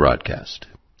radio broadcast.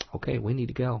 Okay, we need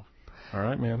to go. All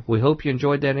right, man. We hope you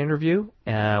enjoyed that interview.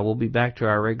 We'll be back to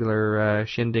our regular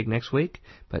shindig next week.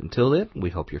 But until then, we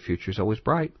hope your future's always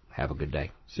bright. Have a good day.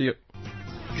 See you.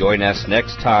 Join us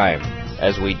next time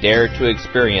as we dare to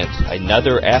experience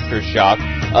another aftershock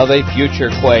of a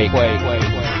future quake.